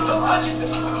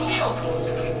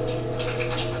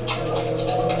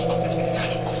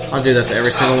 I'll do that to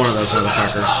every single one of those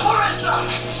motherfuckers.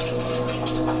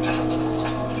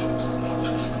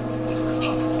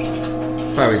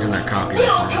 If I was in that copy.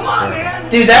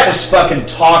 Dude, that was fucking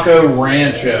Taco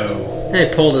Rancho. Hey,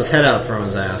 he pulled his head out from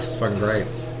his ass. It's fucking great.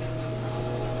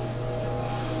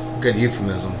 Good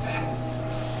euphemism.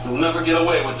 You'll never get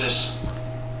away with this.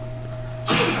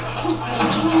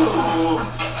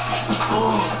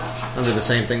 I'll do the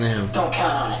same thing to him. Don't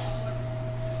count on it.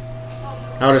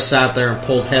 I would have sat there and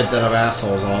pulled heads out of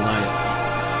assholes all night.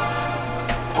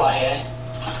 Butthead.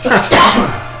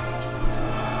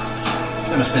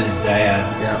 That must have been his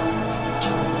dad. Yeah.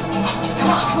 Come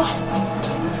on, come on.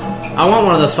 I want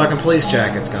one of those fucking police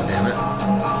jackets, goddammit.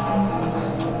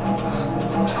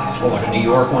 What, like a New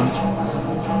York one?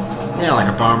 Yeah, like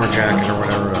a bomber jacket or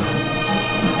whatever.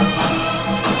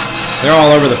 They're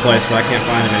all over the place, but I can't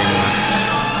find them anymore.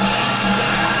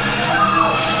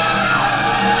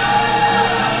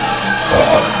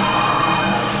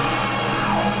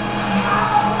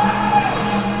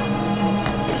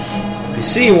 If you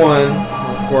see one,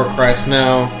 let Gore Christ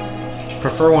know.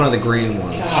 Prefer one of the green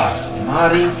ones. God,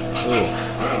 Marty. Well,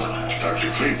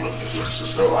 Dr. Cleveland, it looks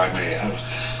as though I may have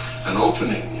an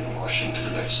opening in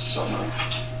Washington next summer.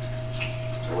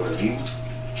 Know what I mean?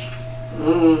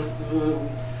 Mm-hmm.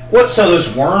 What, so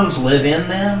those worms live in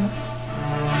them?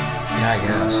 Yeah, I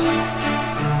guess.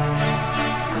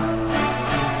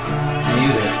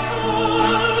 Mute it.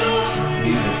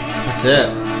 That's it.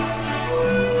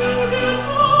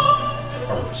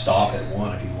 Or stop at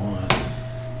one if you want.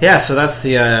 Yeah, so that's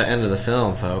the end of the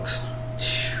film, folks.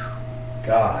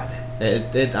 God.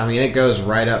 It goes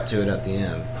right up to it at the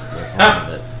end. With all of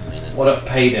it. What a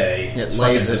payday. It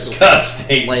lays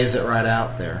it right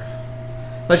out there.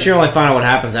 But you only find out what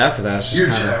happens after that. It's just You're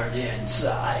kinda, turned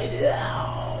inside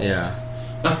out. Yeah.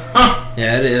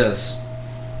 Yeah, it is.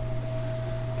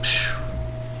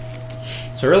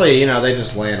 So really, they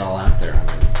just lay it all out there. I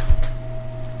mean,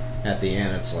 at the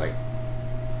end, it's like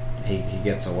he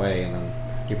gets away, and then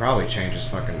he probably changes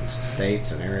fucking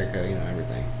states and area code,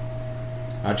 everything.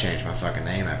 I'd change my fucking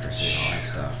name after seeing all that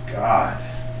stuff. God.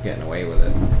 Getting away with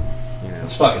it.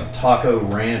 It's fucking Taco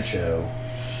Rancho.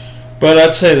 But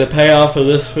I'd say the payoff of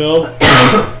this film,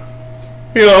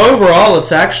 overall,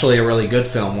 it's actually a really good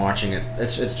film. Watching it, it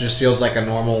just feels like a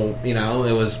normal.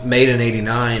 It was made in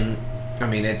 '89. I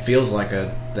mean, it feels like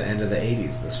the end of the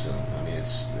 '80s. This film. I mean,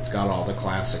 it's got all the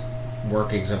classic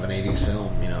workings of an '80s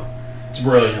film. It's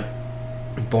brilliant.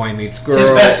 Boy Meets Girl.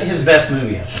 His best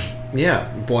movie, I think. Yeah,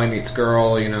 Boy Meets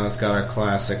Girl. It's got a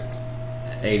classic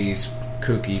 '80s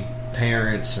kooky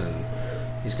parents, and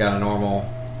he's got a normal,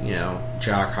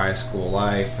 jock high school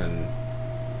life, and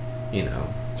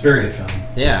it's a very good film.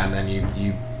 Yeah, and then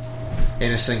you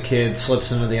innocent kid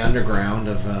slips into the underground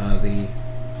of the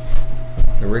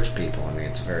rich people. I mean,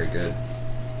 it's a very good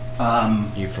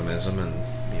euphemism, and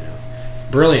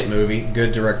brilliant movie.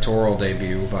 Good directorial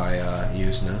debut by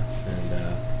Yuzna,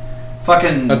 and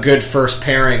fucking a good first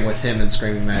pairing with him and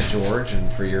Screaming Mad George,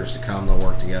 and for years to come they'll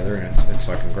work together, and it's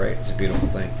fucking great. It's a beautiful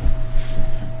thing.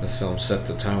 This film set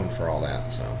the tone for all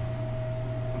that. So,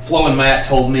 Flo and Matt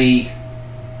told me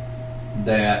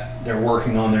that they're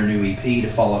working on their new EP to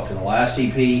follow up to the last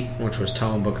EP, which was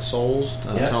Tome Book of Souls,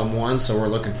 Tome 1. So we're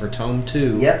looking for Tome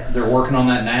 2. Yep, they're working on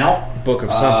that now. Book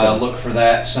of something. Look for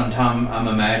that sometime. I'm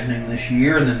imagining this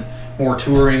year, and then more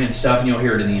touring and stuff. And you'll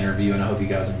hear it in the interview. And I hope you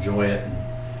guys enjoy it. And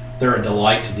they're a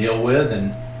delight to deal with,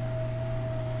 and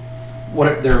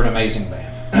they're an amazing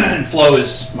band. And Flo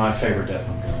is my favorite death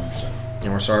metal drummer. So.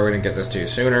 And we're sorry we didn't get this to you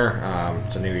sooner.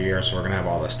 It's a new year, so we're going to have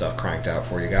all this stuff cranked out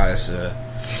for you guys to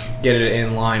get it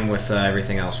in line with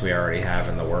everything else we already have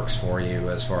in the works for you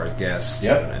as far as guests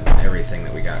and everything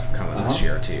that we got coming this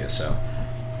year to you. So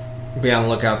be on the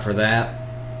lookout for that.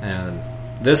 And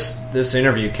this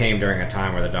interview came during a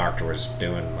time where the doctor was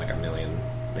doing like 1 million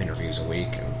interviews a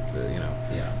week, and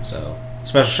so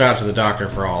special shout out to the doctor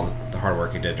for all the hard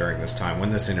work he did during this time when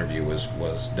this interview was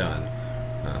done.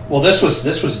 Well, this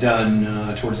was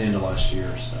done towards the end of last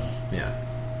year, so yeah,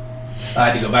 I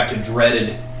had to go back to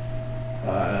dreaded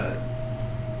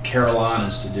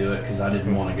Carolinas to do it because I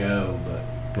didn't want to go, but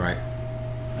right.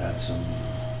 I had some.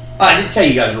 I did tell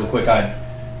you guys real quick. I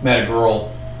met a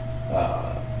girl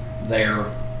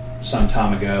there some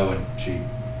time ago, and she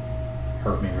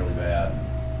hurt me really bad.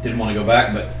 Didn't want to go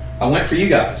back, but I went for you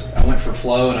guys. I went for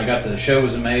Flo, and I got the show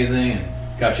was amazing, and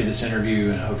got you this interview,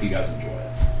 and I hope you guys enjoy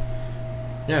it.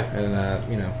 Yeah, and,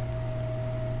 you know,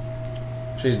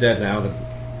 she's dead now. The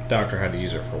doctor had to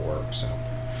use her for work, so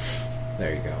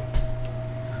there you go.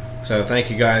 So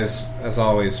thank you guys, as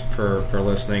always, for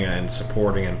listening and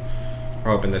supporting, and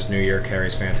we're hoping this new year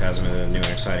carries Phantasm into new and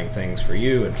exciting things for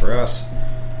you and for us.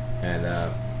 And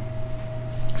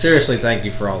seriously, thank you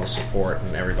for all the support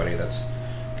and everybody that's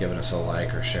given us a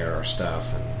like or share our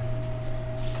stuff and,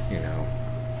 you know,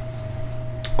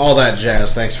 all that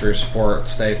jazz. Thanks for your support.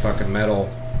 Stay fucking metal.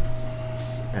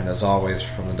 And as always,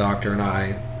 from the Doctor and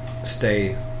I,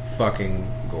 stay fucking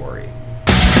gory.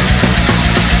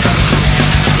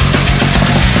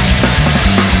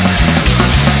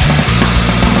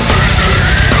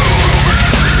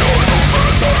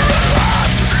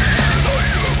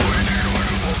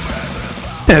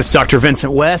 It's Dr.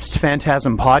 Vincent West,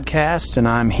 Phantasm Podcast, and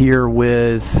I'm here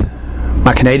with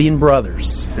my Canadian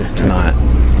brothers tonight.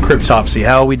 Cryptopsy,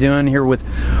 how are we doing here with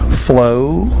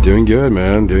Flo? Doing good,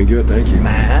 man. Doing good, thank you.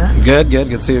 Matt? Good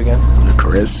to see you again.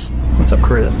 Chris. What's up,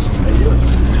 Chris? How you doing?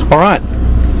 All right.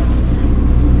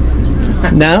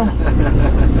 No?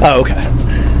 Oh, okay.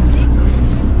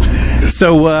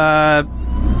 So,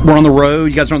 we're on the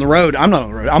road. You guys are on the road. I'm not on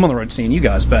the road. I'm on the road seeing you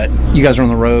guys, but you guys are on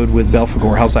the road with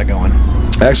Belphegor. How's that going?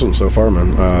 Excellent so far,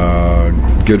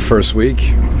 man. Good first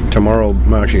week. Tomorrow,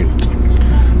 actually,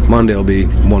 Monday will be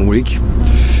 1 week.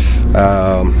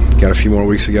 Got a few more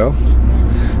weeks to go,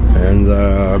 and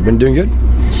I've been doing good.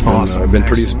 It's been, awesome. Been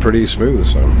pretty smooth.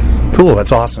 So cool.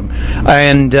 That's awesome.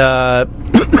 And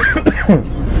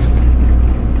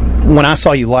when I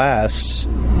saw you last,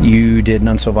 you did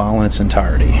None So Violent in its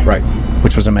entirety, right?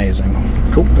 Which was amazing.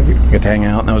 Cool. Thank you. Got to hang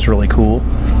out, and that was really cool.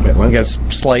 Atlanta. You guys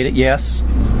slayed it, yes.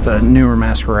 The newer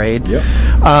Masquerade. Yep.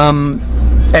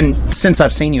 And since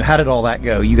I've seen you, how did all that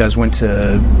go? You guys did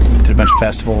a bunch of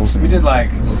festivals. We did like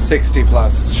 60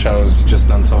 plus shows, just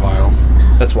None So Vile.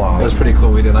 That's wild. It was pretty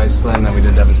cool. We did Iceland, then we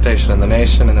did Devastation in the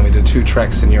Nation, and then we did 2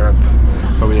 treks in Europe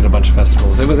where we did a bunch of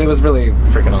festivals. It was really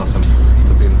freaking awesome.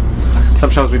 Some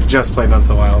shows we just played None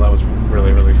So Vile. That was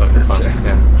really, really fucking fun.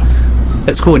 Yeah.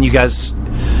 That's cool. And you guys,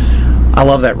 I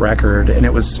love that record, and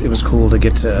it was cool to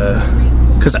get to.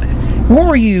 Because what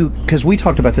were you? Because we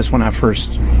talked about this when I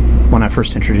first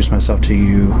introduced myself to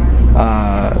you.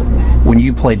 When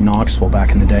you played Knoxville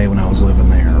back in the day when I was living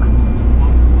there,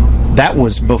 that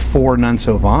was before None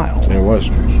So Vile. It was.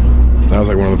 That was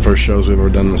like one of the first shows we've ever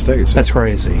done in the States. That's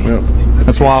crazy. Yeah.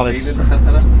 That's wild. David set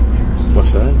that up?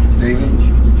 What's that? David?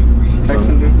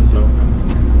 Texan dude?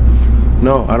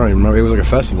 No, I don't even remember. It was like a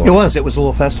festival. It was a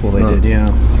little festival they did,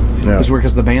 yeah. It was weird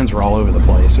because the bands were all over the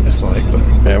place. It was like...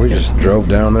 Yeah, we just drove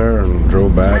down there and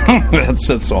drove back.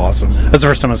 That's awesome. That's the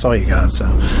first time I saw you guys, so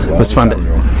it was fun.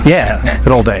 Yeah,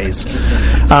 good old days.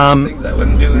 Things I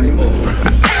wouldn't do anymore.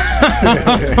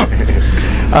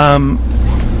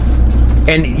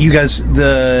 And you guys,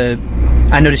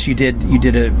 I noticed you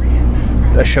did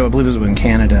a show, I believe it was in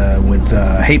Canada, with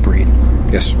Hatebreed.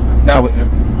 Yes. No,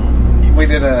 we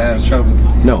did a show with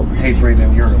Hatebreed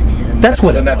in Europe. That's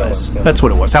what it was. That's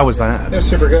what it was. How was that? It was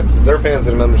super good. Their fans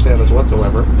didn't understand us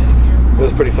whatsoever. It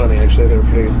was pretty funny, actually. They were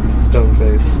pretty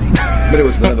stone-faced. But it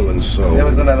was the Netherlands, so... It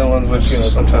was the Netherlands, which, you know,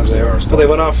 sometimes they are. But they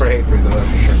went off for Hatebreed, though, that's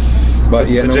for sure. But,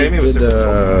 yeah, Jamie was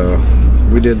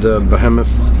we did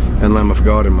Behemoth and Lamb of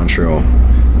God in Montreal.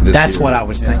 That's what I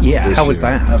was thinking. Yeah, how was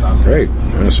that? That was awesome. Great.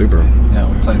 Yeah, super. Yeah,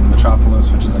 we played Metropolis,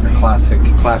 which is like a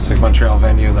classic Montreal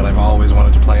venue that I've always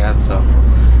wanted to play at, so...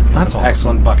 That's an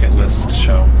excellent bucket list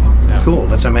show. Yeah. Cool,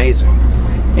 that's amazing.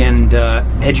 And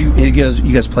had you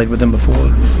guys played with them before?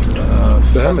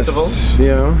 Festivals?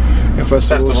 Yeah.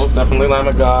 Festivals, definitely. Lamb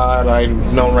of God.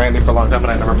 I've known Randy for a long time, but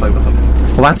I never played with him.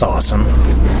 Well, that's awesome.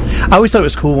 I always thought it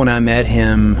was cool when I met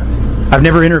him. I've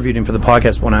never interviewed him for the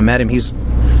podcast, but when I met him,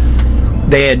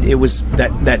 it was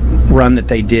that run that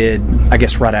they did, I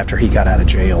guess, right after he got out of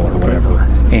jail or whatever.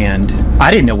 And I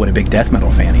didn't know what a big death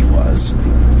metal fan he was.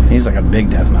 He's like a big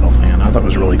death metal fan. I thought it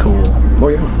was really cool. Oh,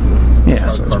 yeah. Yeah.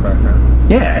 So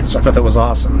I thought that was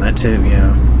awesome. That too,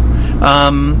 yeah.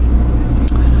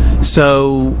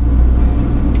 So,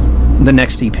 the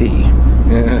next EP.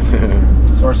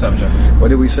 Sore subject. What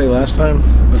did we say last time?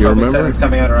 Do you remember? Said it's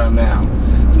coming out around now.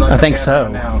 It's not I think so.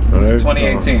 Right now.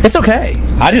 2018. It's okay.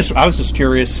 I was just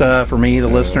curious for me, the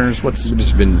listeners. We've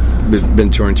just been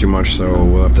touring too much, so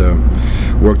we'll have to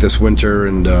work this winter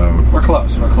and. We're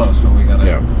close, but we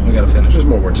gotta finish. There's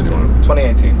more work to do on it.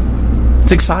 2018.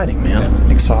 It's exciting, man.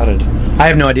 Yeah. Excited. I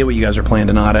have no idea what you guys are playing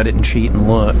tonight. I didn't cheat and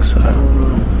look, so.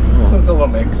 There's a little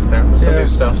mix there. Some new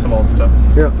stuff, some old stuff.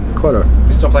 Yeah, quite a.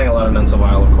 We're still playing a lot of None So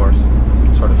Vile, of course.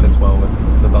 So sort of fits well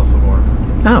with the Belfort.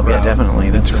 Oh, yeah, definitely.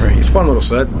 That's great. It's a fun little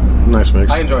set. Nice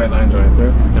mix. I enjoy it.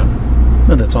 Yeah.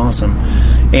 Oh, that's awesome.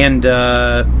 And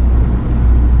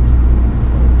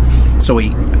so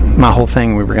my whole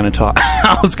thing, we were going to talk.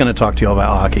 I was going to talk to you all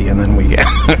about hockey, and then we.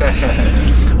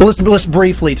 Well, let's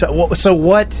briefly talk. So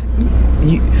what?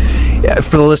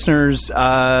 For the listeners,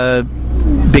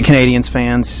 big Canadiens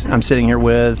fans, I'm sitting here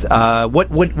with. What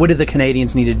do the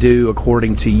Canadiens need to do,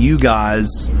 according to you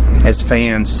guys as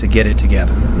fans, to get it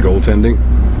together? Goaltending.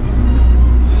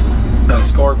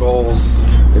 Score goals.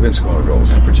 They've been scoring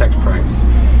goals. And protect Price.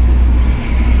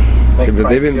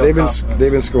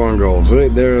 They've been scoring goals.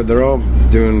 They're all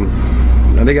doing.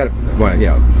 And they got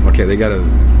They got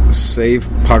to save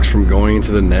pucks from going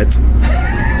into the net.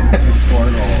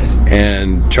 Score goals.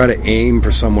 And try to aim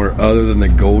for somewhere other than the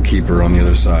goalkeeper on the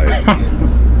other side.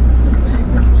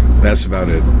 That's about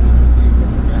it.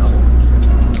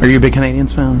 Are you a big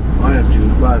Canadiens fan? I am too,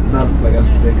 but not like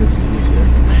as big as this year.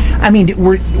 I mean,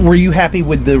 were you happy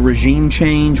with the regime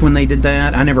change when they did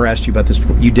that? I never asked you about this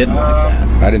before. You didn't like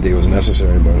that. I didn't think it was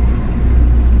necessary, but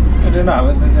it did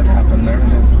not. It did happen there.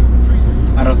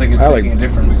 I don't think it's making a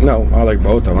difference. No, I like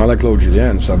both of them. I like Claude Julien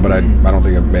and stuff, but I don't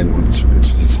think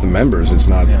it's the members. It's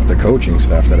not the coaching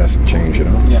staff that has to change, you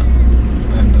know? Yeah.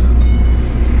 And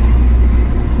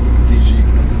DG,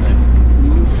 what's his name?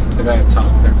 The guy up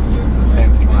top there with the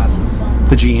fancy glasses.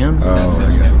 The GM? That's it.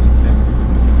 Yeah.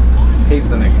 He's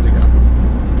the next to go.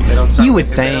 They don't start, you would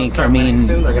think, I mean...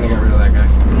 Soon they're going to get rid of that guy.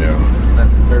 Yeah.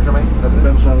 That's Bergevin? That's it?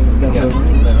 Yeah.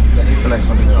 He's the next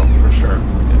one to go, for sure.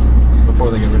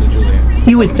 Before they get rid of Julien.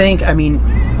 You would think, I mean,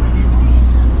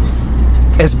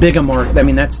 as big a market, I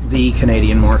mean, that's the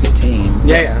Canadian market team.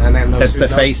 Yeah, and they have that's the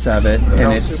face of it.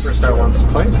 And it's superstar wants to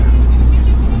play there.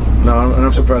 No, and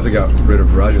I'm surprised they got rid of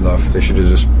Radulov. They should have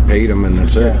just paid him, and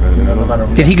that's it.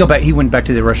 Did he go back? He went back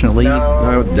to the Russian League?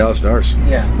 No, Dallas Stars.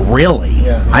 Yeah. Really?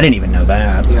 Yeah. I didn't even know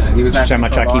that. Yeah, he was how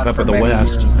much I keep up with the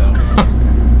West. Years,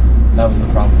 that was the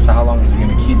problem. So how long was he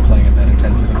going to keep playing at that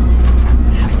intensity?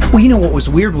 Well, you know what was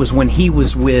weird was when he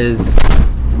was with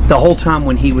the whole time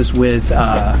when he was with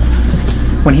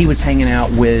when he was hanging out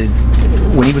with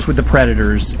when he was with the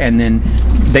Predators, and then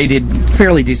they did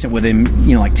fairly decent with him,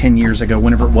 you know, like 10 years ago,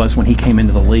 whenever it was when he came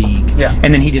into the league. Yeah.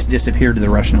 And then he just disappeared to the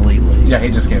Russian Elite League. Yeah, he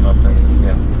just gave up.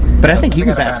 Yeah. But I think he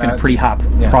was asking a pretty high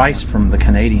price from the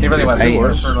Canadians. He really was. He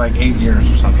was for like 8 years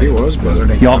or something. He was,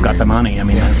 but y'all got the money. I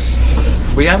mean, that's...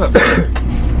 We have a big,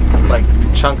 like,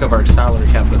 chunk of our salary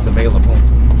cap that's available.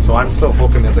 So I'm still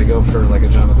hoping that they go for like a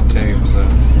Jonathan Jonathan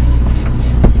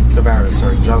Tavares.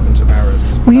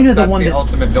 Well, you know that's the one the that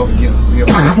ultimate deal we're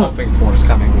hoping for is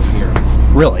coming this year.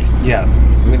 Really? Yeah,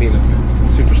 because we need a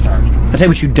superstar. I tell you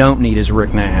what you don't need is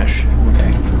Rick Nash.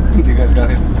 Okay, you guys got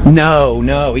him?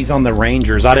 No, he's on the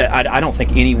Rangers. I don't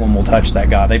think anyone will touch that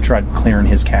guy. They've tried clearing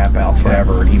his cap out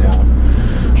forever, and he won't.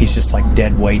 He's just like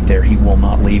dead weight there. He will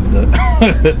not leave the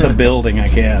the building, I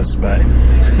guess. But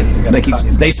they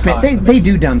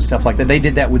do dumb stuff like that. They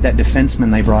did that with that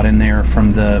defenseman they brought in there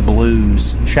from the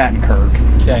Blues, Shattenkirk.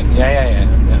 Yeah.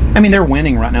 I mean, they're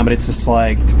winning right now, but it's just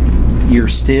like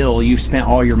you've spent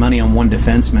all your money on one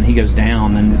defenseman. He goes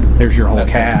down, and there's your whole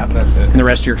cap. That's it. And the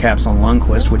rest of your cap's on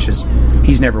Lundqvist, which is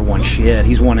he's never won shit.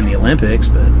 He's won in the Olympics,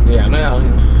 but he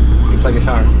play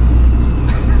guitar.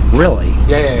 Really?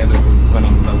 Yeah. He went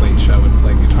on the Late Show and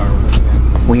played guitar with it.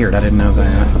 Yeah. Weird. I didn't know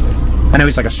that. I know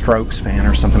he's like a Strokes fan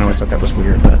or something. I always thought that was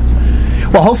weird, but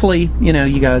well, hopefully, you know,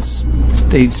 you guys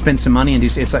they spend some money and do.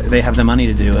 It's like they have the money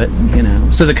to do it, you know.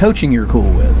 So the coaching you're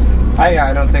cool with?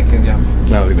 I don't think.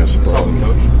 No, I think that's the problem.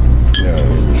 Coach. Yeah,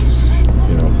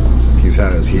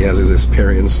 he has his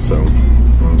experience, so.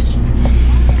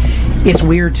 It's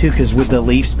weird too because with the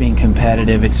Leafs being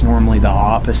competitive, it's normally the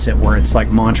opposite, where it's like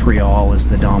Montreal is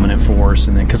the dominant force,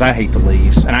 and then because I hate the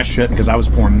Leafs and I shouldn't because I was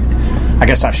born. I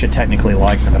guess I should technically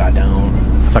like them, but I don't.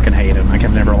 I fucking hate them.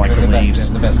 I've never liked the Leafs.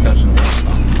 The best coach in the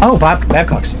world. Oh,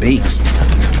 Babcock's a beast.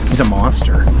 He's a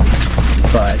monster.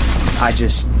 But I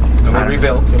just. And they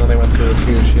rebuilt. You know, they went through a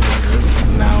few shit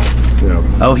years. Now.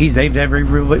 Oh, they've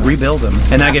rebuilt him,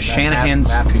 and I guess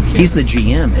Shanahan's. He's the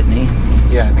GM, isn't he?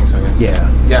 Yeah, I think so. Yeah.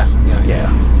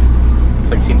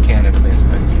 It's like Team Canada,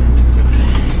 basically.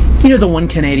 You know, the one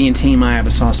Canadian team I have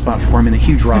a soft spot for. I mean, the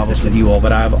huge rivals with you all,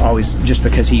 but I've always just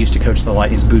because he used to coach the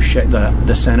Lightning, Boucher,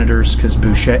 the Senators, because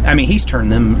Boucher. I mean, he's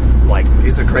turned them like.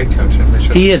 He's a great coach.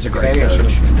 He is a great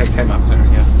coach. Should have picked him up there.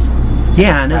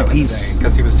 Yeah, I know. He's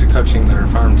because he was coaching their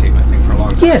farm team, I think, for a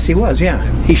long time. Yes, he was. Yeah,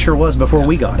 he sure was before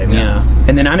we got him. Yeah,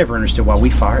 and then I never understood why we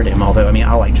fired him. Although I mean,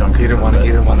 I like John. He didn't want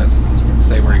to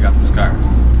say where he got the scar.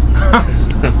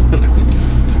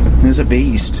 He was a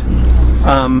beast.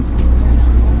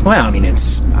 Well, I mean,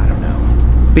 I don't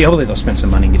know. But hopefully they'll spend some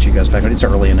money and get you guys back. But it's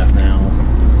early enough now.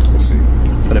 We'll see.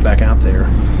 Put it back out there.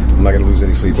 I'm not going to lose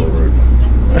any sleep over it.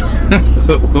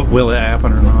 Will it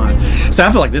happen or not? So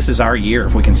I feel like this is our year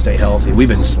if we can stay healthy. We've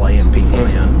been slaying people,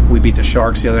 man. We beat the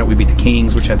Sharks the other night. We beat the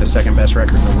Kings, which had the second best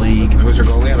record in the league. Who's your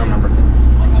goalie? I don't remember.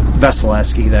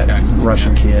 Vasilevsky, that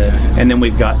Russian kid. And then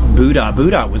we've got Buda.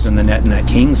 Buda was in the net in that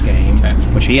Kings game,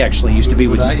 which he actually used to be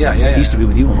with you. He used to be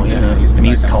with you all. Yeah. He's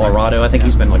in Colorado. I think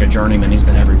he's been like a journeyman. He's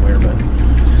been everywhere. But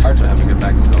it's hard to have a good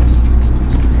backup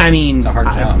goalie. I mean, it's a hard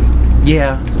job.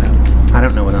 Yeah. I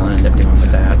don't know what I'll end up doing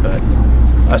with that, but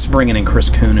us bringing in Chris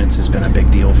Kunitz has been a big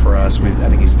deal for us. I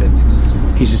think he's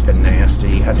just been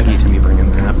nasty. I think he to be bringing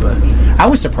that, but I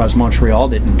was surprised Montreal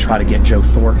didn't try to get Joe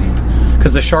Thornton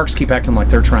because the Sharks keep acting like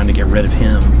they're trying to get rid of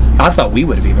him. I thought we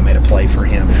would have even made a play for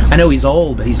him. I know he's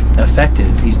old, but he's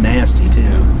effective. He's nasty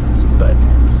too, but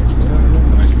it's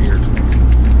a nice beard.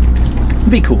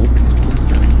 It'd be cool.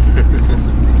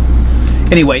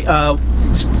 Anyway,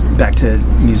 back to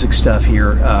music stuff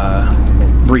here.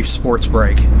 Brief sports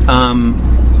break.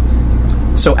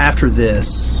 So after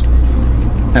this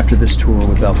tour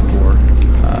with Belfagor,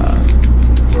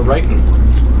 we're writing.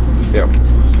 Yeah.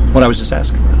 What I was just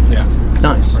asking. Yeah.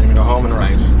 Nice. We're gonna go home and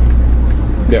write.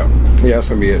 Yeah. Yeah, that's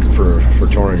gonna be it for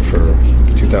touring for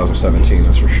 2017.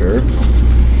 That's for sure.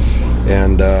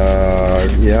 And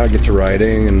yeah, get to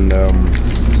writing and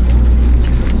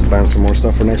plan some more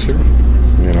stuff for next year.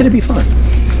 You know? It'd be fun.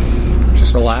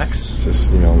 Just relax.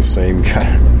 Just the same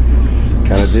kind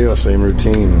of deal, same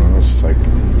routine. It's just like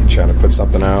trying to put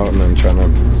something out and then trying to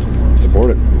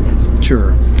support it.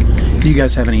 Sure. Do you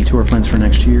guys have any tour plans for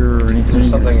next year or anything? There's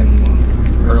something in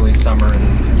early summer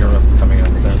in Europe coming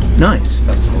up. Nice.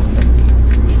 Festivals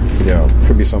thing. Yeah,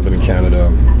 could be something in Canada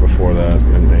before that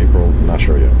in April. Not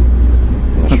sure yet.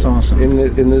 That's awesome.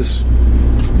 In this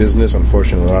business,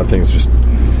 unfortunately, a lot of things just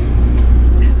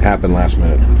happen last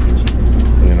minute.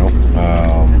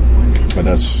 But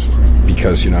that's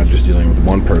because you're not just dealing with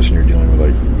one person; you're dealing with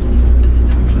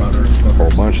a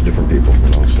whole bunch of different people.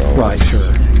 So right,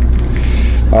 sure.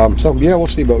 So yeah, we'll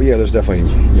see. But yeah, there's definitely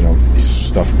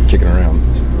stuff kicking around.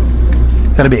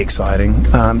 That'll be exciting.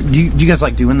 Do you guys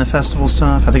like doing the festival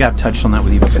stuff? I think I've touched on that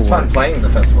with you before. It's fun. Playing the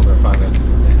festivals are fun.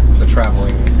 It's the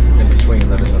traveling in between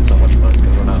that isn't so much fun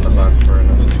because we're not in the bus. We're in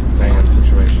a van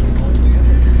situation.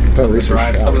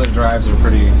 Some of the drives are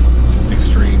pretty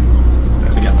extreme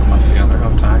to get from one to the other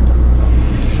on time.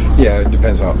 Yeah, it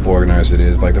depends how organized it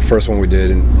is. Like the first one we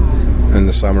did in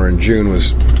the summer in June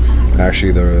was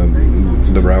actually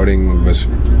the routing was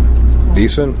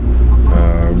decent.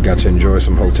 Got to enjoy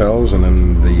some hotels, and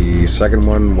then the second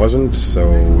one wasn't, so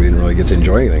we didn't really get to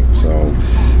enjoy anything. So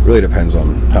it really depends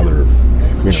on how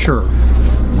they're sure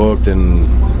booked and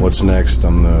what's next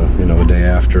on the day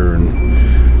after, and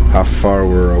how far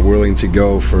we're willing to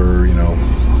go for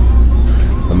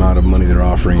the amount of money they're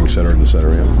offering, et cetera, et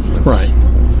cetera. Right.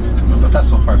 The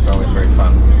festival part's always very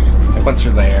fun. Like once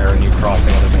you're there and you're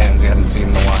crossing other bands you hadn't seen in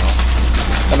a while,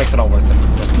 that makes it all worth it.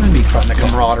 That'd be fun. The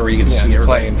camaraderie, you can see everybody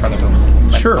play in front of them.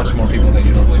 Sure. Much more people than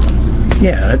you normally do.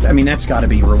 Yeah, that's got to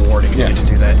be rewarding. You get to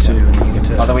do that too. And you get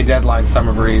to. Although we deadlined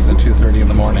Summer Breeze at 2:30 in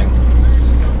the morning,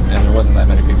 and there wasn't that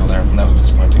many people there, and that was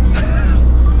disappointing.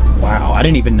 Wow, I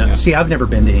didn't even know. Yeah. See, I've never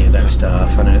been to any of that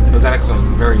stuff. It was actually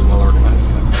very well organized.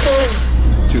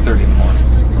 2:30 in the morning.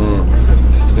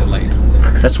 It's a bit late.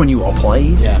 That's when you all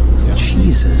played? Yeah.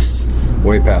 Jesus.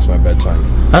 Way past my bedtime.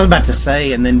 I was about to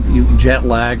say, and then you jet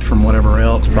lagged from whatever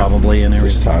else probably and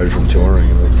everything. Just tired from touring.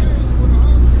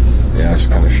 Yeah, it's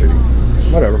kind of shitty.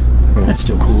 Whatever. That's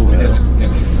still cool, though.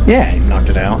 Yeah, you knocked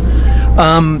it out.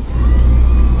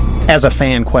 As a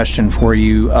fan question for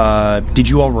you, did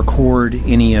you all record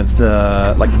any of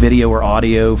the video or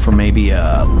audio for maybe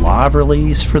a live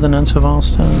release for the Nuns of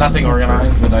Allstones? Nothing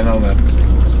organized, but I know that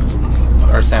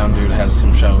our sound dude has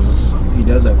some shows. He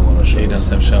does have a lot of shows. He does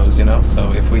have shows,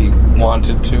 so if we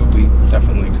wanted to, we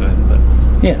definitely could. But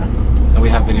yeah, and we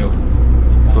have video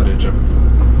footage of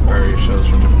various shows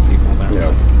from different people there.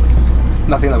 Yeah.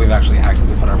 Nothing that we've actually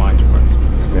actively put our mind towards.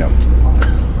 Yeah.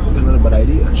 A little bit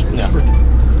idea. Yeah.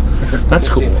 That's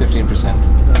 15%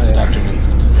 to Dr.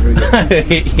 Vincent.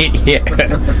 Yeah.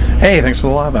 Hey, thanks for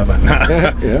the live button.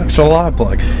 Yeah. Thanks for the live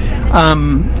plug.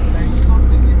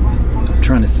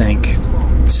 Trying to think.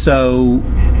 So,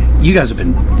 you guys have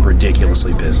been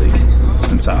ridiculously busy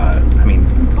since I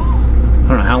don't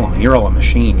know how long. You're all a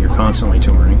machine. You're constantly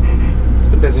touring. It's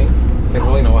been busy. I think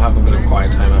we'll have a bit of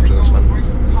quiet time after this one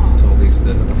until at least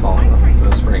the fall,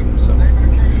 the spring. So.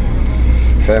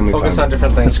 Family Focus time. on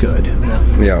different things. That's good.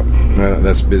 Yeah,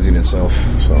 that's busy in itself.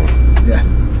 So yeah,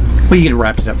 Well, you get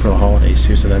wrapped it up for the holidays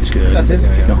too, so that's good. That's it.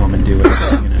 Go home and do it.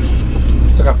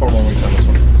 Still got 4 more weeks on this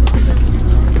one.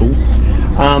 Cool.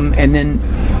 And then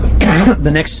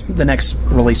the next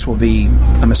release will be,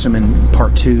 I'm assuming,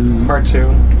 part 2. Part 2.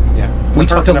 Yeah. We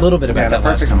talked a little bit about that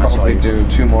last time I saw you. Do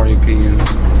 2 more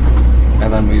EPs,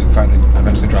 and then we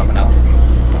eventually drop an album.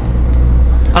 So.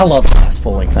 I love the last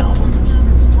full-length album.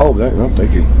 Oh,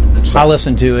 thank you. I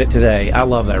listened to it today. I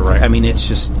love that. Right? I mean, it's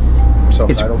just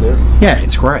self-titled. Yeah,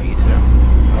 it's great.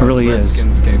 Yeah. It really is.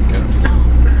 Skin Scapegoat.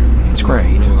 It's great.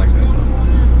 I really like that song.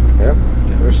 Yeah.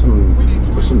 There's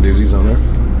some doozies on there.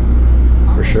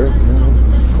 For sure.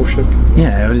 Yeah. Cool shit.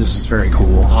 Yeah, it was just very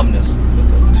cool. Ominous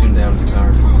with the tuned down guitar.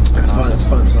 It's fun. It's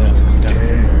fun song.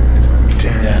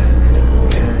 Yeah.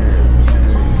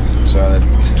 So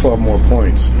 12 more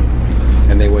points,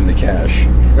 and they win the cash.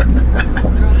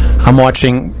 I'm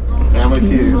watching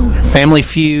Family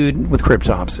Feud with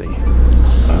Cryptopsy.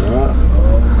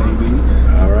 Baby.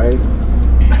 All right.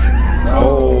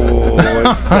 Oh,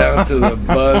 it's down to the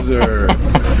buzzer.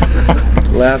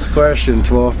 Last question,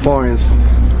 12 points.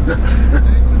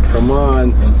 Come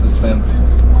on. In suspense.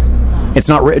 It's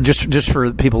not just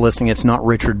for people listening. It's not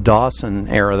Richard Dawson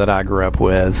era that I grew up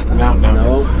with.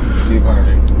 No. Steve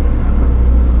Harvey.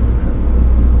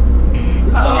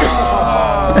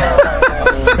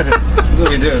 This is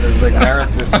what we do. There's like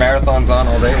this marathon's on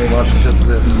all day. We watch just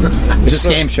this. Just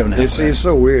game show now. It's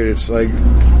so weird. It's like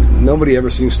nobody ever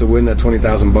seems to win that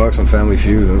 $20,000 on Family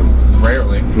Feud.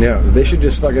 Rarely. Yeah, they should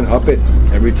just fucking up it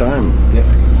every time. Yeah.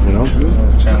 You know?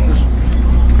 Challenge.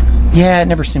 Yeah, it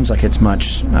never seems like it's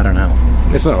much. I don't know.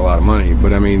 It's not a lot of money,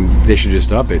 but I mean, they should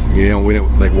just up it. You know, win it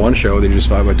like one show, they just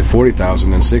fight like to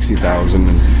 40,000, then 60,000,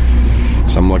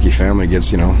 and some lucky family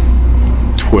gets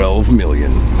 12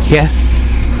 million. Yeah.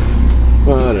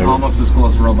 This is almost as cool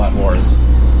as Robot Wars.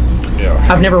 Yeah.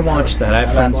 I've never watched that. I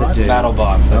have friends that do.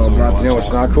 BattleBots. That's what we watch. You know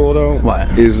what's not cool though? What?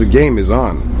 Is the game is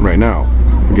on right now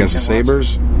against the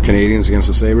Sabres, Canadians against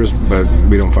the Sabres, but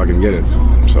we don't fucking get it.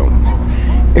 So.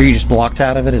 Are you just blocked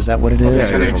out of it? Is that what it is?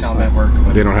 Yeah, NHL Network.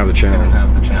 They don't have the channel. They don't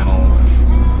have the channel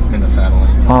in the satellite.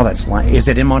 Oh, that's lame. Is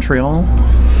it in Montreal?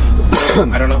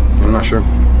 I don't know. I'm not sure.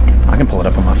 I can pull it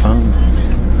up on my phone.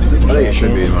 I think it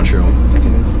should be in Montreal. I think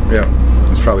it is.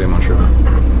 Yeah, it's probably in Montreal.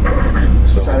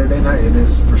 So. Saturday night, it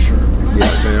is for sure. Yeah,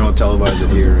 so they don't televise it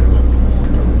here.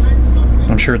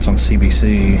 I'm sure it's on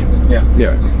CBC. Yeah.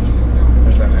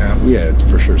 There's that app. Yeah, it's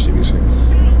for sure CBC.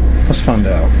 Let's find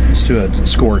out. Let's do a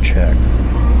score check.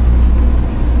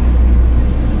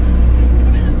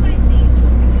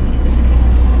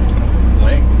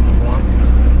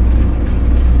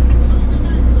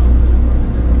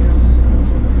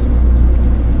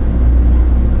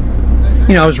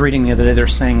 I was reading the other day, they're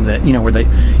saying that, where they,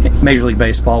 Major League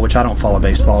Baseball, which I don't follow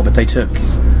baseball, but they took,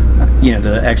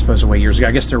 the Expos away years ago.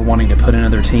 I guess they're wanting to put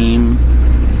another team.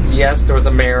 Yes, there was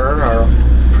a mayor, our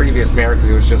previous mayor, because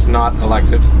he was just not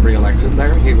re-elected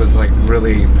there. He was,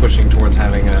 really pushing towards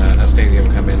having a stadium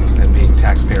come in and being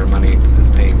taxpayer money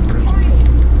that's paying for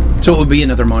it. So it would be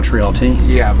another Montreal team?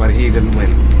 Yeah, but he didn't win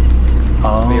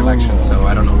the election, so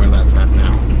I don't know where that's at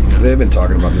now. They've been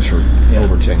talking about this for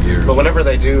over 10 years. But whenever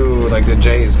they do, the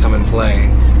Jays come and play,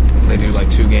 they do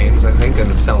 2 games, I think, and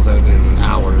it sells out in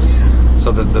hours.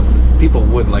 So the people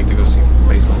would like to go see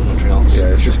baseball in Montreal.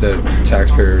 Yeah, it's just that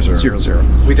taxpayers are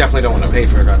 0-0. We definitely don't want to pay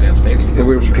for a goddamn stadium. Yeah,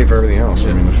 we pay for everything else.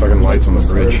 I mean, the fucking lights on the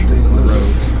bridge, the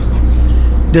road.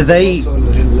 Did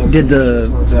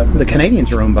the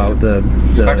Canadians are owned by the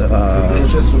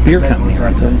beer company,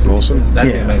 aren't they? Wilson?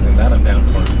 That'd be amazing. That I'm down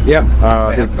for. Yeah,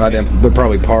 they're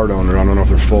probably part owner. I don't know if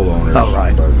they're full owners. Oh,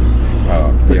 right. But,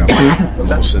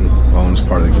 Molson owns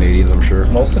part of the Canadians, I'm sure.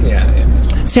 Molson,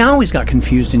 yeah. See, I always got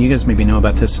confused, and you guys maybe know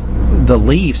about this. The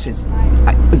Leafs, is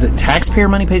it taxpayer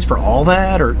money pays for all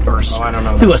that, or I don't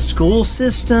know through a school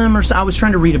system? Or I was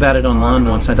trying to read about it online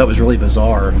once. And I thought it was really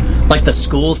bizarre, like the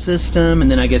school system,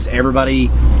 and then I guess everybody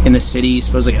in the city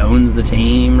supposedly owns the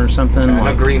team or something.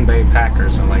 I know Green Bay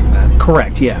Packers are like that.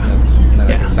 Correct. Yeah.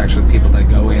 Yeah. It's actually people that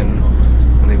go in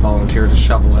and they volunteer to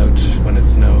shovel out when it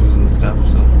snows and stuff.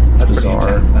 So that's bizarre.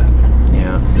 Pretty intense. That.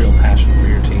 Yeah. Real passion for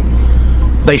your team.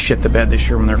 They shit the bed this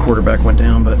year when their quarterback went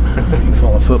down, but you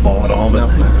follow football at all. But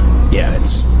yeah,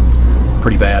 it's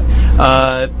pretty bad.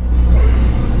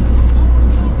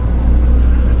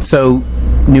 So,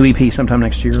 new EP sometime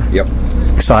next year? Yep.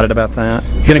 Excited about that?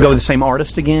 You going to go with the same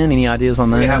artist again? Any ideas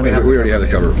on that? We already have the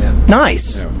cover. Yeah.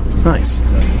 Nice. Yeah. Nice.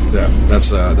 Yeah,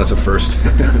 that's a first.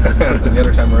 The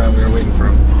other time around, we were waiting for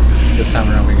him. This time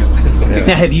around, we got. Yeah.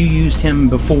 Now, have you used him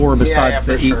before besides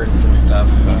the shirts and stuff?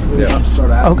 We should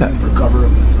start asking him for cover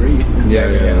of the 3.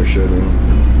 Yeah, we should.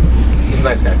 He's a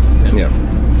nice guy. Yeah.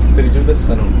 Did he do this?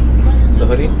 I don't know. The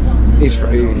hoodie? He's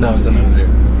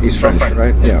French,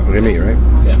 right? Yeah, Remy, right?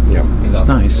 Yeah. He's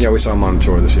awesome. Nice. Yeah, we saw him on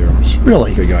tour this year.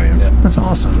 Really? Good guy, yeah. That's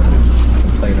awesome.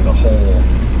 Played at a hole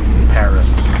in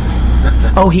Paris.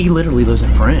 Oh, he literally lives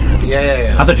in France.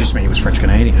 Yeah. I thought you just meant he was French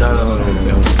Canadian. No.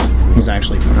 He's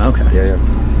actually from. Okay. Yeah.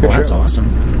 Well, that's awesome.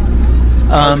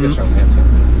 That was a good show,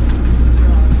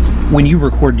 When you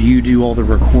record, do you do all the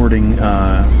recording?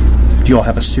 Do you all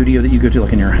have a studio that you go to,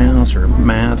 like in your house or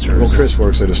Matt's? Or Chris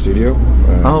works at a studio.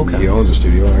 Okay. He owns a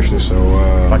studio, actually. So.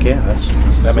 Fuck yeah,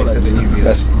 that makes it the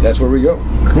easiest. That's where we go.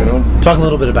 Cool. You know? Talk a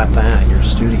little bit about that. Your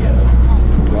studio.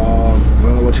 I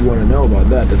don't know what you want to know about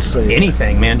that. That's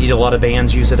anything, man. Do you do a lot of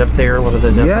bands use it up there? A lot of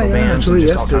the bands. Actually,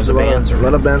 yes. There's a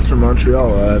lot of bands from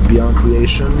Montreal. Beyond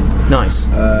Creation. Nice.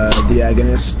 The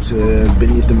Agonists,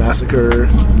 Beneath the Massacre,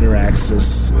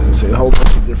 Neuraxis. So a whole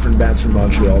bunch of different bands from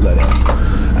Montreal that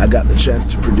I got the chance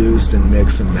to produce and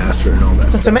mix and master and all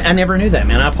that stuff. I never knew that,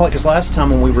 man. I apologize because last time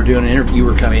when we were doing an interview, you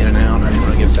were coming in and out. And I didn't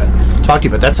really get to talk to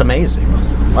you, but that's amazing.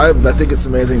 I think it's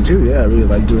amazing too. Yeah, I really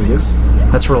like doing this.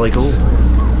 That's really cool.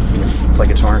 Play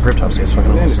guitar and Cryptopsy. It's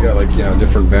fucking awesome. He's got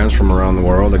different bands from around the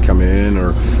world that come in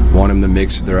or want him to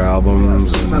mix their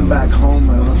albums. Since I'm back home,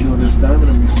 I don't know if you know this band, but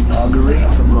I'm mixing Augury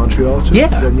from Montreal to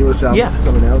their newest album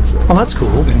coming out. So. Oh, that's cool.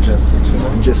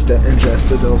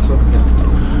 Ingested also.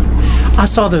 I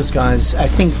saw those guys. I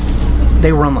think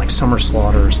they were on like Summer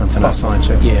Slaughter or something. I saw it.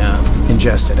 Yeah,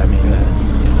 Ingested. I mean,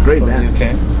 great band.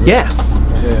 Okay. Yeah,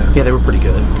 they were pretty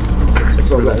good.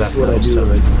 So that's what I do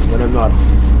when I'm not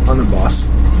on the boss.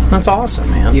 That's awesome,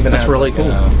 man. That's really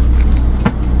cool.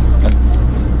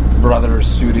 Brothers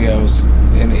Studios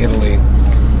in Italy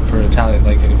for Italian,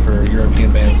 for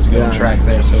European bands to go and track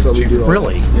there, so it's cheaper.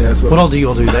 Really? Yeah. What all do you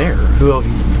all do there?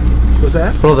 What's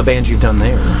that? What are the bands you've done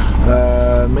there?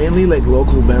 Mainly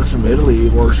local bands from Italy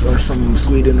or from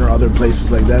Sweden or other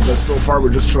places like that. But so far,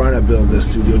 we're just trying to build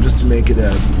this studio just to make it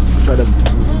try to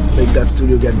make that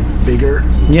studio get bigger.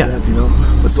 Yeah.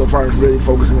 But so far, I'm really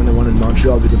focusing on the one in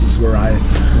Montreal because it's where I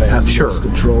have the most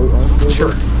control on.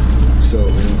 Sure. So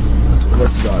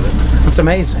that's about it. It's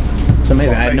amazing.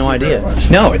 I had no idea.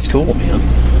 No, it's cool, man.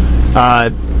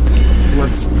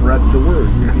 Let's spread the word,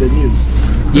 the news.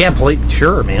 Yeah,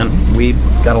 sure, man. We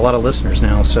got a lot of listeners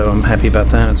now, so I'm happy about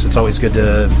that. It's always good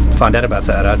to find out about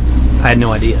that. I had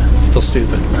no idea. I feel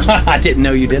stupid. I didn't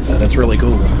know you did that. That's really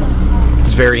cool.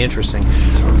 It's very interesting.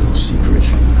 It's our little secret.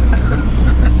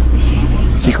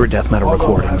 Secret death metal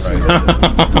recordings.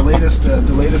 The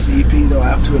latest EP, though, I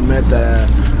have to admit that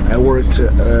I worked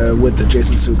with the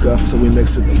Jason Sukoff, so we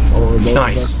mixed it all both of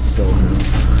us. So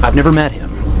I've never met him.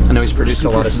 I know he's produced a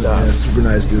lot of stuff. Yeah, super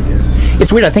nice dude. Yeah.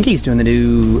 It's weird. I think he's doing the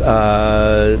new.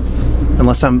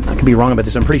 Unless I could be wrong about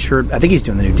this, I'm pretty sure. I think he's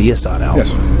doing the new Deicide album.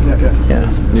 Yes. Yeah.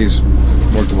 He's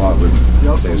worked a lot with. He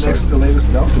also mixed the latest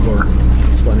Belphegor.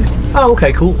 It's funny. Oh,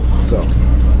 okay, cool. So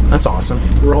that's awesome.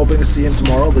 We're hoping to see him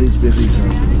tomorrow, but he's busy. So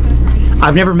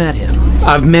I've never met him.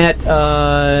 I've met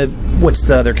what's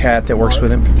the other cat that works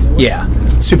with him? Yeah,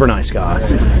 super nice guy.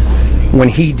 When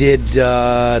he did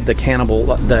the Cannibal,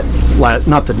 not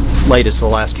the latest, but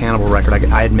the last Cannibal record,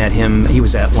 I had met him. He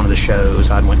was at one of the shows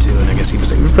I went to, and I guess he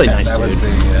was a pretty nice dude.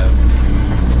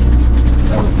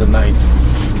 That was the night.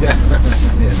 Yeah,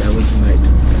 that was the night.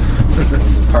 It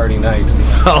was a party night.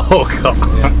 Oh, God.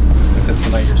 Yeah. If it's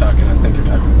the night you're talking, I think you're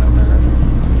talking about that,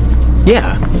 right?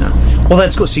 Yeah. Well,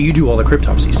 that's cool. So you do all the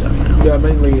Cryptopsy stuff now? Yeah,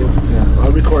 mainly. I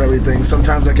record everything.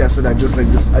 Sometimes, like I said, I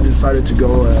decided to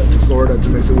go to Florida to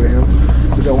mix it with him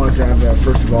because I wanted to have,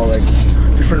 first of all,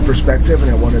 different perspective,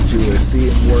 and I wanted to see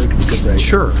it work because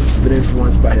I've been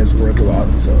influenced by his work a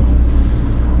lot. So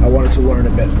I wanted to learn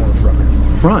a bit more from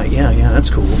him. Right. Yeah. That's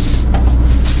cool.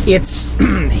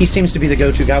 He seems to be the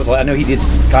go-to guy. I know he did.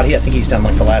 God, I think he's done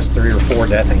the last 3 or 4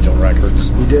 Death Angel records.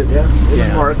 He did, yeah.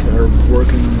 And Mark are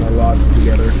working a lot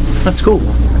together. That's cool.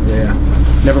 Yeah.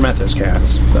 Never met those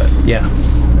cats, but yeah,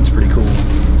 that's pretty cool.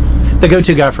 The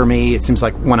go-to guy for me, it seems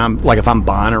like when I'm if I'm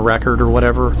buying a record or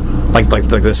whatever, like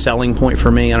the selling point for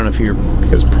me. I don't know if you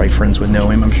guys are probably friends with Know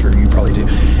Him. I'm sure you probably do.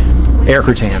 Eric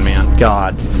Rutan, man,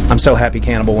 God, I'm so happy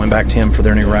Cannibal went back to him for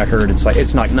their new record. It's like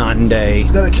night and day.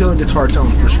 He's got a killer guitar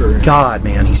tone for sure. God,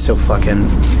 man, he's so fucking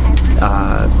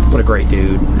what a great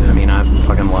dude. I mean, I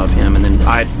fucking love him. And then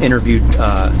I interviewed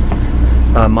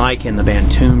Mike in the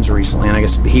band Tombs recently, and I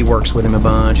guess he works with him a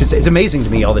bunch. It's amazing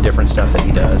to me all the different stuff that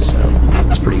he does. So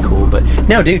it's pretty cool. But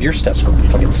no, dude, your stuff's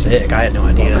fucking sick. I had no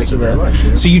idea. Thank you very much.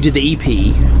 Yeah. So you did the EP?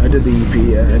 I did the EP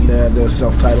and the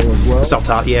self-title as well.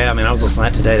 Self-title, yeah. I mean, I was listening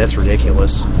to that today. That's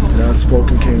ridiculous. And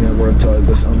Unspoken King, I worked on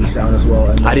the sound as well.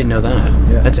 And I didn't know that.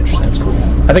 Yeah. That's interesting. That's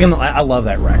cool. I love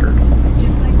that record.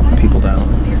 People don't.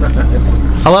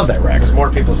 I love that record. There's more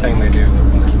people saying they do.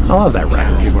 I love that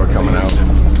record. People are coming out.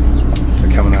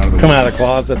 They're coming out of the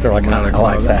closet. They're like, I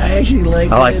like that. I actually like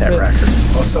that record.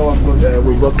 Also,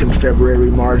 we're booking February,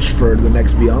 March for the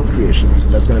next Beyond creation, so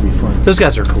that's going to be fun. Those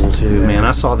guys are cool too, man.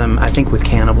 I saw them, I think, with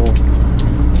Cannibal.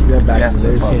 Yeah, back in the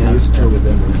days. I used to tour with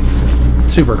them.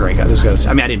 Super great guys. Those guys.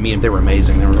 I mean, I didn't meet them. They were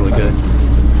amazing. They were really good.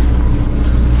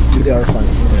 Dude, they are funny.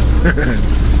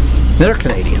 They're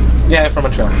Canadian. Yeah, from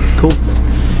Montreal. Cool.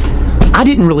 I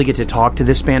didn't really get to talk to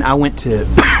this band. I went to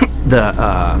the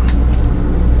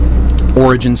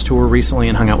Origins tour recently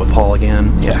and hung out with Paul again.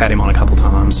 I've had him on a couple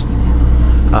times.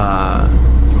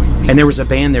 And there was a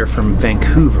band there from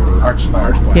Vancouver.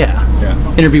 Archspire.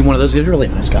 Yeah. Interviewed one of those. He was a really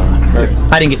nice guy.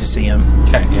 I didn't get to see him.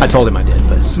 Okay. Yeah. I told him I did,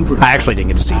 but I actually didn't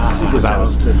get to see him because I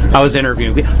was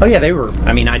interviewing. Oh yeah, they were.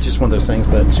 I mean, I just one of those things,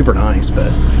 but super nice.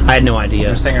 But I had no idea.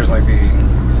 They're singers like the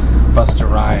Busta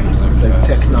Rhymes of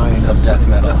Tech Nine of death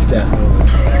metal.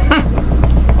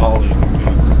 All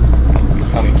it's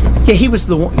funny too. Yeah, he was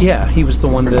the one. Yeah, he was the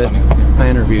one that I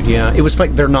interviewed. Yeah, it was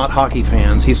like they're not hockey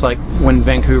fans. He's like, when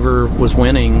Vancouver was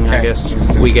winning, I guess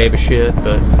we gave a shit,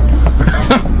 but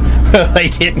they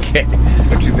didn't care.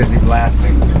 They're too busy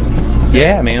blasting.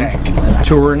 Yeah, man,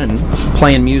 touring and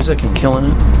playing music and killing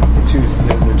it.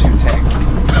 They're too tanked.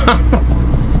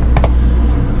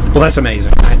 Well, that's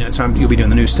amazing. I know. So you'll be doing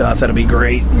the new stuff. That'll be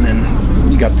great. And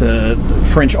then you got the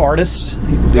French artists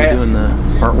doing the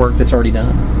artwork that's already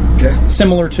done. Okay.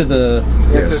 Similar to the...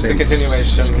 It's a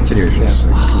continuation. It's continuation. It's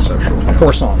conceptual.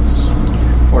 4 songs.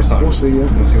 4 songs. We'll see,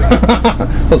 yeah. We'll see what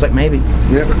happens. I was like, maybe.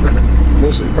 Yeah.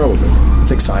 We'll see, probably.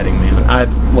 It's exciting, man. I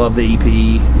love the EP.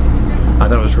 I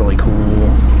thought it was really cool.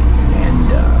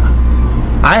 And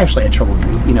I actually had trouble,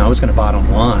 I was going to buy it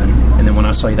online, and then when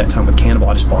I saw you that time with Cannibal,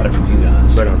 I just bought it from you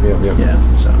guys. Right on, yeah.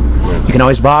 Yeah, so you can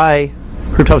always buy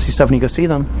Cryptopsy stuff when you go see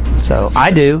them. So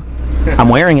I do. I'm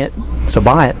wearing it, so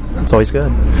buy it. That's always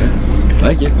good.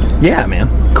 Thank you. Yeah, man.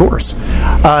 Of course.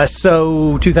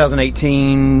 So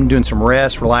 2018, doing some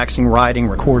rest, relaxing, writing,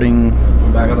 recording.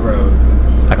 Back on the road.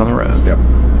 Back on the road. Yep.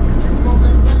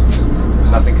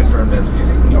 Nothing confirmed as of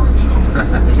yet.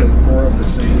 Nope. More of the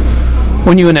same.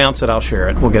 When you announce it, I'll share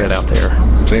it. We'll get it out there.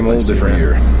 Same old, different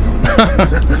year.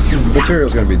 The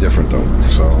material's going to be different, though.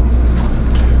 So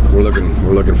we're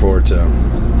looking forward to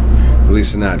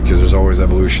releasing that, because there's always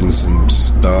evolutions and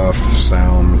stuff,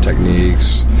 sound,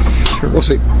 techniques. Sure. We'll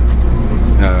see.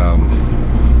 It's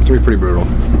going to be pretty brutal.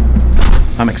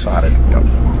 I'm excited. Yep.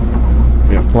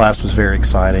 The last was very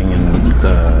exciting, and you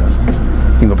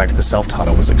can go back to the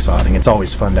self-title was exciting. It's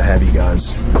always fun to have you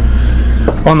guys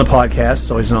on the podcast.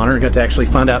 It's always an honor. I got to actually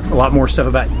find out a lot more stuff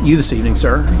about you this evening,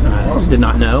 sir. I did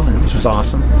not know, which was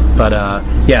awesome. But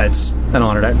yeah, it's an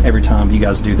honor every time you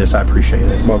guys do this. I appreciate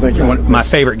it. Well, thank you. My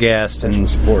favorite guest, and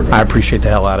I appreciate the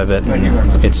hell out of it.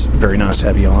 And it's very nice to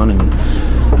have you on, and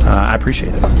I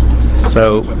appreciate it.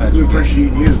 So we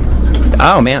appreciate you.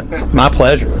 Oh man, my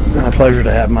pleasure. My pleasure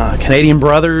to have my Canadian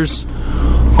brothers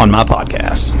on my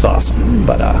podcast. It's awesome.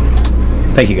 But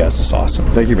thank you guys. It's awesome.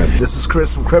 Thank you, man. This is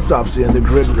Chris from Cryptopsy in the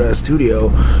Grid Studio,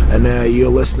 and you're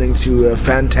listening to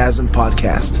Phantasm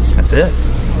Podcast. That's it.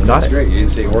 That's great. You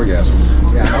didn't say orgasm.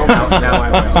 Yeah, now I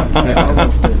will.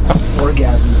 Almost an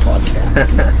orgasm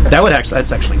podcast.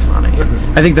 That's actually funny.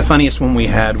 I think the funniest one we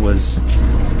had was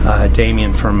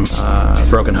Damien from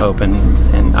Broken Hope,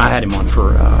 and I had him on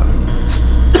for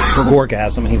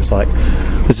Gorgasm, and he was like,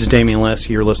 "This is Damien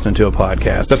Lesky, you're listening to a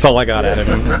podcast." That's all I got out of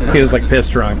him. He was like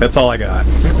pissed drunk. That's all I got.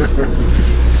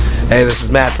 Hey, this is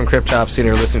Matt from Cryptopsy, and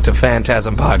you're listening to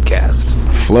Phantasm Podcast.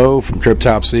 Flo from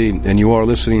Cryptopsy, and you are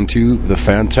listening to the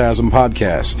Phantasm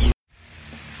Podcast.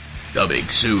 Coming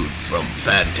soon from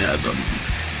Phantasm.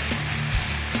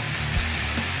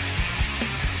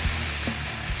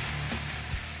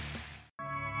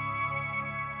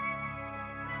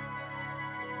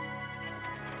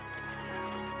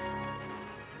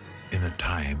 In a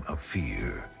time of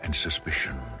fear and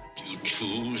suspicion, You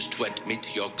choose to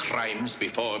admit your crimes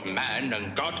before man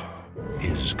and God?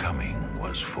 his coming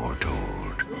was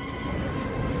foretold.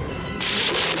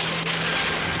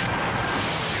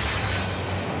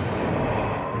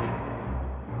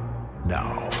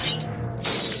 Now,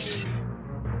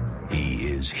 he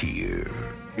is here.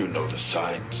 You know the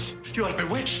signs. You are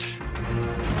bewitched.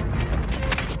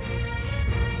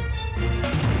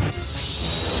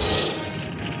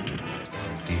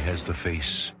 He has the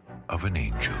face of an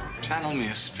angel, Channel me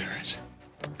a spirit.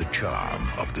 the charm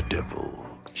of the devil,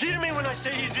 Hear me when I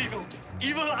say he's evil.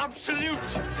 Evil absolute.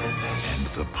 and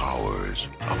the powers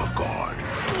of a god.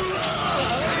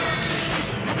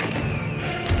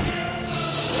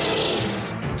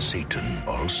 Satan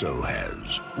also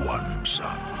has one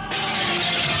son.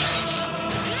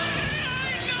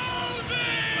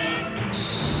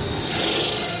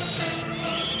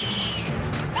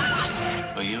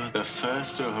 For you're the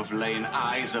first to have laid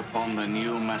eyes upon the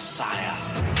new Messiah.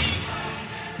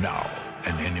 Now,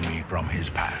 an enemy from his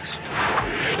past.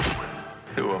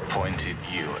 Who appointed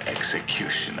you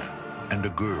executioner? And a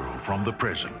girl from the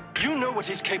present. Do you know what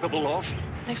he's capable of?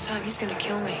 Next time, he's gonna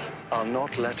kill me. I'll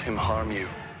not let him harm you.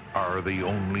 Are the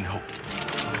only hope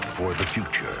for the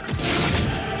future.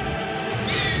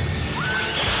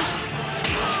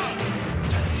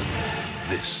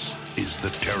 This is the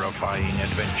terrifying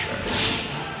adventure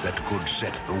that could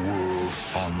set the world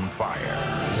on fire.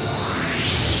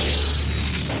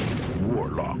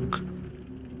 Warlock.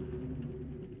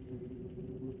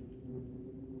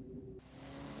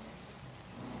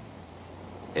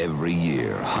 Every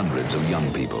year, hundreds of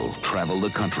young people travel the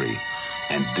country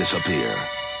and disappear.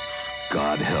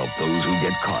 God help those who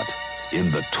get caught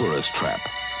in the tourist trap.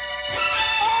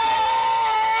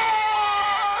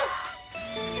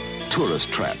 Tourist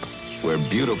trap, where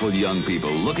beautiful young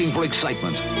people looking for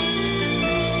excitement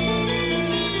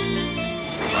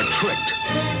are tricked,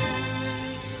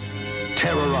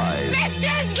 terrorized,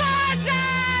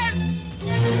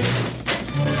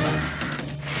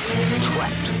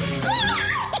 trapped.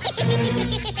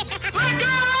 Let go!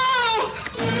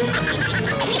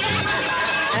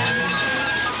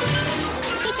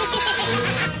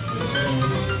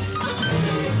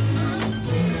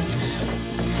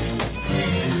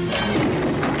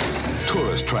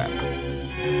 Tourist trap.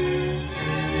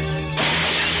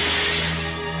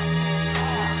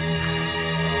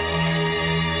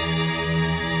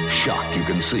 Shock you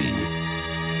can see.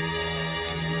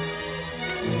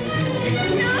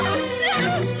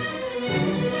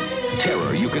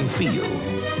 Terror you can feel.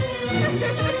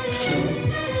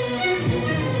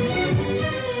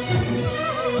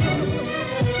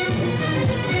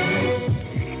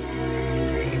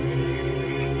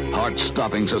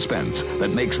 Heart-stopping suspense that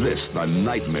makes this the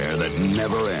nightmare that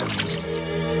never ends.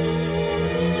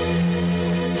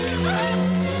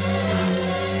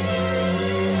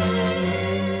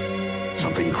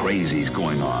 Something crazy's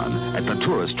going on at the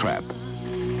tourist trap.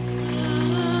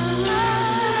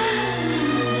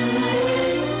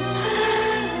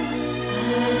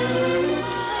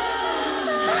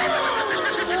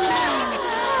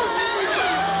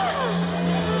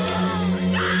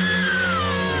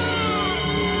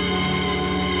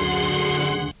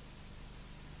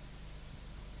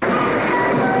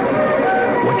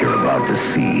 To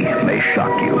see may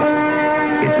shock you.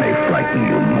 It may frighten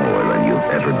you more than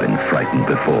you've ever been frightened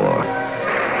before.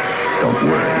 Don't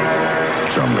worry.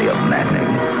 It's only a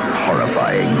maddening,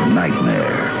 horrifying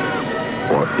nightmare.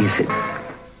 Or is it?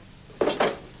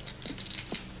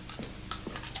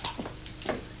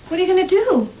 What are you gonna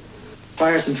do?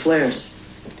 Fire some flares.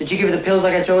 Did you give her the pills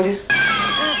like I told you?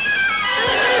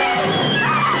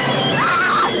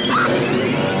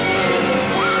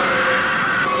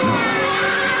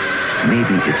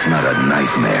 Maybe it's not a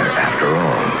nightmare after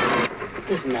all.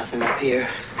 There's nothing up here.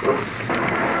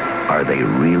 Are they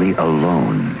really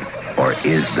alone? Or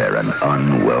is there an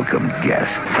unwelcome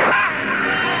guest?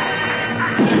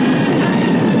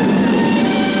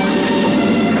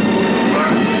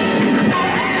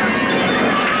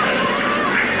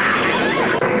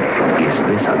 Is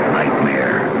this a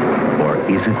nightmare? Or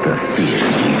is it the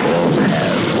fears we all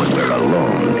have when we're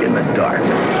alone in the dark?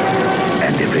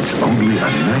 And if it's only a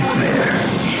nightmare,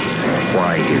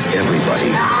 why is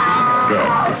everybody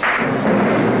dead?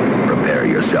 Prepare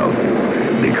yourself,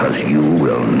 because you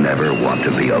will never want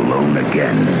to be alone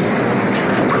again.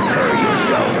 Prepare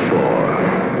yourself for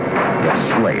the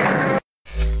Slayer.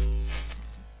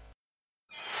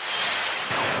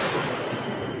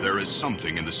 There is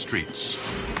something in the streets.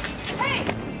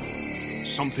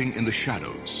 Something in the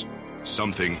shadows.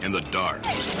 Something in the dark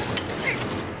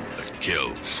that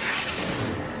kills.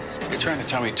 You're trying to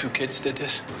tell me 2 kids did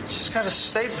this? Just got a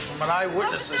statement from an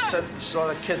eyewitness that said they saw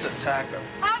the kids attack them.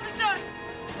 Officer!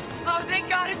 Oh, thank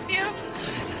God it's you.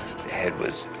 The head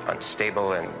was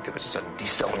unstable and there was a sudden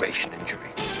deceleration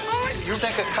injury. You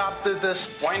think a cop did this?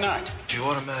 Why not? You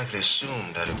automatically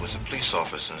assume that it was a police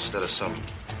officer instead of some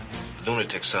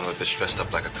lunatic son of a bitch dressed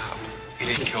up like a cop. He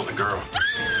didn't kill the girl.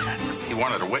 He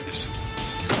wanted a witness.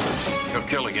 He'll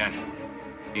kill again.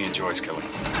 He enjoys killing.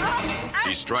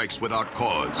 He strikes without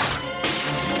cause.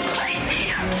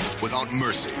 Without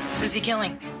mercy. Who's he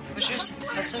killing? Pushers?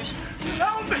 Hustlers?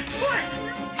 Help me!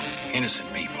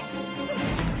 Innocent people.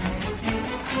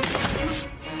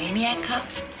 Maniac cop?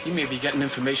 He may be getting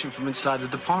information from inside the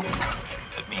department.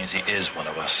 That means he is one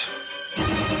of us.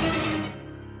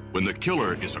 When the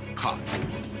killer is a cop,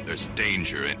 there's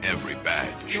danger in every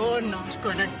badge. You're not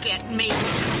gonna get me.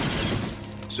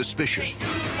 Suspicion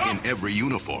in every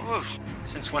uniform.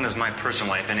 Since when is my personal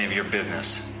life any of your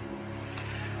business?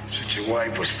 Since your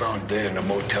wife was found dead in a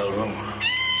motel room.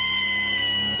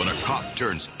 When a cop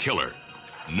turns killer,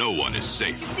 no one is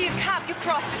safe. See a cop, you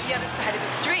crossed to the other side of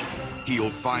the street. He'll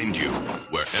find you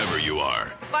wherever you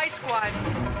are. Bye, squad.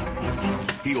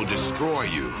 He'll destroy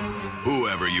you,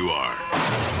 whoever you are.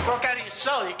 You broke out of your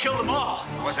cell, you killed them all.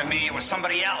 It wasn't me, it was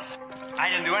somebody else. I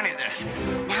didn't do any of this.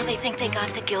 Now they think they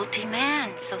got the guilty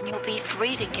man, so you'll be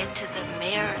free to get to the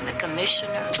mayor and the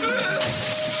commissioner.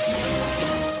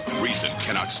 Reason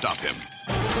cannot stop him.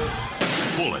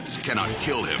 Bullets cannot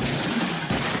kill him.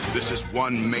 This is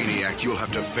one maniac you'll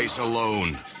have to face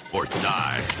alone or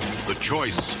die. The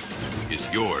choice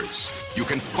is yours. You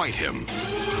can fight him.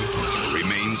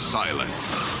 Remain silent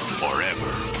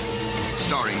forever.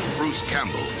 Starring Bruce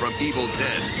Campbell from Evil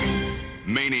Dead.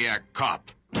 Maniac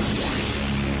Cop.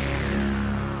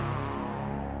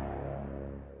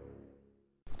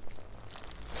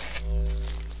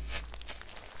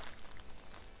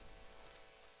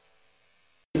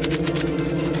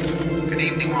 Good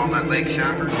evening, Walnut Lake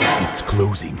shoppers. It's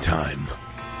closing time.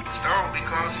 The store will be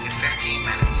closing in 15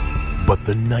 minutes. But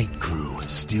the night crew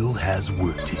still has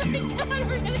work to do. God,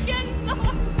 we're gonna get in so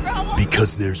much trouble.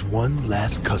 Because there's one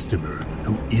last customer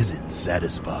who isn't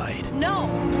satisfied. No,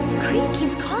 this creep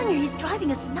keeps calling her. He's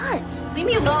driving us nuts. Leave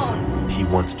me alone. He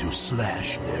wants to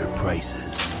slash their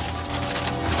prices.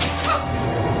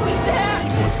 Who's there? He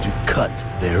wants to cut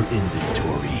their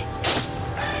inventory.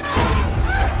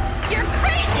 You're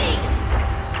crazy!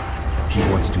 He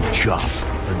wants to chop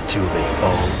until they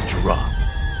all drop.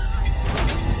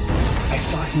 I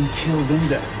saw him kill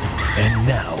Linda. And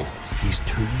now, he's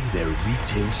turning their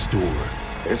retail store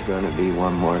There's gonna be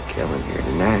one more killing here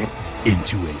tonight.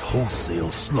 into a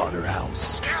wholesale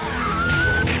slaughterhouse.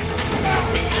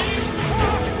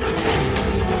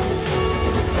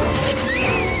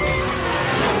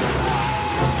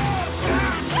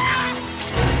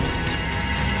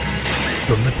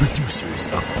 From the producers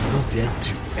of Evil Dead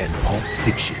 2 and Pulp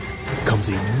Fiction comes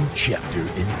a new chapter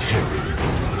in terror.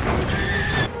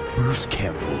 Bruce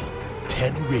Campbell,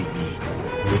 Ted Raimi,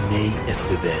 Renee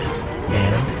Estevez,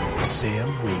 and Sam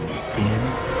Raimi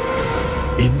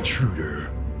in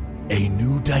Intruder, a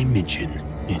new dimension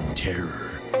in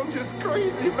terror. I'm just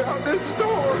crazy about this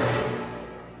store.